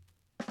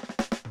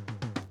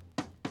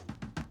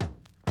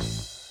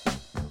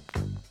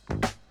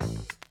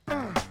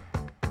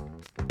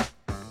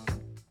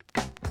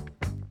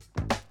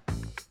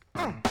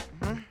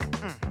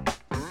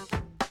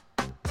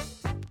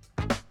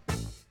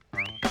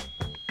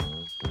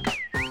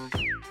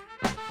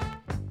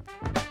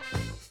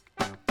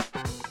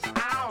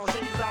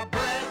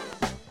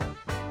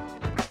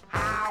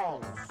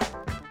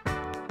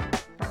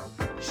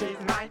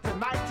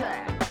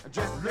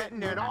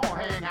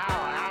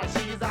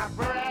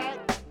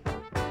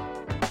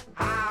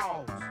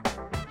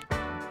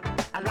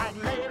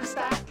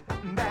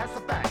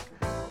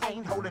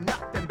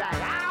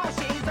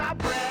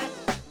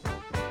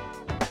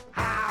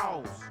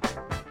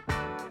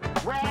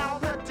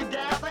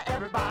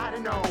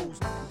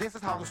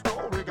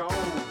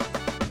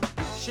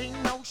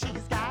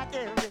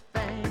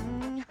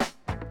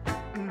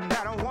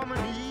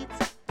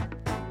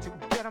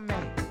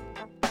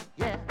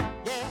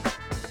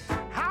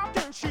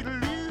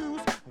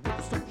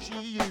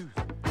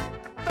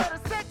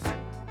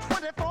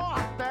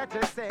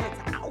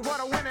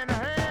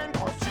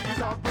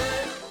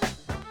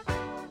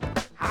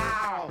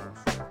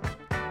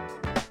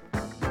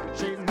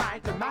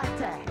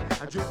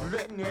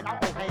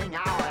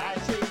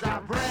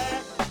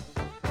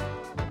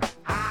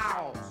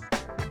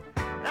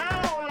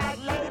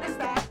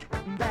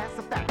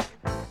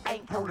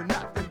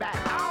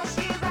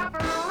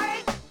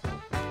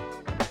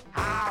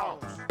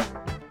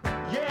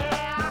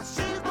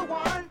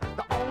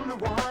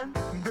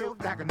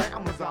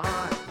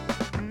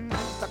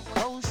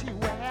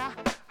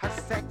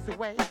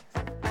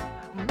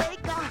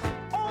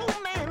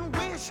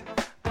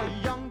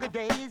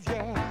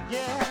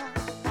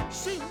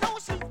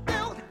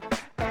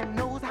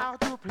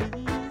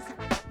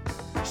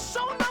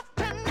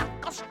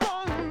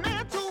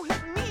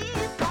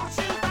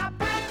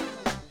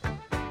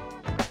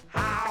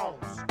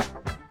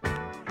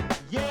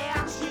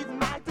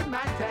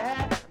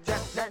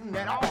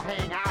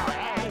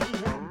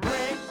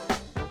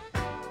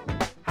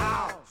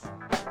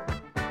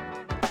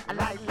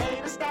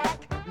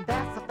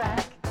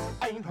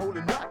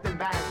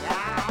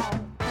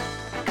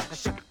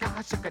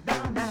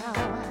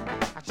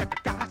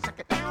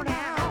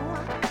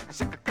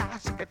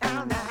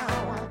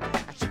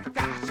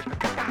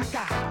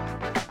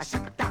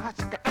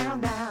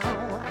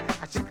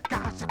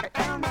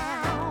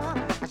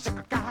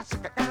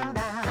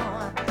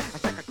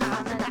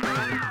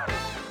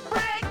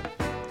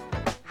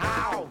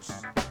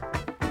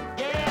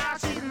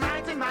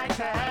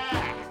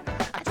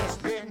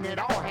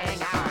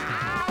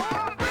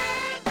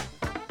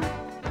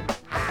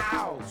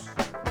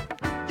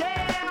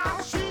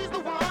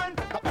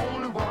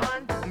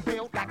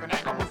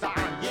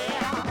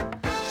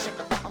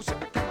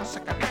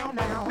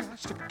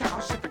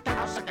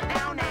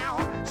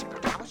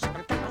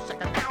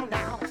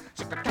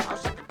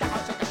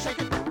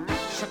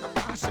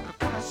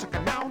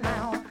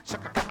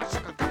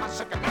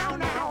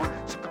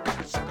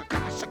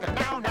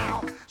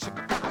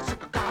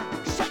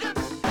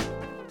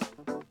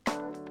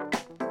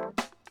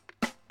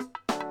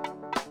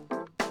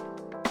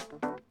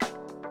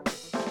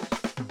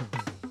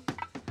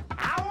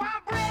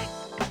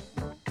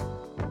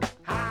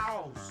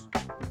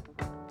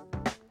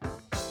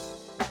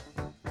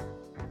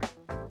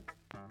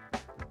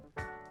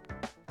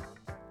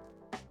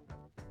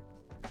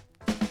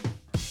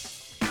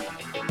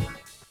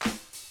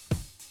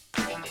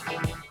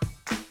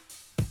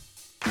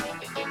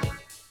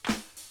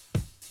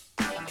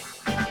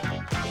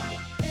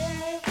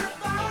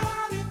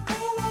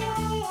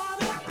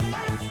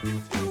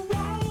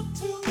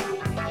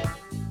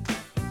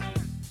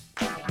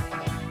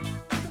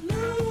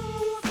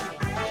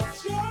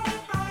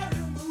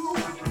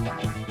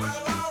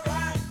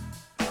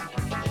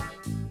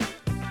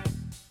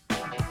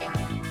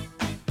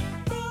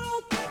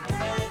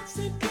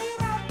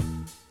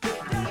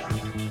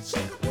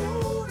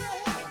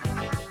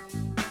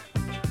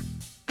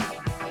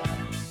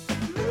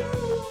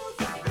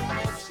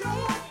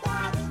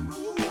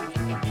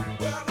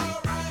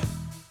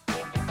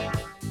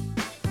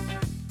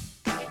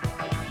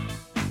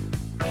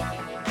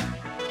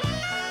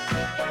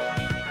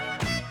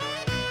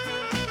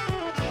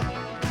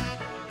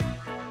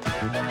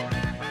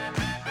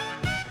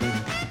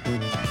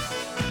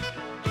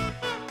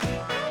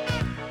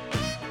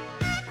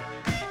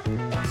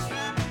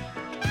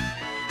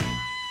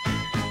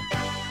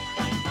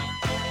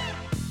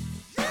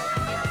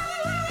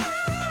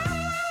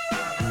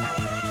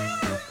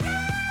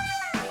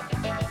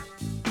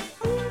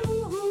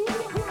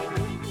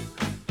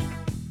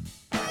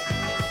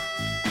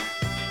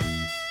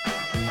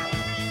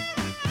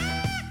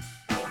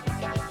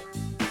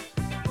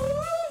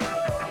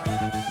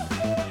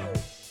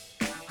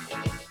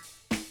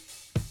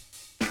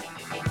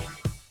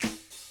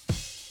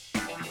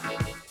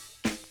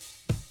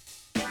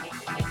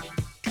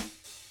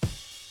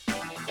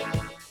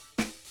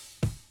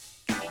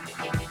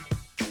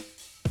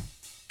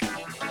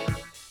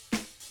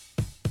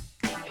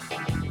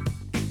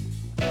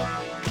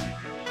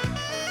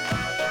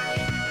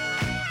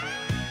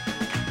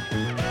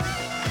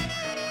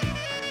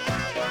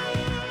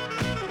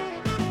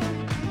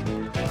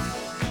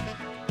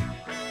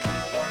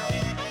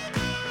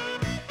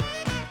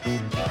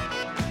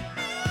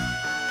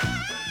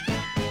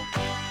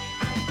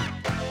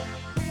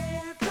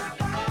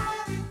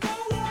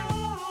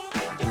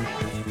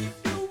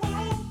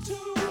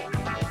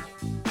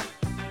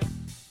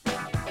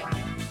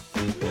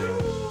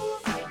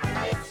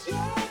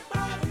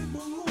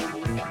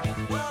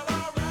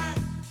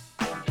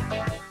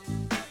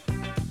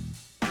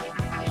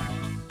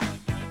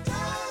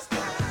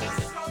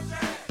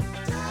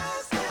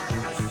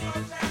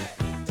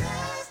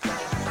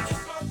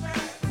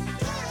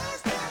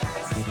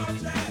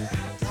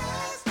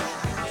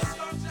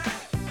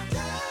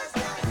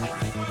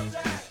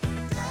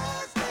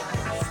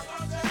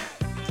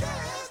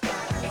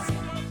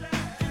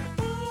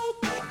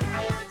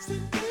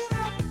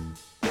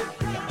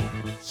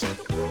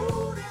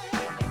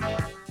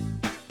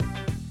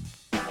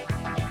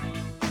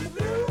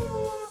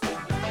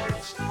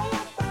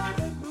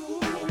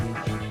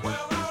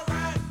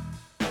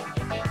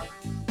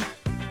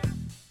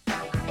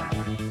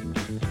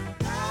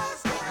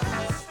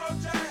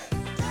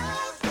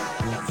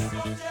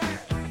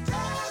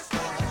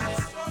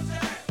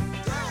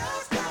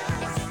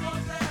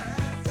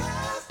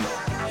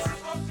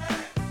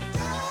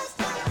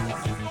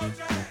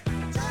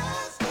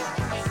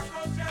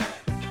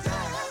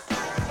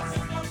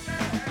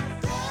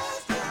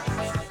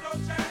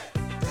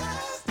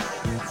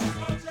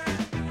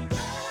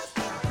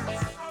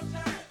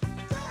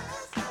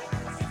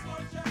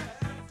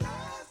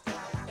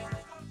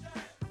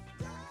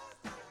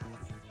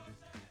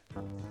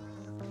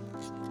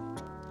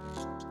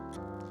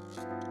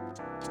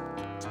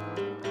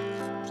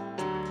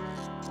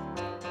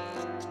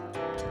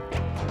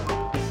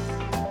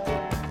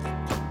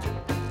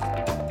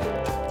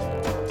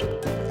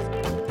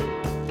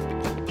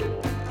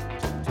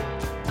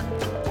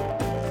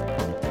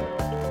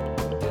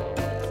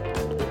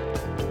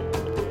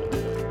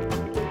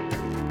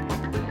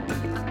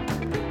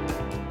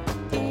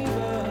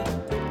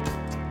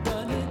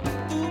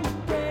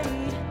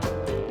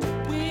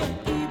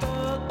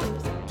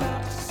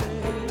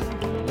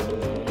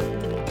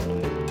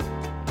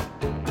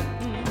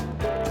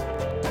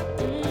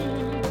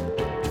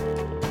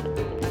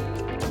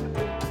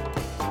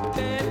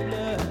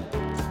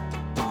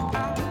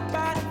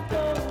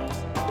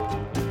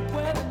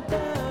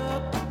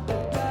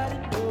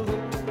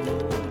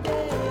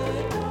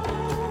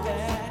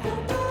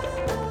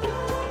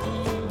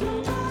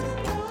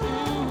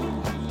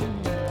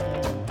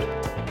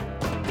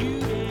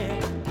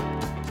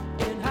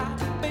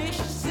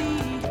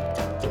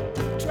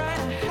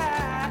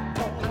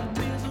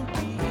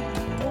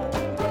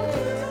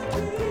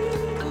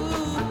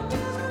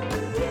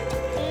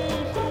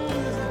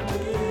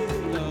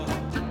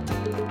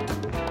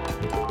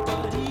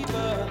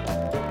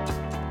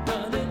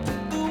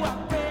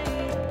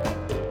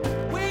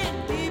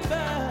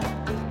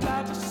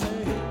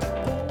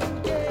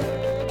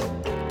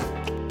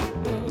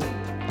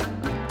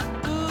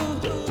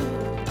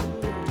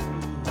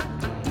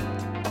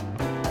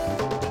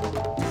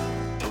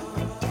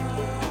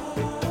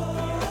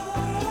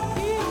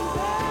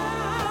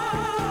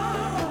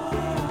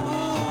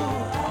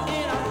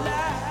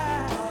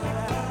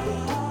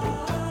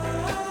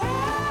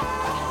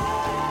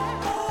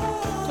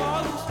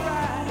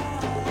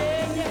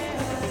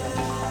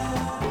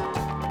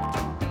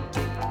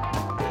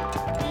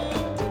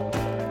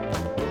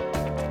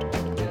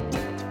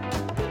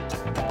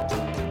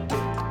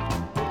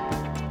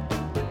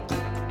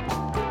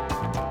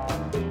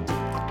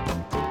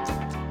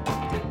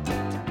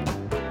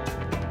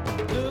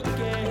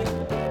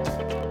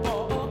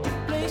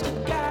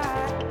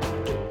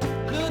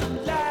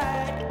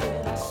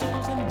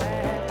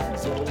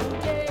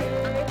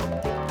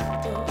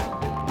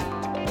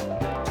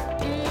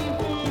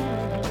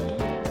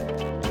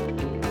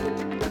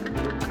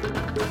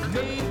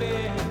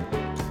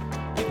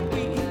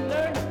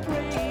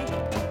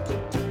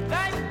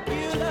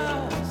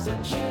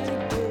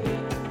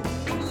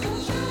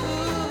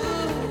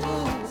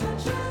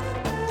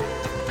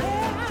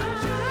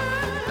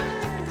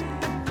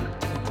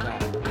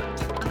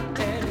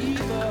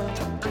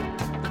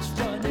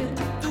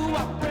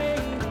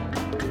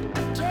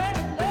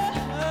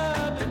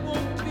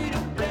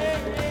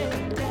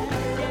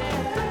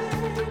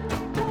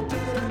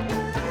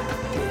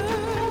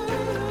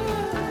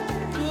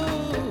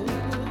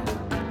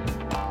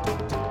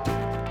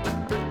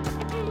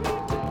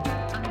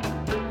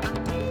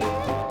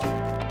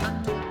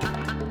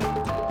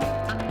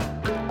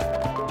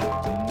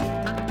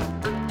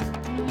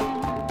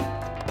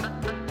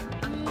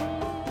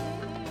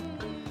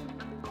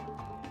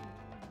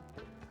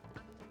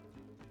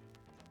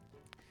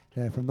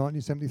 Yeah, from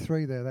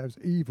 1973 there. That was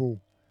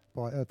Evil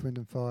by Earth, Wind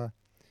and Fire.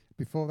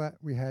 Before that,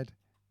 we had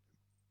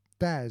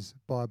Daz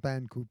by a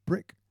band called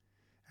Brick.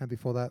 And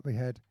before that, we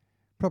had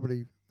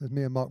probably, as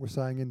me and Mark were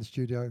saying in the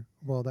studio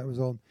while that was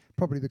on,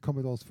 probably the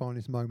Commodore's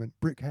finest moment,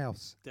 Brick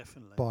House.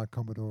 Definitely. By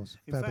Commodores.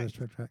 In Fabulous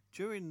fact, track.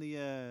 During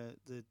the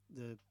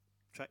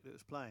track that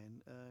was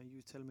playing, you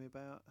were telling me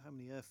about how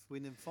many Earth,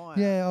 Wind and Fire.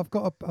 Yeah, I've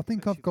got,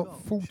 I've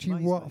got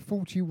 41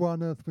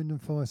 41 Earth, Wind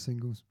and Fire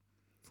singles.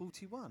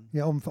 41?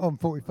 Yeah, I'm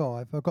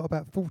 45. I've got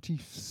about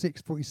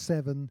 46,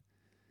 47.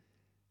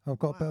 I've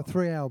got about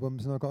 3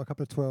 albums, and I've got a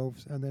couple of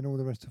 12s, and then all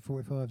the rest of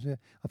 45s, yeah.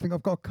 I think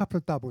I've got a couple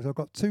of doubles. I've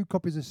got 2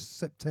 copies of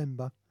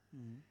September.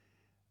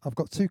 I've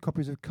got 2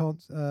 copies of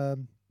Can't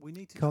We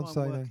need to Can't try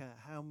Say and work No. out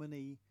how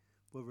many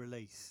were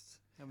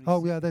released. How many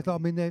Oh, yeah, they've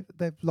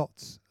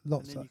lots.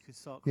 And then you can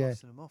start yeah.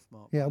 crossing them off,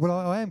 Mark. Yeah, well,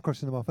 I am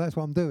crossing them off. That's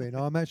what I'm doing.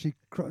 I'm actually,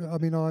 some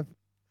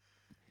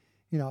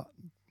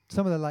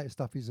of the later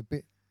stuff is a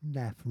bit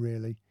naff,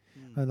 really,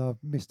 and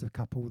I've missed a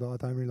couple that I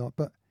don't really like.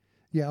 But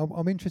yeah,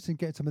 I'm interested in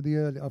getting some of the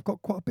early. I've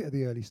got quite a bit of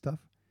the early stuff.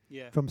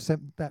 Yeah. From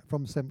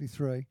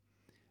 73.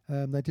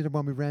 They did a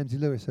one with Ramsey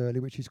Lewis early,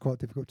 which is quite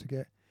difficult to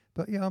get.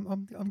 But yeah,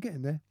 I'm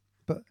getting there.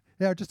 But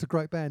they're just a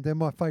great band. They're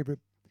my favourite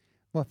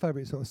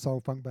sort of soul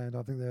funk band.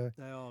 I think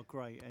they are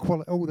great.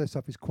 All their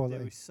stuff is quality.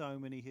 There is so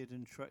many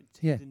hidden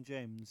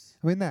gems.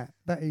 I mean that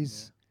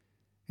is,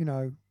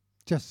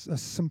 just a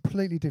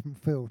completely different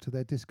feel to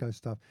their disco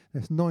stuff.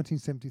 It's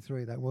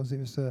 1973. That was. It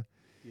was. With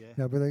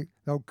the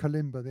old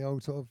kalimba, the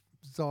old sort of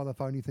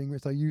xylophone thing,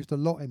 which they used a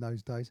lot in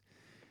those days.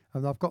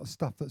 And I've got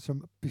stuff that's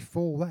from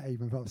before that,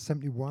 even from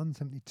 71,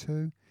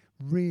 72,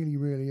 really,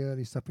 really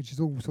early stuff, which is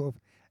all sort of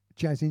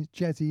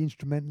jazzy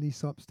instrumentally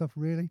type stuff,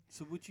 really.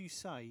 So would you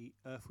say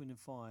Earth, Wind and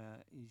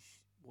Fire is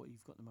what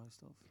you've got the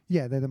most of?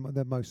 Yeah, they're the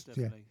most.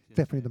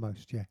 Definitely the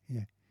most. Yeah.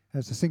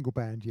 As a single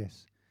band,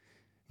 yes.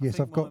 Yes,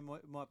 I've got.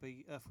 Might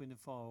be Earth, Wind and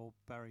Fire or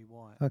Barry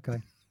White.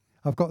 Okay.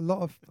 I've got a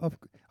lot of.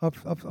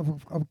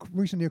 I've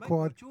recently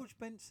acquired George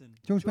Benson.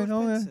 George Benson.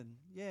 Oh,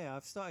 yeah,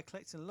 I've started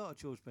collecting a lot of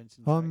George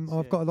Benson.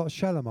 I've got a lot of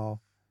Shalimar.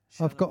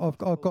 I've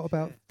got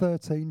about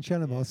 13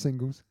 Shalimar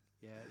singles.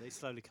 Yeah, they're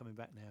slowly coming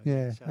back now.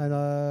 Yeah,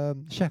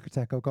 and Shack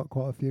Attack, I've got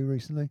quite a few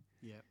recently.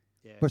 Yeah.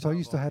 But I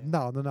used to have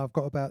none, and I've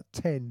got about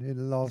 10 in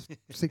the last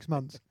 6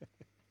 months.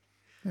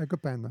 Yeah,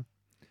 good band though.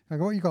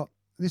 And what you got?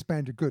 This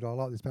band are good. I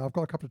like this band. I've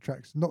got a couple of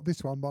tracks, not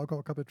this one, but I've got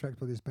a couple of tracks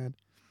by this band.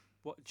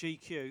 What,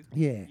 GQ?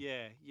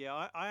 Yeah.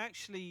 Yeah. I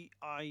actually,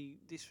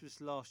 this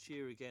was last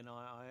year again.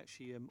 I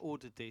actually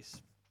ordered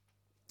this,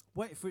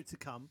 waited for it to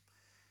come,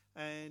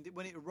 and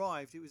when it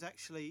arrived, it was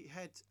actually, it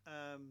had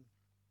I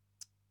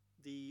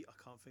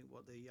can't think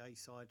what the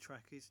A-side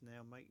track is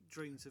now, mate.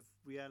 Dreams of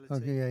Reality.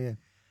 Okay, yeah.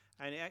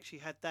 And it actually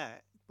had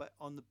that, but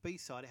on the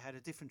B-side, it had a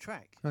different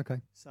track.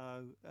 Okay.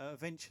 So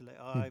eventually,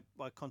 I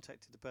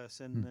contacted the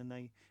person, and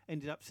they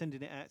ended up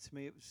sending it out to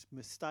me. It was a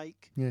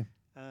mistake. Yeah.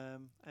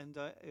 And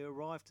it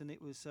arrived, and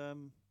it was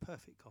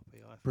perfect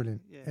copy. I think.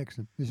 Brilliant. Yeah.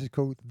 Excellent. This is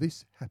called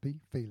This Happy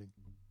Feeling.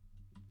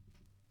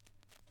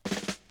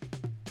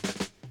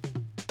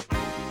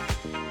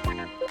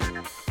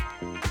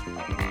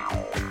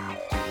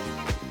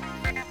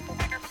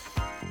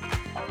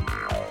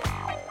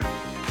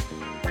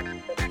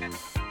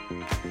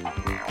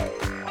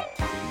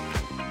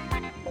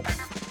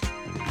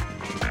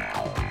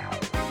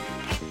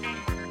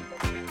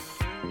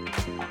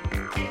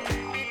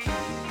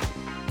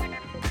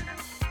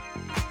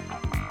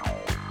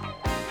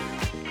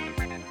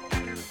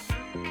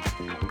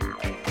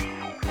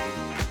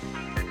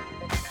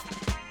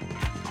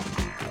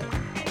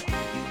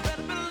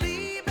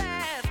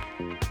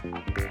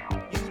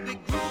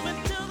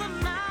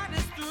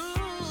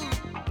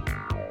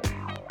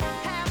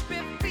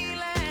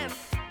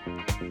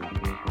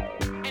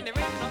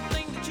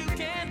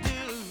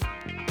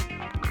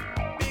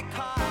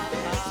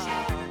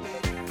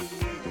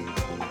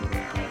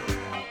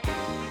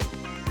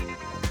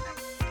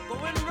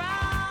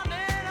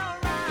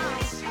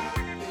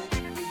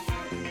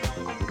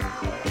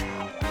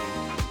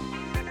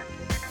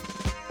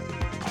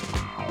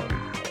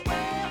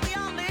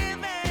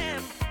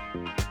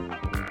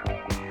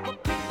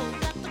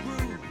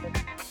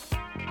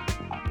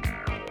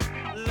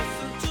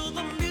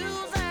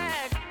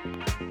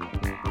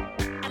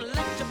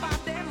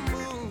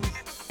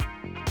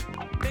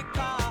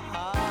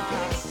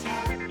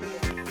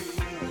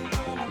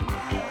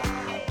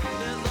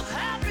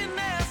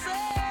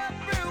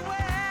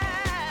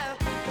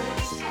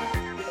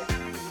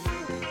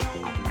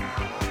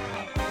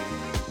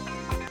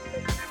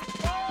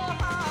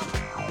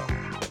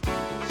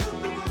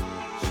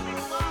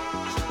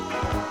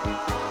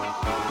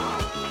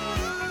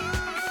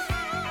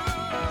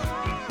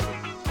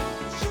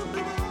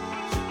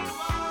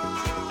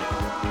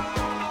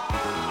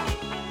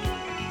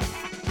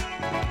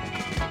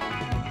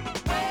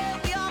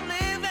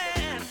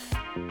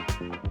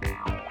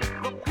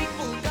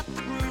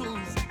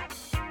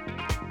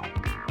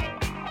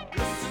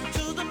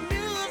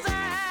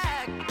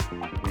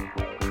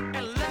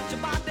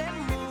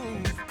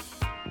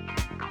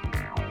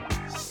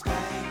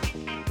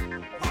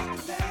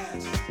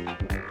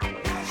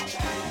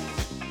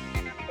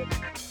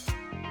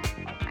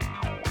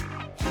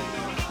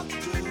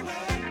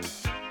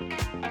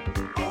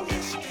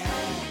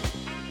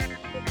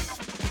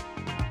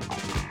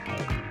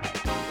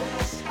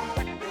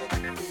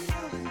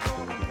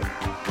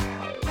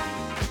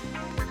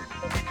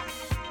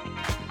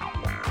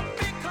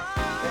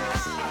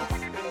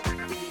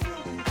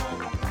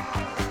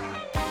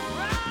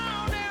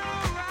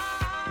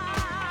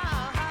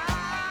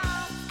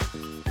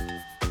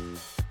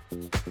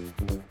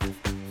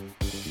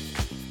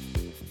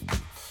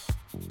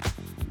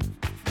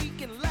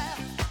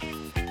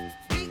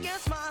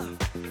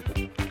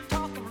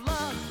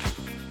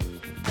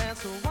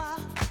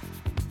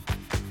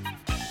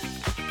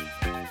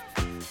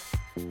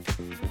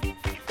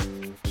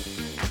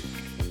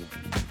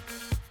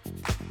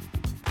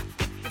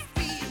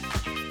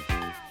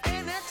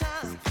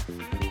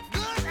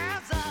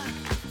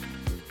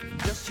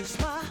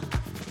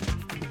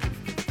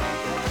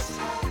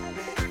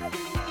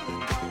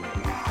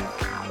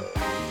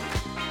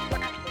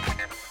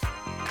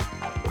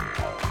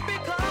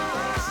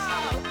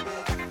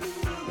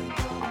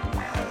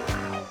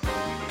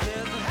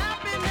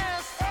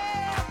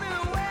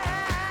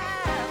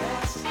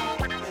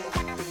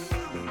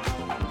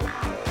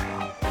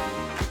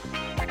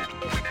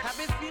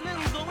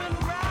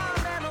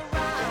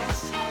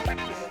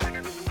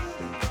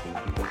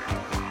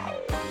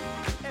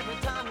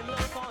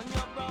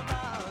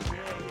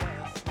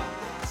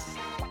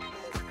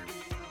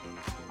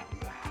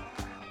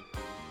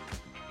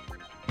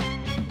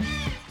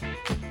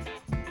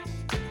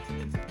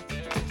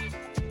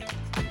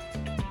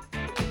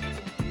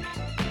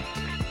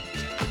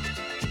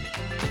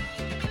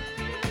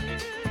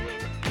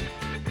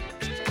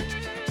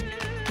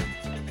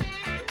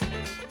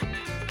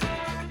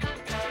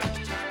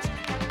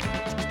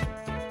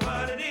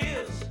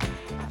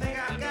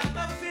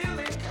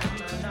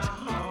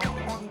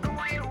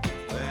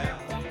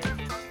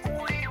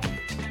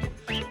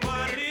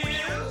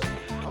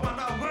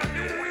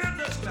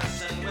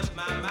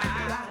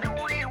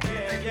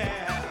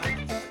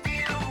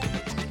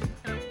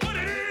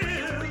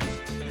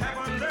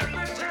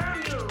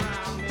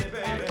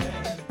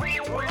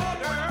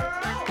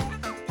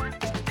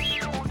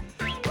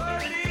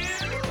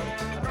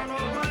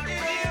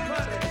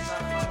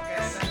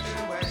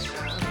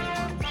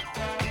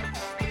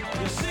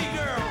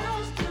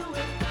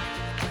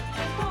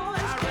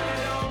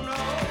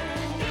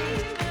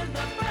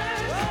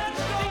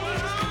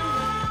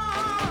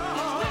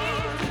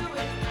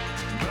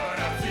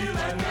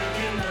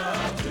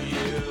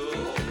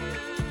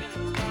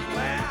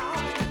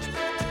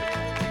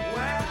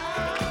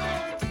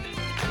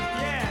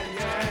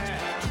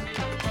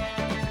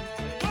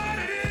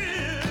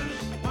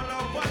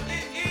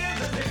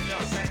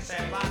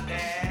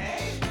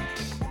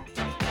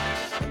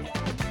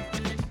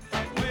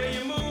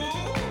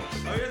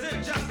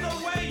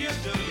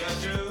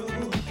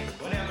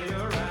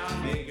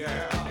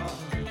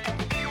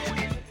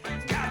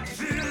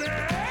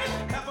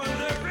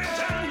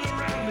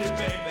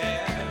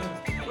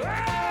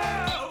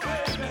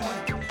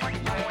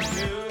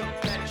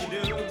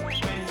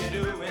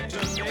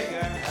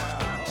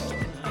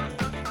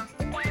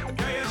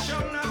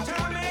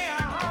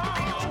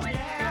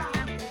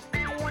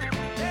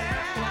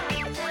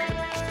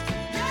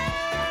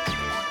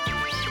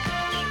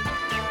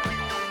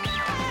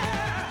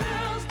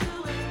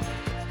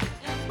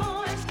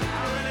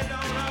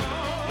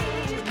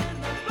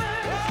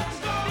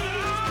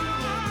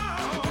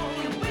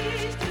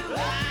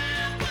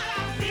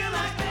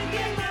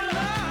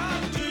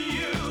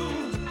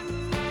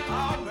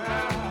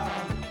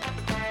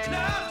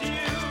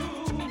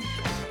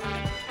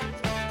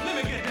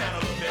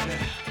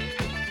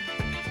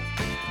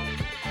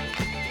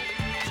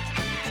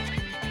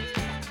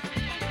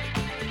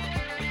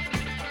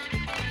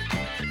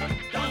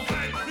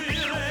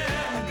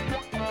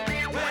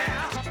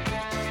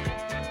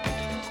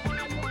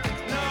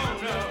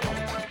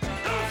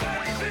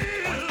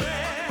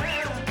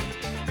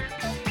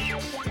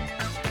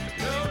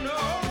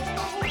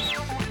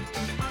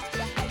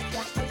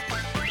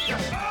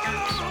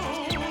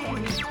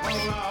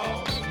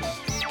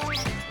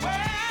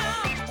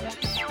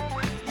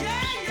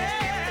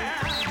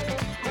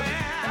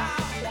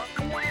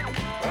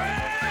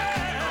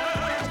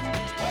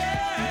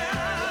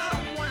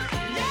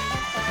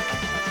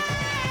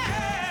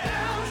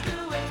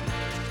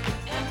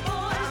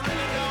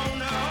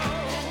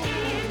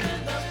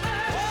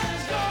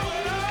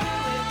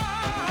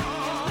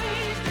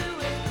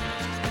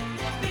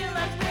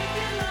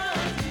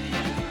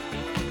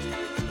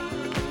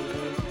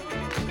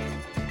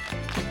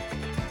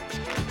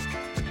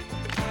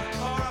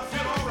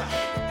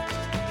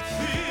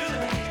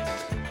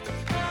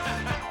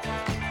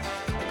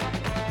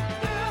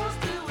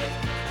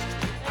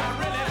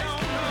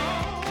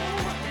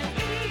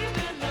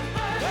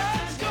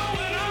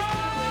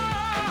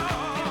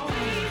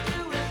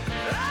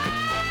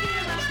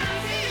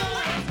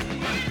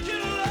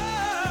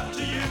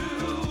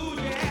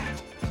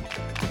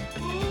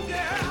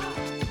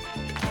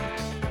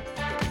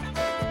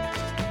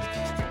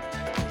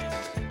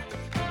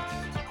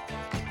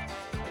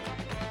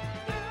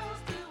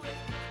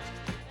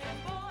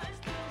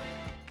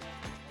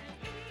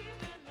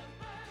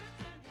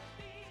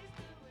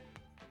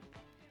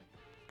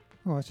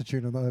 Oh, that's a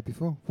tune I've not heard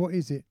before. What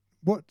is it?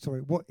 What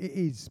it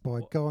is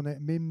by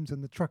Garnet Mims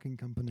and the Trucking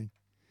Company.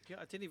 Yeah,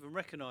 I didn't even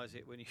recognise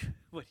it when you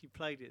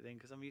played it then,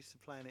 because I'm used to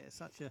playing it at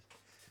such a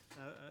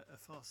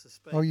faster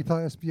speed. Oh, you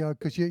play us,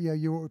 because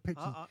you auto pitch.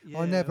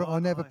 I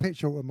never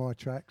pitch alter my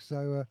tracks,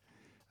 so.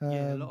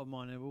 Yeah, a lot of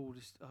mine are all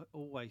just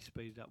always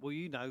speeded up. Well,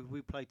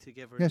 we played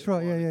together. That's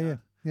right.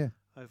 Yeah.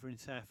 Over in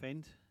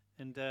Southend,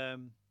 and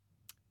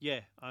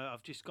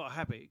I've just got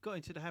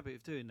into the habit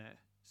of doing that.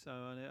 So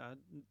I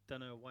don't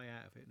know a way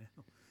out of it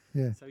now.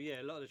 Yeah. So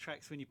a lot of the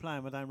tracks when you play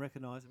them, I don't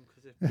recognise them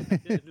because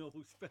they're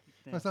normal speed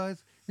now. So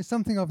it's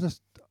something I've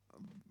just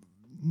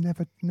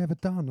never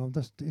done.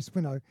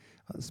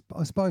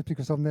 I suppose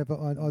because I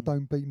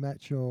don't beat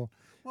match or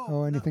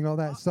anything like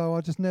that. So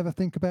I just never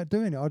think about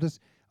doing it.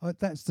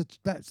 That's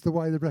the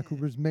way the record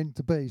was meant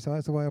to be. So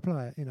that's the way I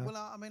play it. Well,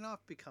 I mean,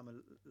 I've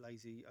become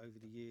lazy over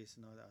the years,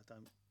 and I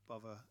don't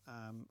bother.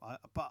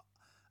 But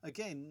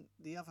again,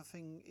 the other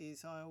thing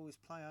is I always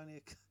play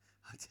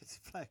I tend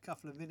to play a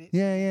couple of minutes.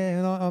 Yeah,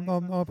 and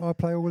I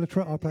play all the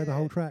track. I play the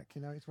whole track.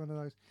 It's one of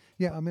those.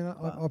 Yeah, I mean,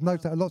 I've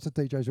noticed that lots of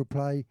DJs will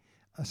play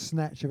a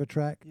snatch of a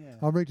track. Yeah.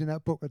 I'm reading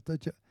that book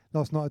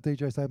last night. A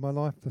DJ Saved My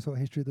Life, the sort of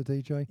history of the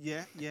DJ.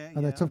 Yeah.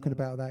 And they're talking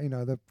about that.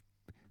 The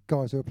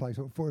guys who will play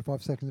sort of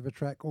 45 seconds of a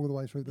track all the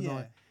way through the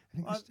night.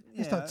 I think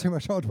it's not too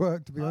much hard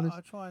work, to be honest.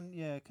 I try and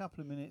a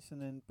couple of minutes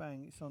and then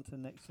bang, it's on to the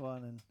next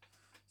one and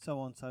so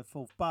on and so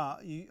forth. But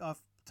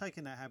I've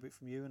taken that habit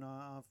from you, and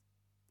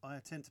I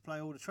tend to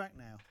play all the track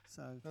now.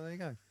 So there you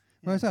go.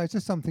 Yeah. Well, so it's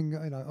just something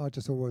I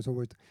just always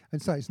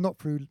and so it's not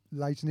through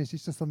laziness.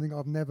 It's just something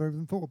I've never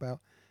even thought about.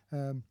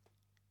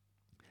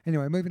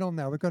 Anyway, moving on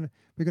now. We're gonna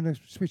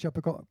switch up.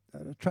 I've got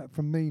a track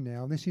from me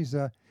now. This is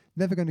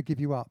 "Never Gonna Give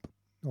You Up"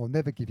 or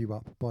 "Never Give You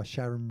Up" by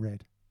Sharon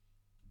Red.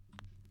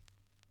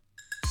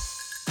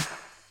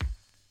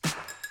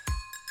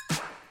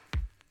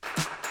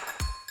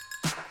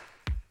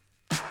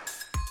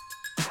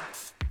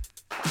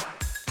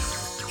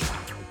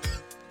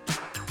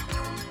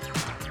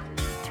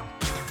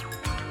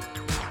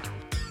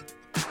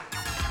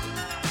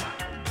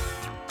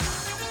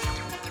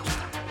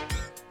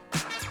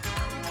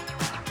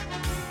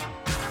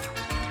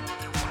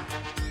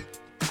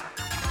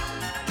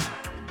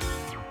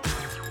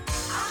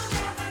 I'll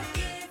never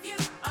give you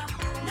up.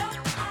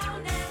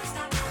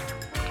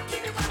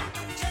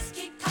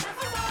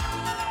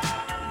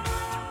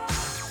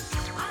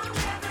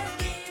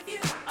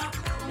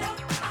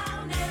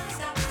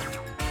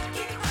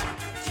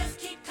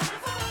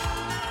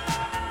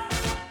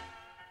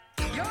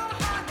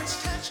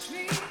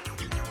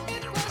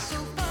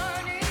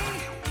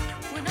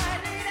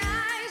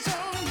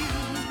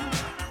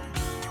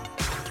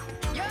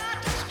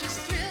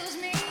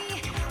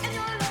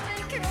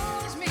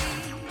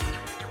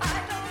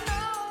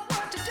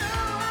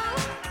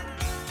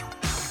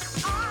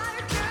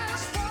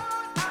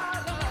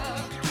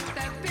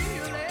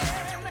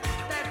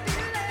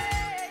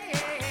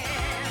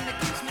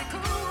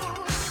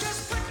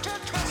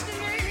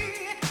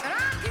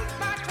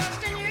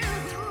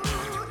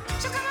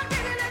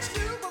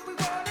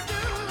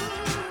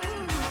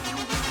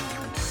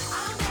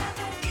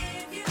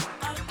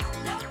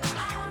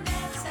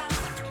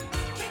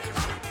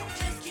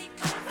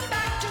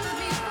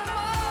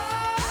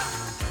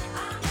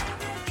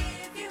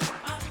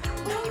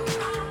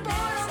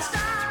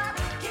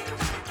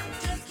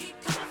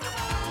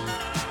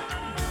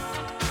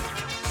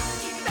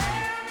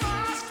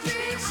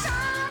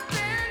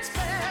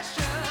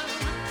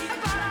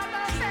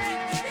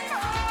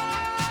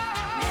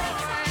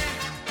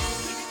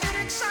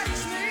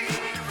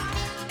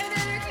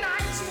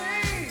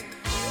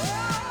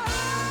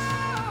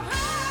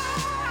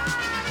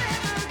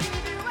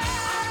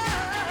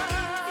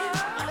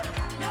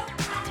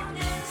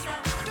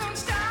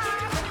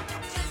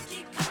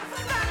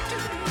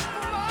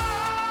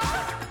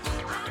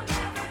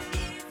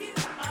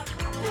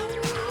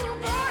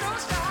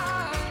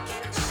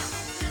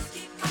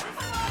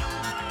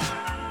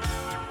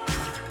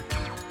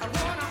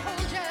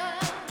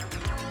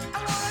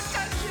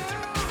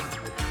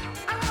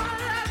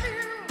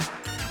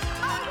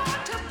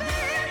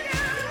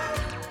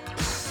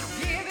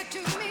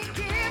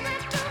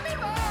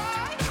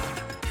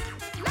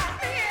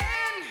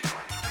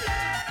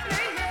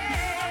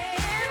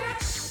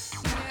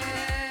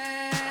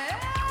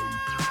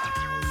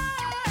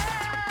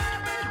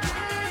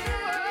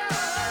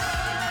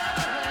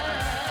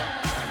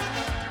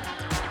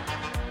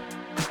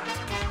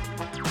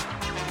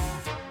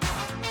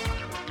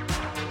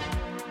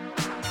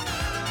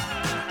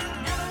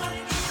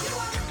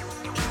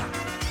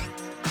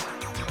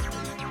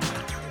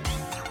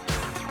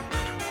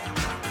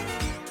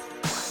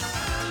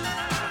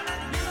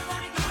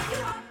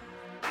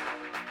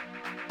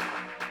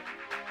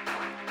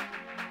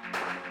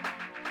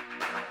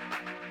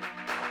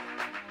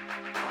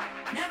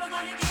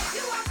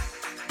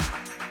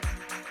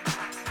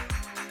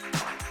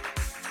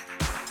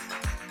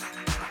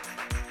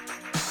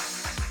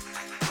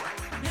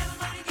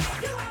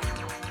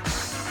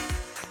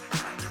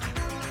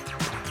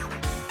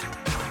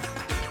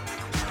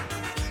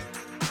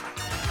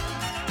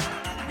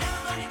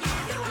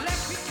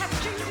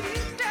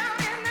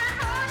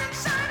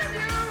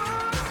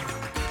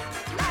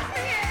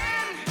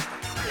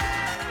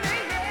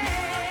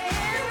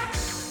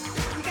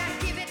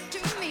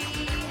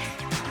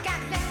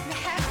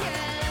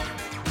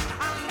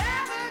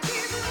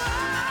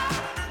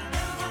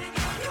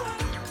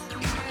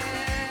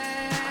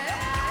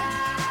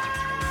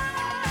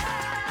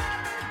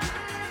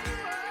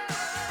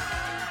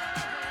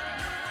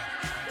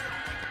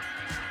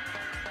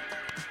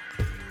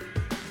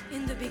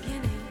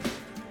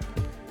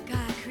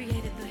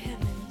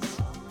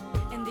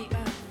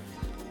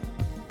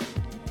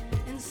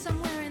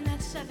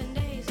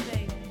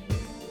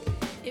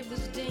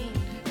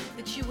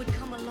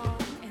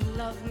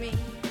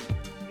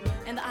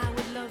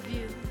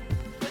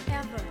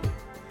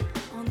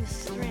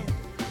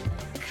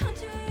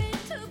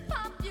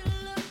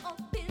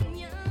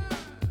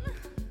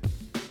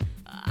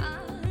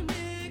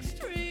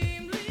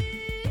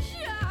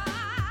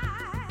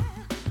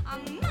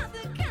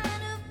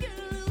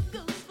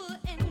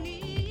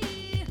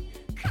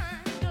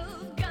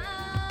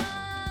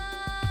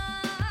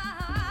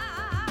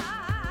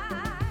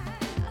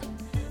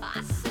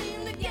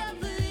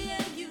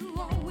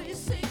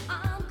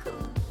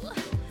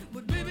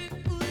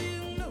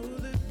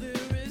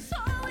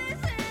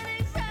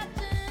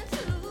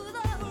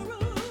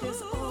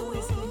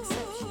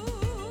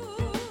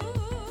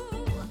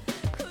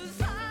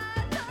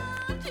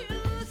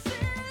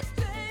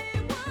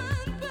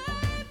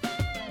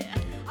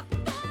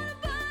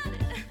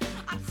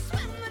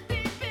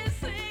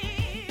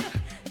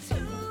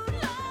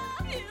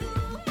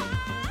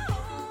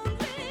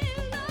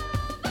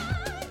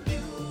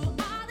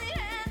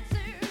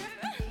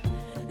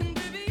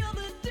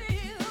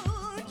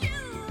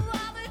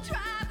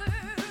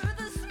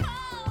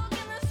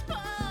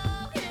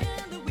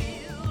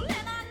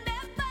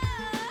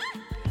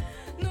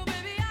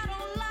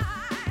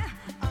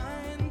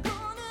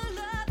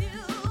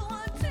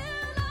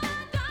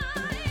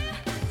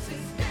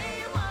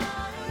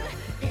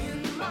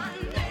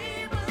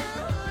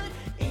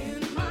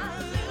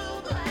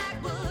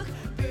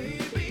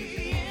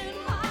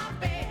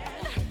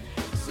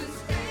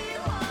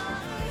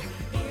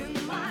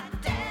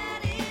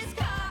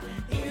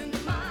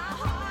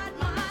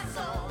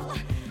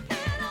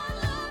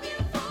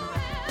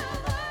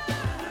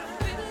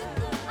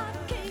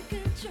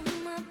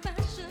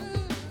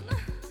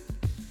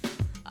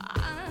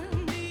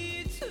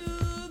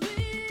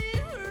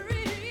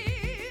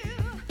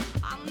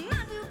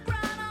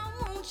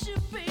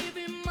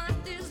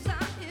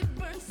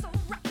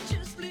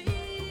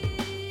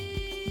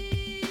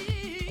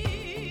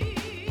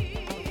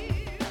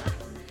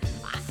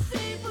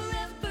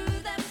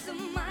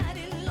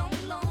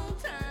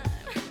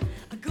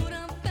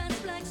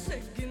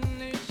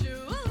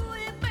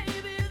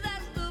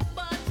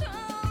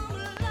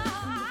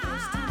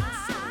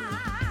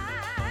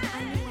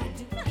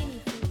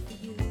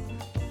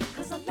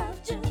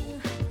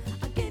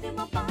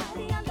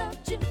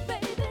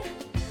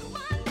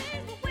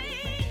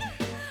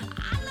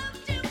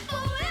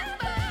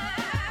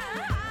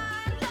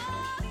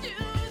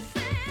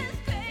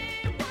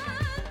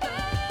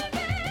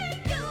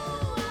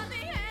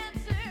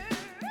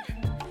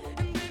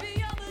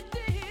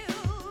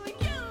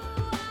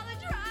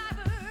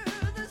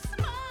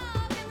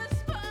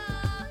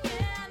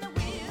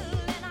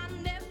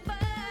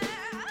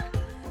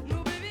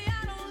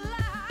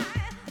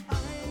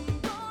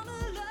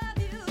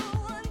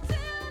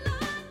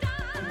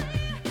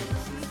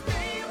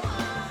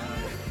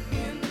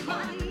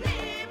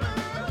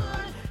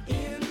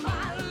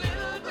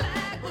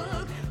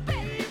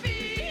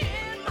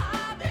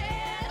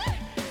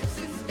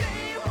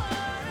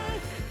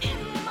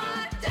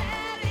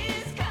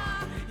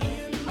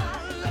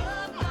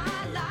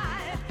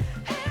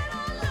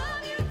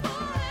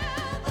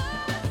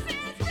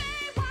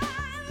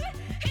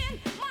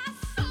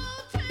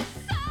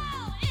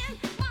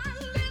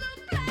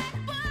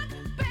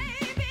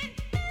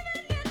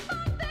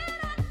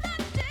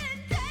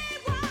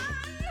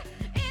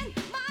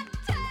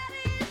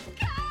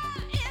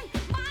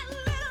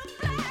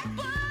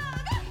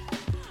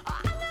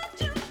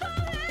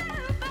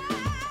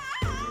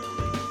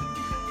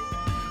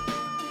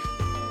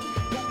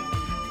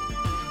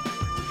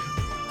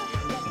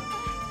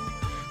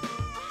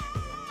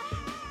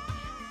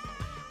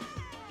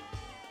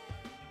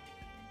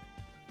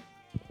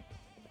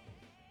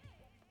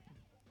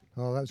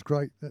 Oh, that's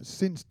great. That's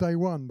Since Day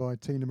One by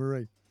Tina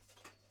Marie.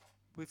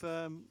 We've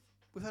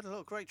had a lot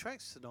of great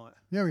tracks tonight.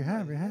 Yeah, we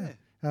have.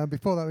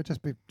 Before that, would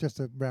just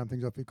to round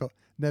things off, we've got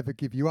Never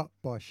Give You Up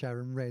by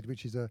Sharon Red,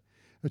 which is a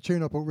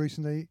tune I bought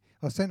recently.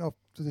 I sent off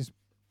to this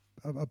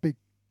not a big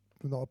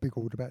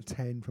order, about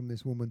 10 from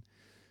this woman,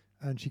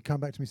 and she come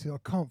back to me and said,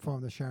 I can't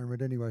find the Sharon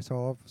Red anyway,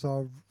 so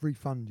I'll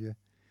refund you.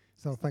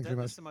 So thanks very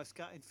much. That's the most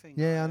gutting thing.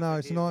 Yeah, I know,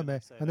 it's a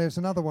nightmare. And there's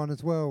another one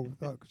as well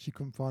that she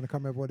couldn't find. I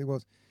can't remember what it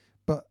was,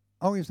 but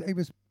it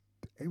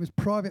was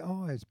Private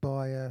Eyes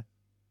by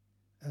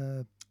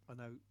I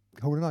know.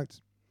 Hall and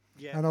Oates.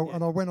 Yeah,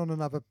 and I went on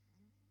another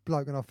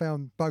bloke and I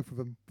found both of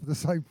them for the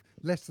same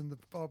less than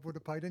I would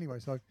have paid anyway.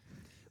 So,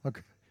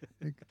 it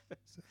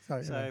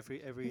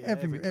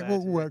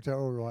all worked out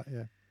all right.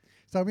 Yeah.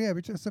 So yeah,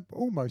 we just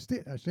almost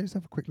it actually. Let's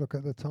have a quick look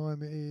at the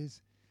time. It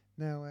is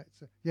now at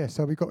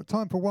so we've got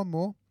time for one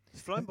more.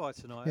 It's flown by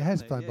tonight. It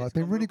has flown by. It's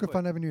been really good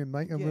fun having you in,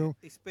 mate. And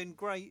it's been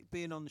great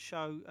being on the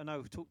show. I know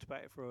we've talked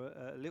about it for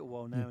a little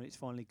while now, and it's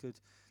finally good.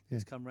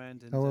 It's come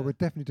round. And, we'll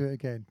definitely do it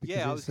again.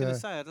 Yeah, I was going to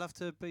say I'd love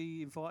to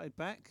be invited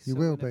back. You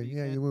will be.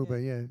 Yeah, you will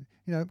be. Yeah,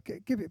 you know,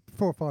 give it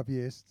 4 or 5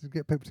 years to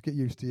get people to get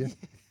used to you.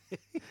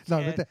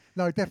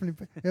 No,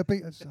 definitely. It'll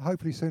be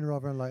hopefully sooner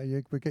rather than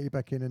later. We'll get you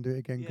back in and do it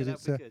again because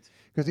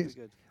it's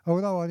good.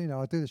 Although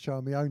I do the show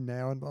on my own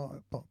now, and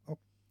but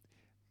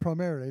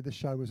primarily the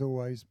show was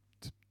always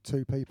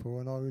 2 people,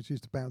 and I was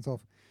used to bounce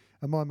off.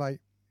 And my mate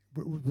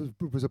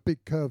was a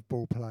big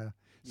curveball player,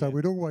 so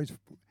we'd always.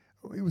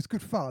 It was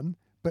good fun.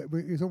 But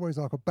it was always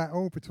like a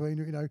battle between,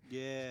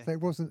 Yeah. So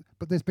it wasn't.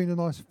 But there's been a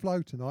nice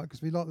flow tonight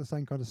because we like the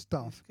same kind of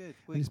stuff. It's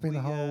good. It's been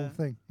the whole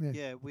thing. Yeah.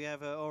 Yeah, we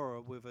have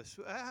Aura with us.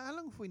 How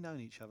long have we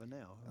known each other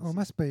now? Oh, it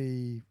must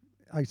be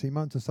 18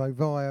 months or so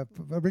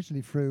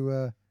originally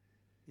through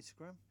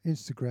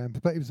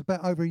Instagram. But it was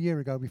about over a year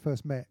ago we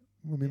first met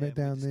when we met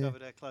down there. We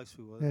discovered how close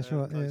we were. That's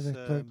right.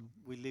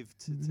 We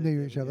lived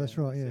knew each other. That's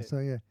right. Yeah. So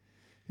yeah.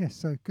 Yes,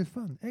 so good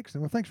fun.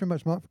 Excellent. Well, thanks very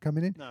much, Mark, for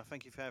coming in. No,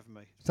 thank you for having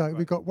me. So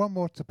we've got one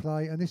more to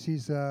play, and this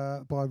is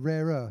by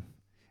Rare Earth.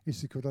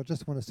 This is called I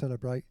Just Want to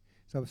Celebrate.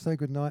 So say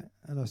good night,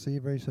 and I'll see you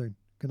very soon.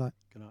 Good night.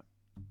 Good night.